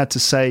Foreman had to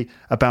say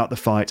about the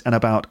fight and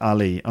about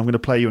Ali. I'm going to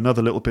play you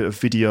another little bit of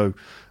video,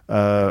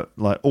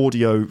 like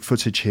audio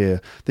footage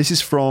here. This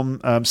is from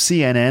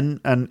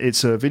CNN, and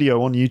it's a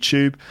video on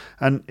YouTube.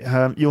 And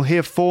you'll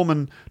hear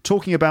Foreman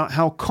talking about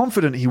how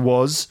confident he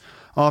was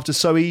after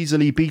so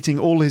easily beating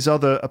all his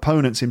other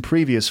opponents in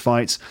previous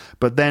fights,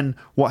 but then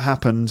what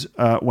happened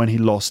when he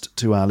lost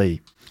to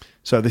Ali.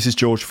 So this is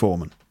George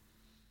Foreman.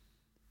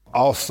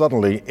 All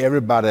suddenly,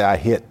 everybody I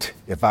hit,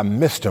 if I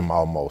missed them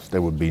almost, they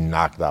would be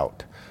knocked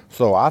out.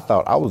 So I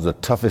thought I was the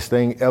toughest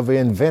thing ever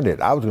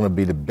invented. I was going to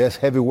be the best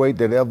heavyweight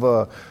that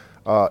ever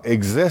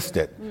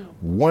existed.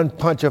 One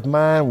punch of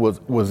mine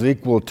was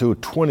equal to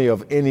 20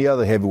 of any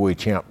other heavyweight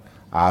champ,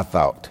 I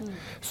thought.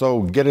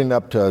 So getting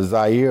up to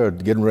Zaire,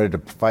 getting ready to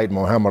fight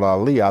Muhammad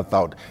Ali, I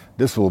thought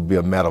this will be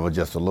a matter of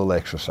just a little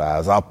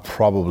exercise. I'll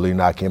probably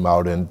knock him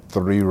out in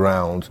 3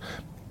 rounds,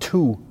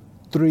 2,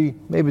 3,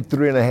 maybe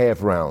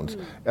 3.5 rounds.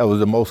 That was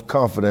the most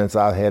confidence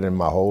I had in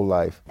my whole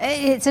life.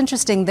 It's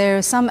interesting. There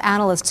are some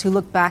analysts who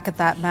look back at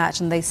that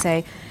match and they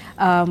say,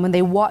 when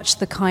they watch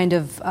the kind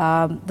of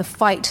the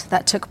fight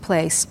that took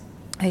place,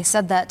 they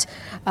said that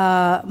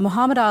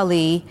Muhammad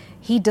Ali,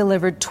 he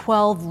delivered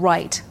 12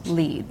 right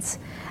leads.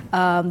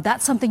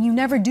 That's something you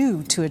never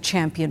do to a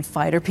champion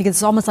fighter because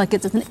it's almost like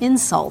it's an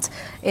insult.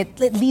 It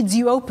leaves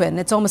you open.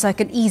 It's almost like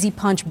an easy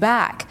punch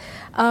back.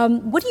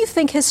 What do you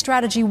think his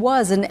strategy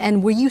was,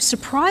 and were you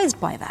surprised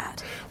by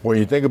that? When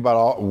you think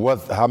about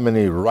how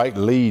many right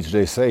leads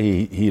they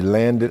say he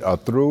landed or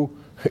threw,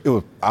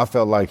 I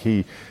felt like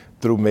he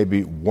threw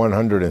maybe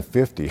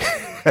 150.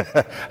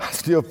 I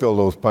still feel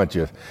those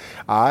punches.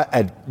 I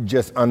had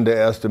just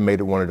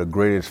underestimated one of the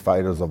greatest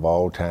fighters of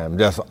all time.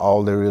 That's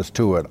all there is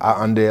to it. I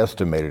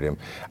underestimated him,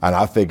 and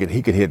I figured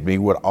he could hit me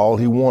with all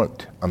he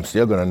wants. I'm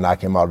still going to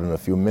knock him out in a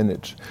few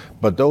minutes.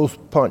 But those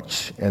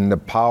punch and the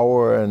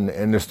power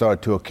and they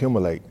started to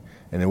accumulate,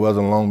 and it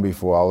wasn't long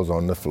before I was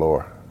on the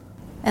floor.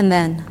 And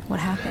then what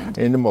happened?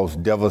 And the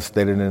most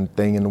devastating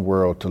thing in the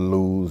world to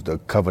lose the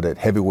coveted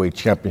heavyweight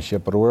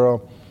championship of the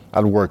world.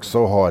 I'd worked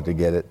so hard to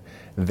get it.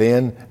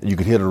 Then you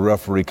could hear the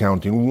referee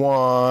counting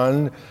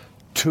 1,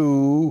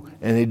 2,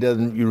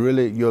 and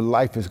your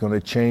life is going to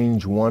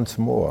change once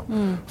more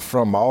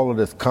from all of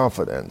this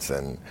confidence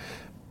and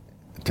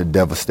to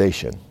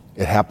devastation.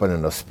 It happened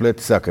in a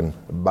split second.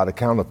 By the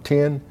count of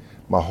 10,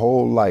 my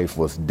whole life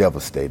was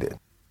devastated.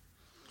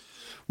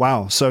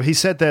 Wow, so he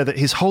said there that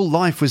his whole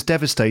life was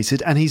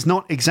devastated, and he's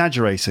not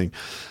exaggerating.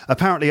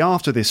 Apparently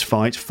after this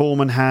fight,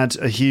 Foreman had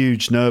a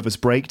huge nervous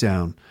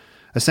breakdown.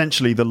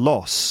 Essentially, the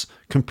loss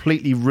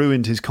completely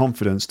ruined his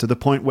confidence to the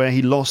point where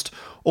he lost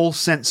all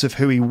sense of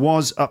who he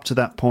was up to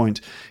that point.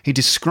 He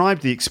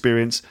described the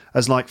experience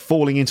as like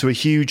falling into a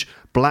huge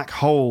black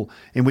hole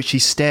in which he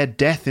stared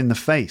death in the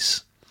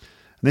face.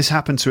 And this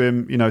happened to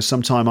him,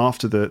 sometime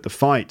after the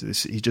fight.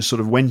 He just sort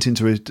of went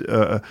into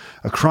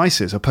a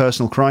crisis, a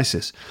personal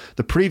crisis.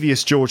 The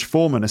previous George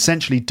Foreman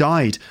essentially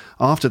died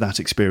after that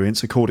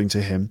experience, according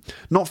to him.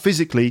 Not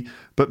physically,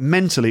 but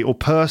mentally or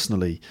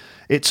personally.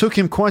 It took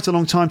him quite a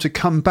long time to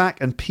come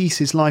back and piece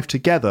his life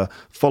together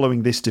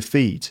following this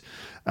defeat.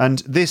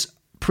 And this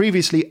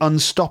previously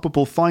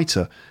unstoppable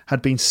fighter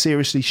had been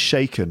seriously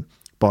shaken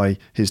by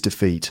his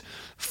defeat.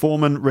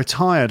 Foreman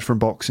retired from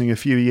boxing a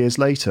few years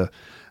later,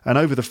 and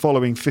over the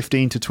following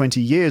 15 to 20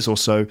 years or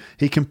so,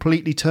 he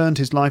completely turned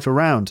his life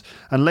around.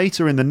 And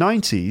later in the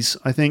 90s,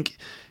 I think,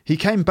 he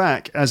came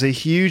back as a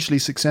hugely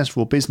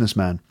successful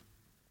businessman.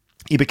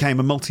 He became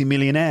a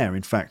multimillionaire,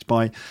 in fact,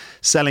 by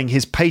selling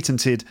his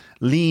patented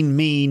lean,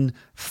 mean,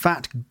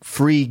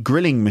 fat-free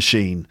grilling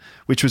machine,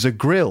 which was a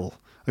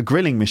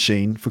grilling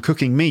machine for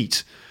cooking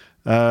meat.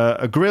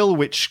 A grill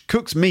which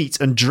cooks meat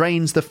and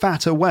drains the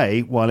fat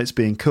away while it's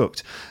being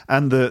cooked.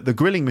 And the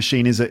grilling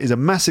machine is a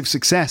massive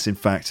success, in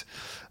fact.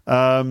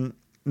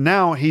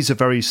 Now he's a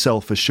very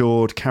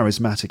self-assured,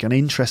 charismatic and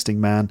interesting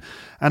man,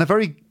 and a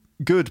very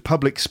good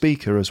public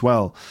speaker as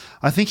well.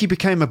 I think he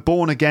became a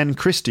born-again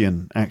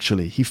Christian,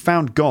 actually. He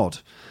found God,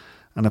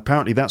 and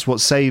apparently that's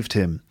what saved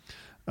him.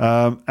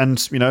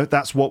 And, you know,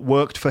 that's what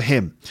worked for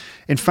him.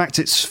 In fact,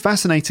 it's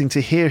fascinating to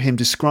hear him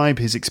describe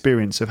his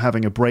experience of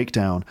having a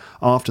breakdown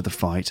after the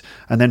fight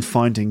and then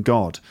finding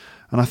God.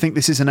 And I think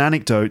this is an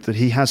anecdote that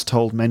he has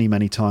told many,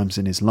 many times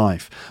in his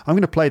life. I'm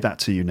going to play that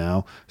to you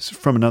now. It's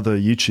from another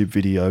YouTube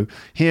video.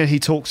 Here he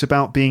talks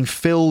about being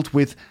filled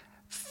with,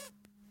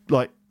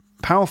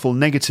 powerful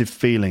negative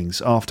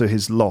feelings after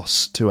his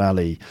loss to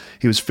Ali.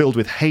 He was filled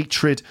with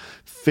hatred,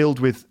 filled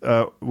with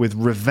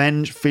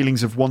revenge,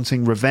 feelings of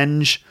wanting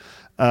revenge,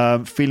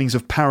 feelings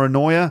of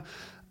paranoia.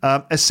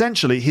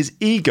 Essentially, his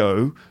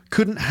ego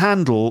couldn't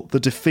handle the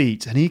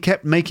defeat, and he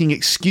kept making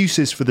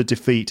excuses for the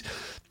defeat,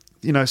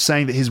 you know,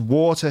 saying that his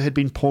water had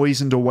been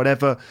poisoned or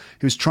whatever.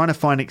 He was trying to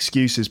find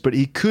excuses, but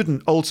he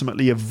couldn't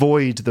ultimately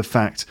avoid the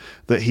fact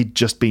that he'd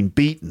just been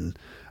beaten.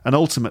 And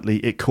ultimately,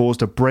 it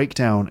caused a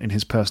breakdown in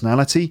his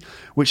personality,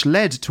 which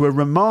led to a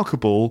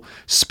remarkable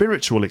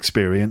spiritual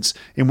experience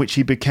in which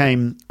he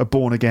became a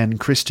born-again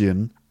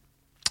Christian.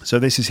 So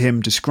this is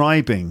him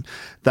describing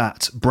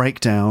that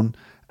breakdown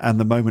and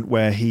the moment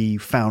where he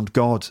found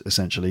God,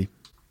 essentially.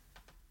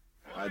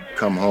 I'd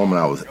come home and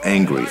I was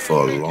angry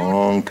for a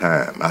long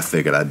time. I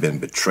figured I'd been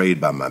betrayed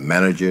by my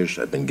managers.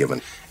 I'd been given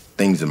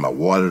things in my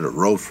water, the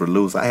ropes were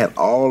loose. I had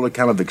all the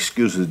kind of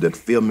excuses that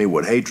filled me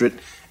with hatred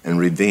and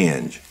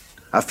revenge.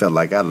 I felt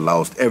like I'd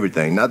lost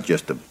everything, not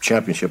just the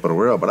championship of the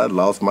world, but I'd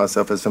lost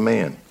myself as a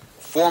man.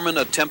 Foreman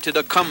attempted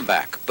a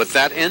comeback, but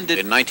that ended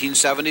in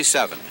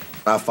 1977.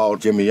 I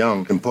fought Jimmy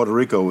Young in Puerto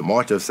Rico in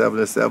March of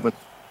 77.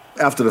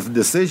 After the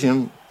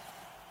decision,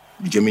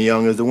 Jimmy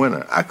Young is the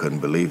winner. I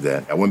couldn't believe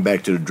that. I went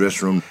back to the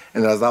dressing room,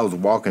 and as I was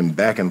walking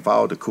back and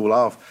forth to cool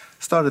off,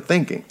 started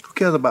thinking, who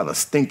cares about a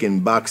stinking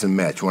boxing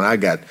match when I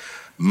got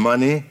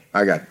money,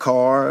 I got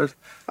cars?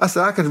 I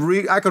said I could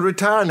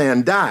retire now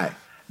and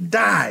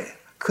die.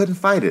 Couldn't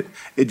fight it.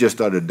 It just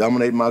started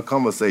dominating my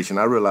conversation.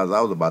 I realized I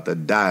was about to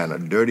die in a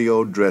dirty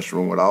old dressing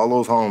room with all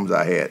those homes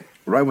I had.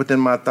 Right within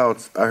my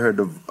thoughts, I heard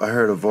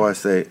a voice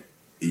say,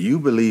 "You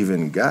believe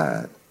in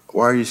God.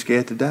 Why are you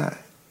scared to die?"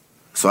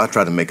 So I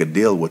tried to make a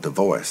deal with the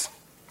voice.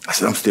 I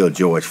said, "I'm still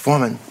George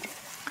Foreman.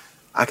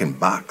 I can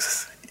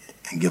box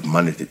and give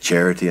money to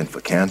charity and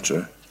for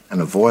cancer." And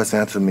the voice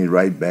answered me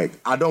right back,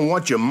 "I don't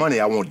want your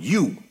money, I want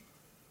you."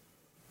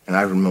 And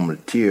I remember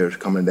tears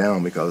coming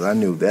down because I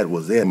knew that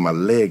was it. My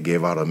leg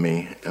gave out of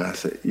me. And I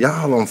said,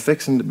 "Y'all, I'm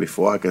fixing it."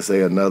 Before I could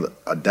say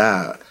I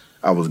died,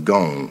 I was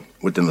gone.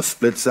 Within a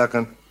split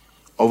second,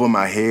 over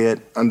my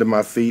head, under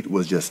my feet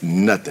was just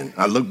nothing.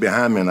 I looked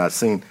behind me and I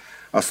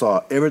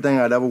saw everything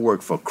I'd ever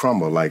worked for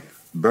crumble, like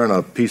burn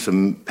a piece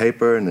of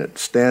paper and it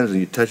stands and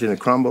you touch it and it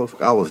crumbles.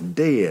 I was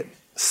dead.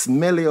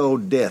 Smelly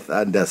old death.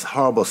 That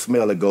horrible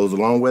smell that goes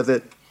along with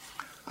it.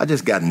 I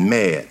just got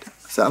mad.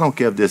 So I don't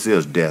care if this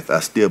is death,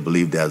 I still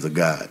believe there's a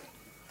God.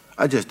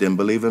 I just didn't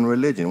believe in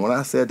religion. When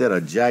I said that, a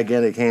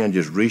gigantic hand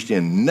just reached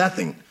in,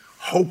 nothing,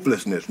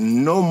 hopelessness,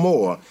 no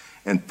more,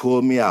 and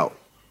pulled me out.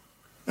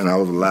 And I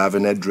was alive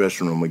in that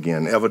dressing room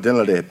again.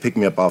 Evidently, they had picked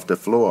me up off the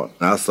floor.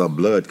 And I saw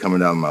blood coming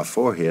down my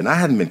forehead. And I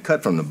hadn't been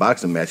cut from the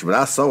boxing match, but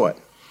I saw it.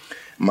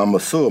 My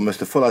masseur,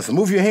 Mr. Fuller, I said,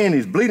 "Move your hand,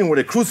 he's bleeding where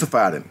they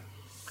crucified him."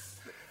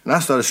 And I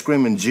started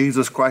screaming,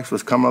 Jesus Christ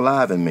was coming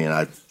alive in me. And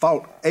I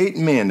fought 8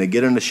 men to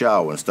get in the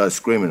shower and started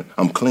screaming,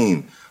 "I'm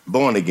clean,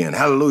 born again,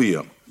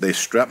 hallelujah." They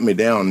strapped me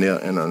down there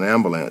in an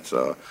ambulance.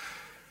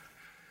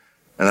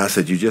 And I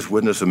said, "You just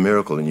witnessed a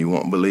miracle and you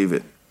won't believe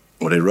it."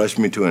 When they rushed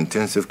me to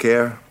intensive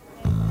care,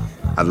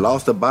 I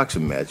lost a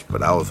boxing match,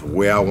 but I was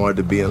where I wanted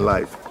to be in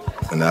life.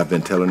 And I've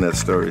been telling that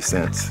story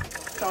since.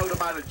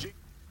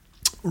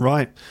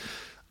 Right.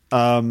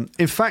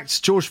 In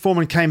fact, George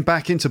Foreman came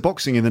back into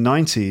boxing in the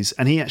 90s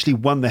and he actually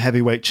won the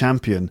heavyweight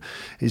champion.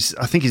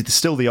 I think he's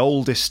still the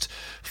oldest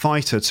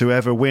fighter to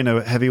ever win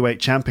a heavyweight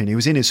champion. He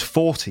was in his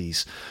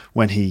 40s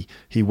when he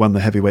won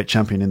the heavyweight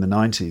champion in the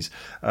 90s.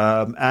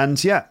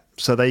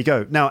 So there you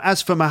go. Now,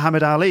 as for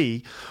Muhammad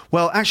Ali,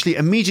 well, actually,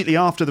 immediately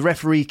after the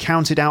referee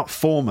counted out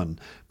Foreman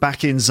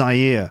back in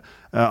Zaire,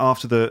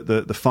 after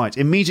the fight.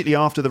 Immediately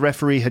after the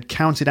referee had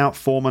counted out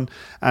Foreman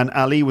and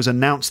Ali was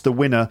announced the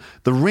winner,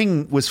 the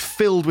ring was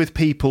filled with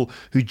people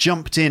who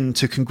jumped in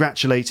to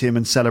congratulate him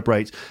and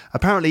celebrate.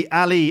 Apparently,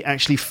 Ali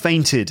actually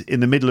fainted in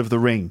the middle of the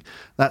ring.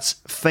 That's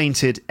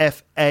fainted,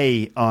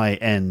 Fainted.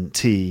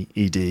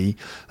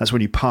 That's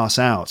when you pass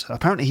out.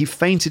 Apparently, he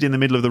fainted in the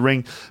middle of the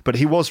ring, but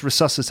he was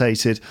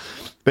resuscitated.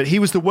 But he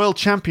was the world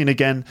champion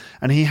again,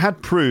 and he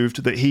had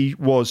proved that he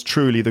was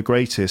truly the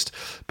greatest.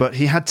 But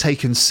he had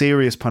taken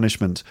serious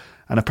punishment,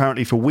 and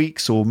apparently for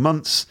weeks or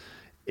months,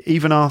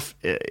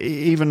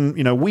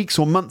 even weeks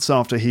or months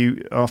after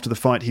the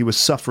fight, he was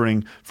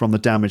suffering from the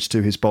damage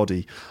to his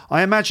body.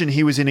 I imagine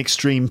he was in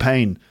extreme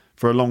pain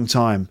for a long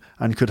time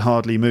and could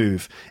hardly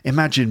move.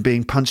 Imagine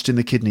being punched in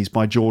the kidneys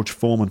by George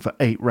Foreman for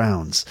 8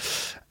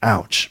 rounds.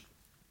 Ouch.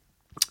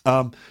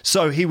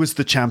 So he was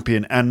the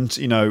champion, and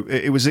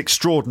it was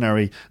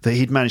extraordinary that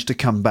he'd managed to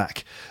come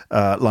back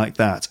like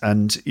that,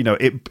 and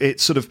it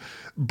sort of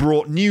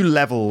brought new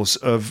levels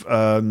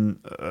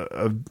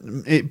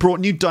it brought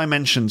new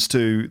dimensions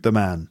to the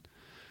man,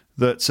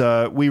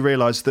 that we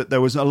realised that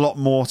there was a lot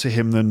more to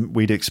him than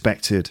we'd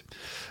expected,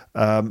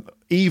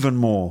 even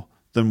more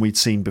than we'd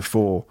seen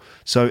before.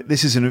 So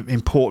this is an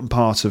important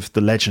part of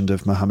the legend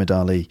of Muhammad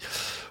Ali.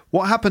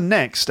 What happened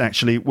next,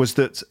 actually, was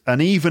that an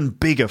even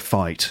bigger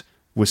fight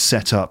was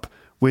set up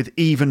with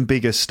even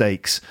bigger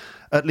stakes.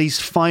 At least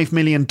 $5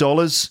 million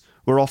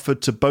were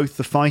offered to both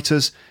the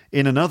fighters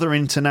in another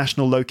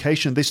international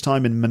location, this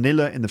time in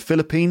Manila in the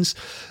Philippines.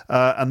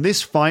 And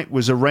this fight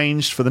was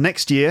arranged for the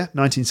next year,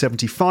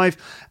 1975,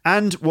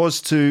 and was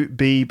to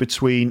be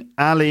between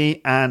Ali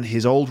and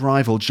his old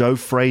rival, Joe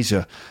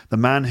Frazier, the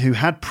man who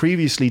had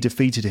previously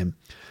defeated him.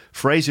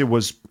 Frazier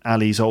was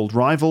Ali's old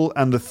rival,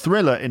 and the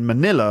thriller in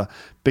Manila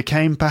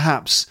became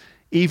perhaps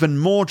even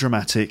more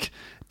dramatic,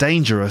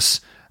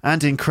 dangerous,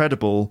 and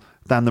incredible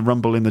than the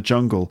Rumble in the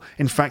Jungle.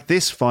 In fact,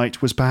 this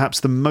fight was perhaps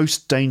the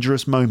most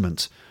dangerous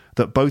moment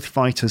that both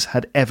fighters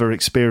had ever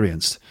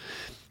experienced.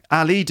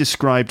 Ali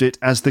described it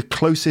as the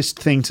closest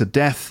thing to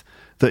death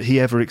that he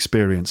ever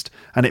experienced,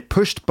 and it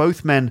pushed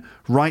both men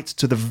right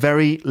to the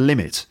very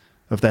limit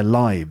of their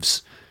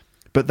lives.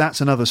 But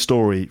that's another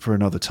story for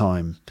another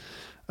time.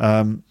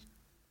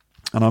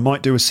 And I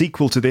might do a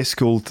sequel to this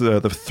called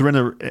The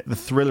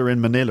Thriller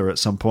in Manila at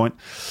some point.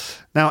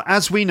 Now,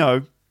 as we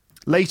know,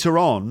 later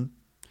on,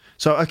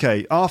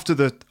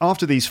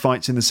 after these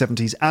fights in the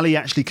 70s, Ali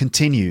actually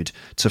continued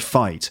to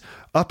fight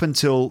up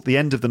until the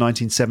end of the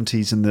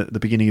 1970s and the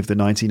beginning of the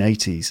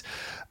 1980s.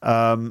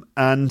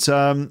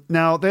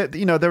 Now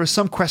there are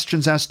some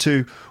questions as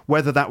to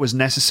whether that was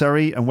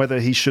necessary and whether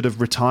he should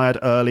have retired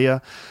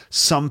earlier.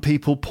 Some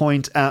people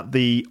point at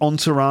the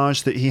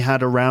entourage that he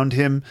had around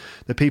him,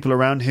 the people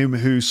around him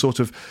who sort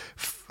of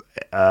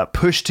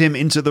pushed him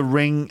into the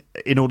ring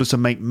in order to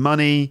make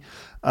money.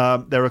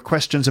 There are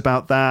questions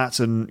about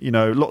that, and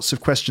lots of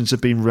questions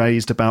have been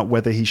raised about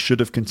whether he should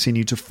have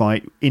continued to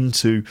fight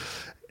into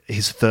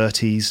his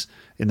 30s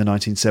in the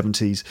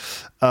 1970s.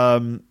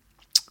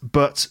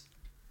 But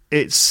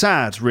it's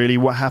sad, really,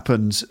 what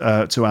happened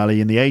to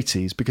Ali in the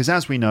 80s, because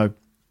as we know,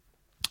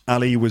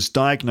 Ali was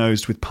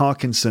diagnosed with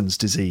Parkinson's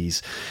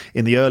disease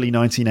in the early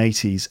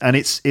 1980s, and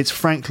it's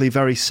frankly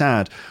very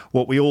sad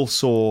what we all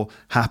saw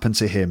happen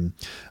to him.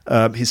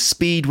 His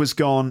speed was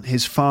gone,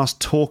 his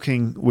fast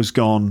talking was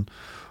gone.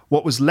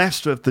 What was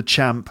left of the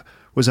champ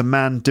was a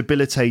man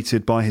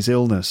debilitated by his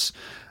illness,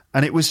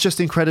 and it was just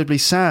incredibly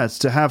sad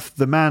to have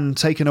the man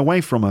taken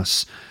away from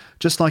us,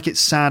 just like it's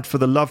sad for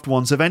the loved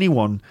ones of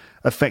anyone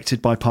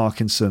affected by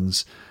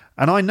Parkinson's.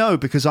 And I know,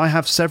 because I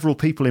have several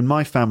people in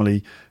my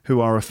family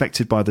who are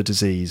affected by the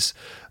disease.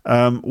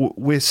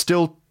 We're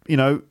still,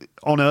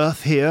 on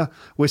Earth here,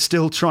 we're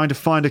still trying to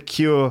find a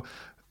cure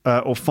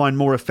or find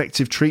more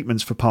effective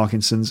treatments for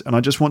Parkinson's. And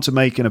I just want to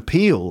make an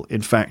appeal,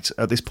 in fact,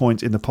 at this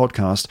point in the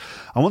podcast.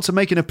 I want to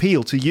make an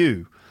appeal to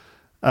you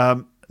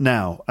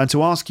now, and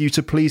to ask you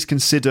to please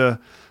consider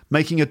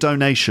making a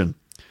donation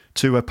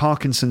to a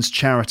Parkinson's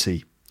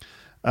charity.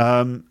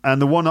 And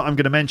the one that I'm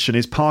going to mention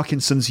is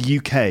Parkinson's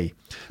UK.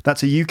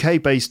 That's a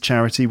UK-based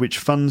charity which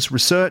funds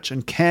research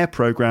and care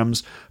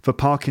programs for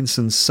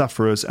Parkinson's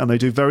sufferers, and they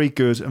do very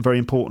good and very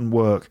important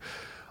work.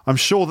 I'm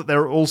sure that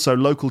there are also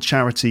local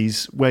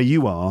charities where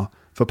you are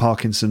for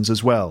Parkinson's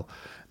as well.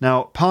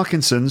 Now,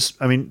 Parkinson's,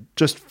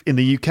 just in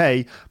the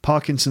UK,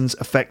 Parkinson's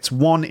affects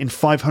 1 in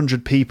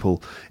 500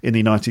 people in the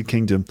United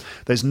Kingdom.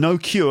 There's no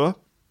cure.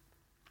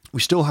 We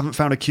still haven't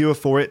found a cure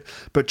for it,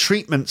 but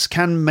treatments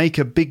can make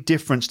a big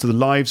difference to the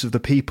lives of the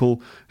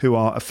people who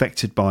are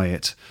affected by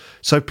it.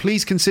 So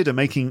please consider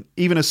making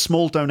even a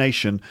small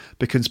donation,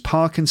 because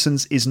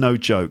Parkinson's is no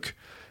joke.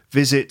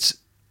 Visit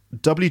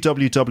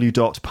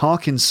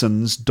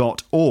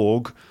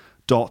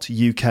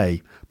www.parkinsons.org.uk,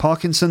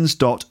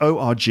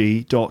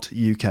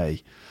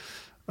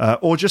 parkinsons.org.uk,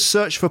 or just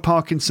search for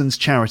Parkinson's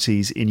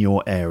charities in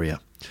your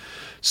area.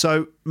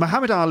 So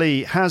Muhammad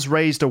Ali has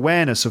raised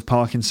awareness of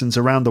Parkinson's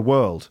around the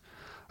world.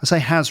 I say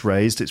has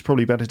raised, it's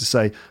probably better to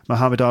say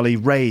Muhammad Ali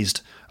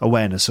raised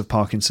awareness of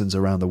Parkinson's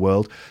around the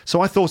world.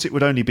 So I thought it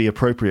would only be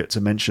appropriate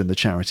to mention the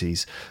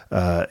charities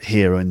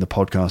here in the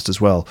podcast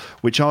as well,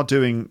 which are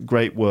doing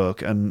great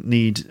work and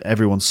need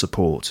everyone's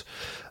support.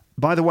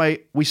 By the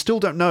way, we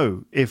still don't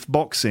know if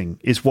boxing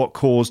is what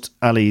caused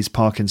Ali's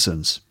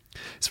Parkinson's.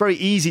 It's very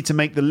easy to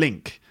make the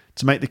link,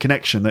 to make the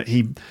connection that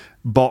he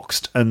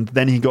boxed and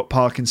then he got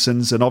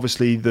Parkinson's, and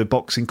obviously the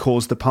boxing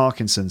caused the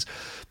Parkinson's.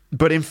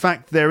 But in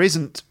fact, there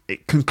isn't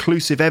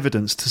conclusive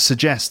evidence to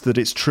suggest that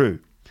it's true.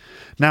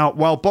 Now,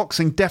 while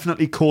boxing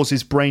definitely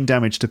causes brain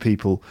damage to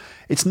people,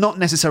 it's not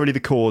necessarily the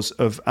cause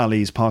of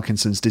Ali's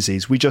Parkinson's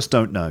disease. We just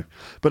don't know.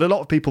 But a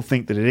lot of people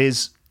think that it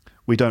is.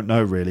 We don't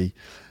know, really.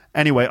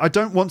 Anyway, I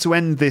don't want to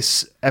end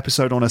this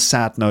episode on a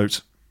sad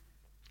note.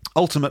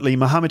 Ultimately,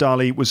 Muhammad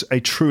Ali was a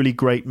truly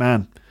great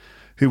man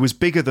who was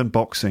bigger than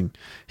boxing.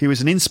 He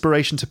was an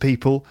inspiration to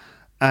people,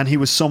 and he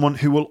was someone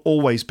who will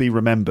always be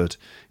remembered.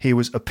 He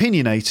was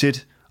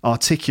opinionated,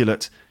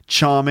 articulate,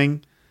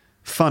 charming,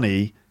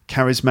 funny,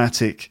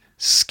 charismatic,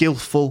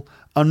 skillful,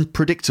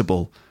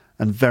 unpredictable,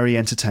 and very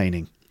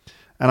entertaining.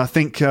 And I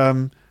think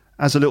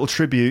as a little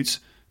tribute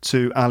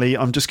to Ali,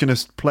 I'm just going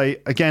to play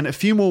again a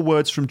few more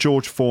words from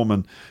George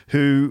Foreman,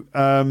 who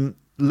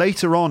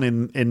later on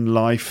in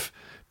life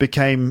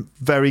became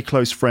very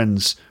close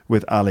friends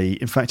with Ali.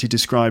 In fact, he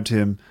described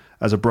him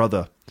as a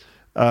brother.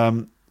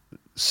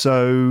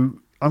 So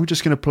I'm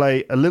just going to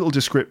play a little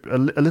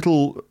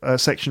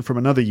section from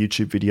another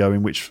YouTube video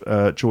in which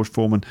George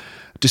Foreman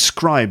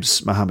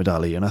describes Muhammad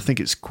Ali, and I think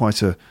it's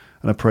quite an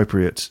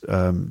appropriate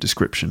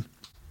description.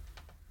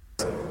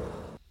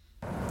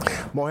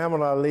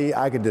 Muhammad Ali,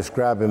 I could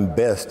describe him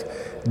best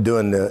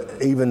during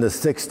even the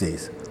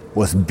 60s,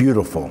 was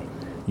beautiful.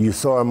 You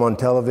saw him on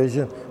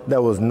television,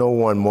 there was no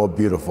one more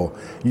beautiful.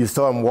 You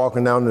saw him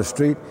walking down the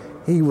street,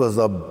 he was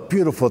a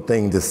beautiful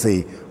thing to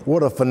see.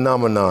 What a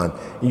phenomenon.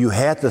 You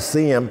had to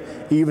see him,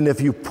 even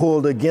if you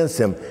pulled against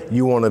him,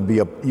 you wanted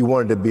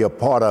to be a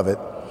part of it.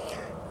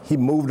 He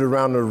moved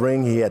around the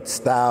ring, he had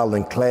style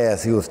and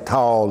class, he was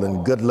tall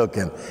and good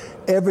looking.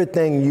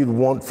 Everything you'd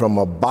want from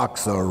a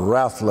boxer,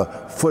 wrestler,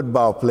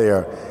 football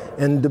player.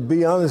 And to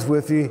be honest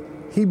with you,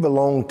 he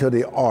belonged to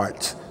the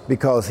arts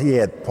because he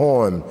had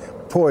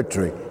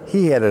poetry,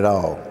 he had it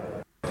all.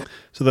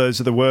 So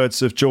those are the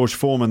words of George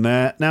Foreman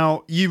there.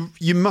 Now, you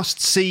must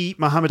see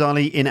Muhammad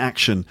Ali in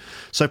action.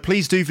 So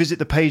please do visit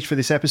the page for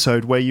this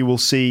episode where you will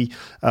see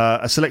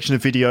a selection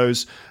of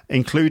videos,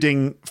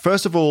 including,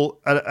 first of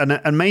all,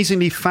 an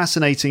amazingly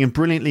fascinating and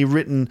brilliantly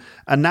written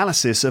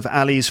analysis of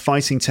Ali's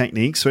fighting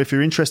techniques. So if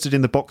you're interested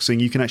in the boxing,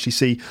 you can actually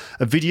see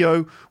a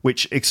video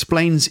which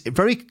explains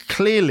very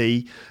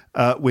clearly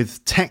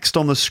with text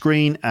on the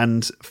screen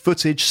and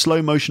footage,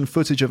 slow motion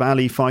footage of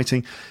Ali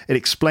fighting. It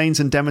explains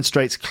and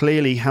demonstrates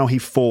clearly how he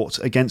fought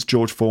against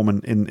George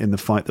Foreman in the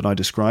fight that I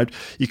described.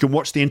 You can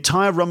watch the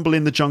entire Rumble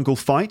in the Jungle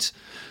fight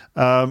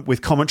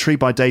with commentary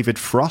by David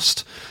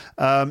Frost.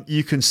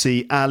 You can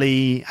see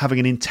Ali having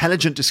an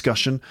intelligent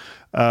discussion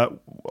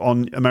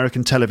on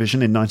American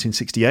television in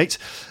 1968,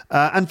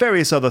 and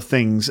various other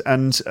things,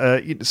 and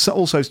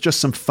also just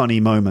some funny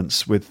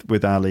moments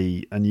with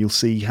Ali, and you'll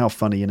see how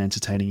funny and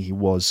entertaining he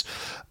was.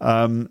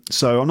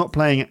 So I'm not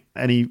playing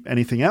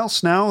anything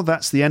else now.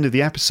 That's the end of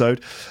the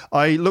episode.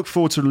 I look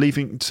forward to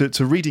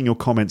reading your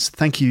comments.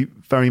 Thank you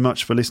very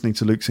much for listening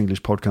to Luke's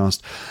English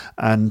Podcast,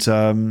 and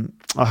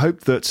I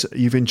hope that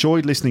you've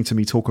enjoyed listening to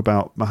me talk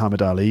about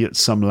Muhammad Ali at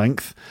some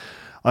length.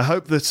 I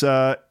hope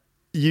that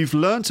you've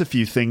learnt a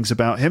few things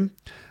about him,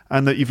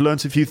 and that you've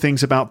learnt a few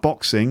things about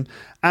boxing,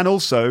 and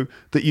also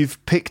that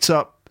you've picked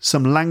up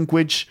some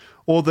language,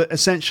 or that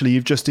essentially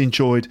you've just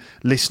enjoyed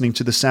listening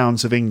to the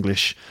sounds of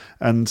English,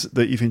 and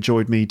that you've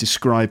enjoyed me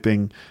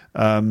describing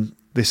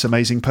this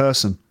amazing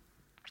person.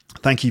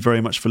 Thank you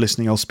very much for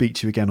listening. I'll speak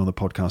to you again on the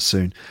podcast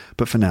soon.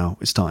 But for now,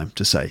 it's time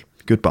to say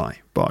goodbye.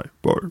 Bye.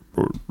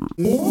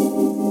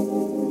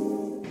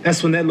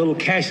 That's when that little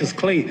Cassius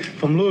Clay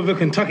from Louisville,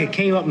 Kentucky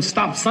came up and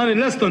stopped Sonny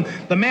Liston,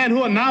 the man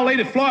who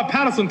annihilated Floyd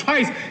Patterson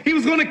twice. He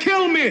was going to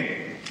kill me.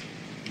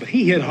 But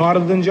he hit harder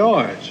than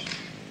George.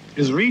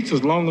 His reach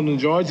was longer than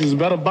George. He was a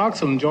better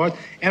boxer than George.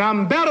 And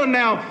I'm better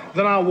now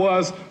than I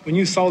was when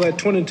you saw that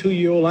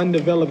 22-year-old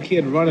undeveloped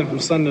kid running from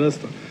Sonny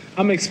Liston.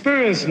 I'm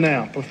experienced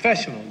now,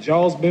 professional.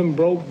 Jaws been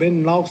broke,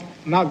 been knocked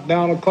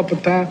down a couple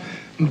of times.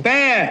 I'm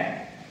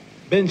bad.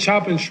 Been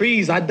chopping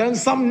trees. I done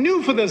something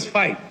new for this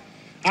fight.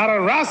 I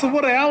done wrestled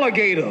with an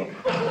alligator.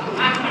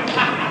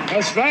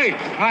 That's right.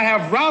 I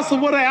have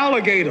wrestled with an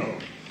alligator.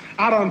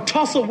 I done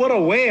tussled with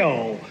a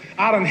whale.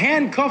 I done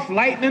handcuffed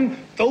lightning,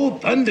 throw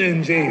thunder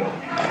in jail.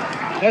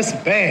 That's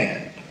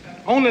bad.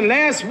 Only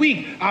last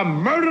week, I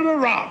murdered a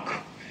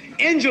rock,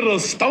 injured a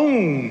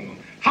stone,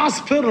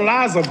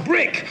 hospitalized a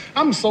brick.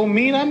 I'm so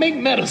mean, I make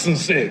medicine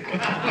sick.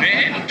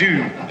 Man,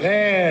 dude.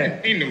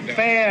 Bad.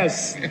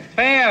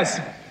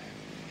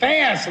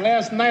 Fast.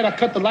 Last night, I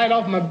cut the light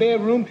off in my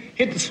bedroom,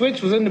 hit the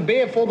switch, was in the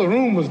bed before the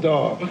room was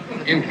dark.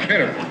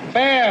 Incredible.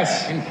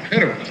 Fast.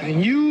 Incredible.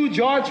 And you,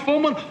 George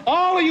Foreman,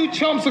 all of you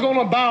chumps are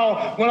gonna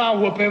bow when I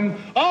whoop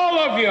him. All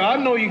of you. I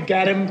know you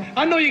got him.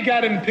 I know you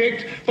got him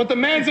picked, but the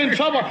man's in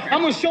trouble.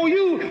 I'm gonna show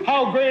you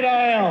how great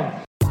I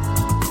am.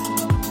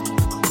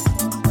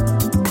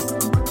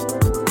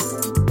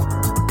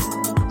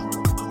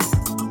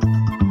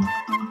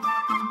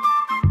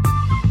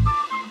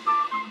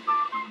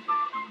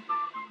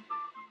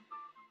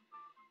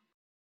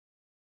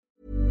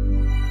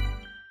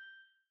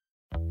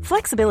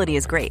 Flexibility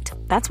is great.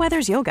 That's why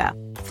there's yoga.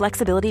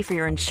 Flexibility for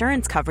your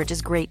insurance coverage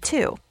is great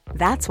too.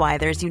 That's why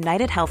there's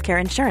United Healthcare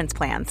Insurance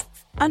Plans.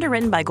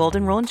 Underwritten by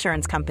Golden Rule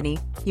Insurance Company,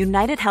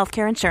 United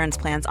Healthcare Insurance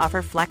Plans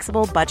offer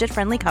flexible,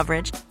 budget-friendly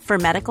coverage for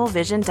medical,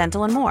 vision,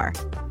 dental, and more.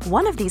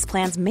 One of these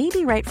plans may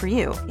be right for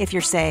you if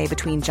you're, say,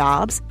 between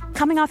jobs,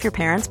 coming off your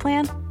parents'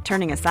 plan,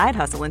 turning a side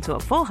hustle into a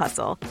full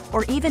hustle,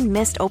 or even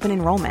missed open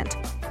enrollment.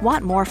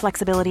 Want more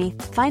flexibility?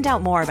 Find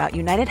out more about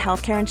United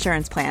Healthcare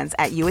Insurance Plans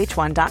at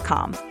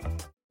uh1.com.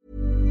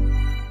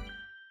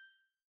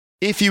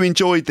 If you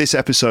enjoyed this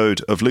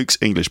episode of Luke's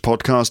English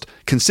Podcast,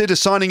 consider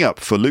signing up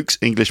for Luke's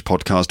English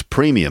Podcast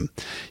Premium.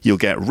 You'll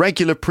get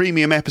regular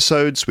premium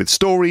episodes with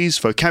stories,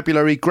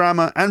 vocabulary,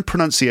 grammar and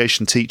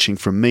pronunciation teaching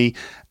from me,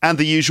 and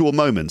the usual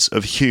moments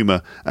of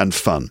humour and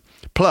fun.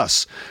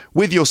 Plus,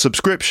 with your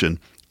subscription,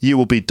 you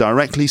will be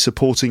directly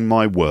supporting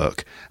my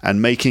work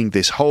and making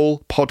this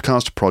whole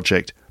podcast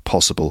project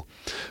possible.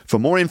 For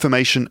more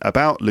information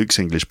about Luke's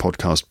English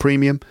Podcast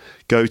Premium,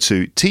 go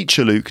to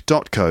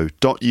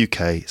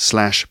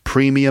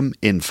teacherluke.co.uk/premium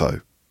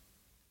info.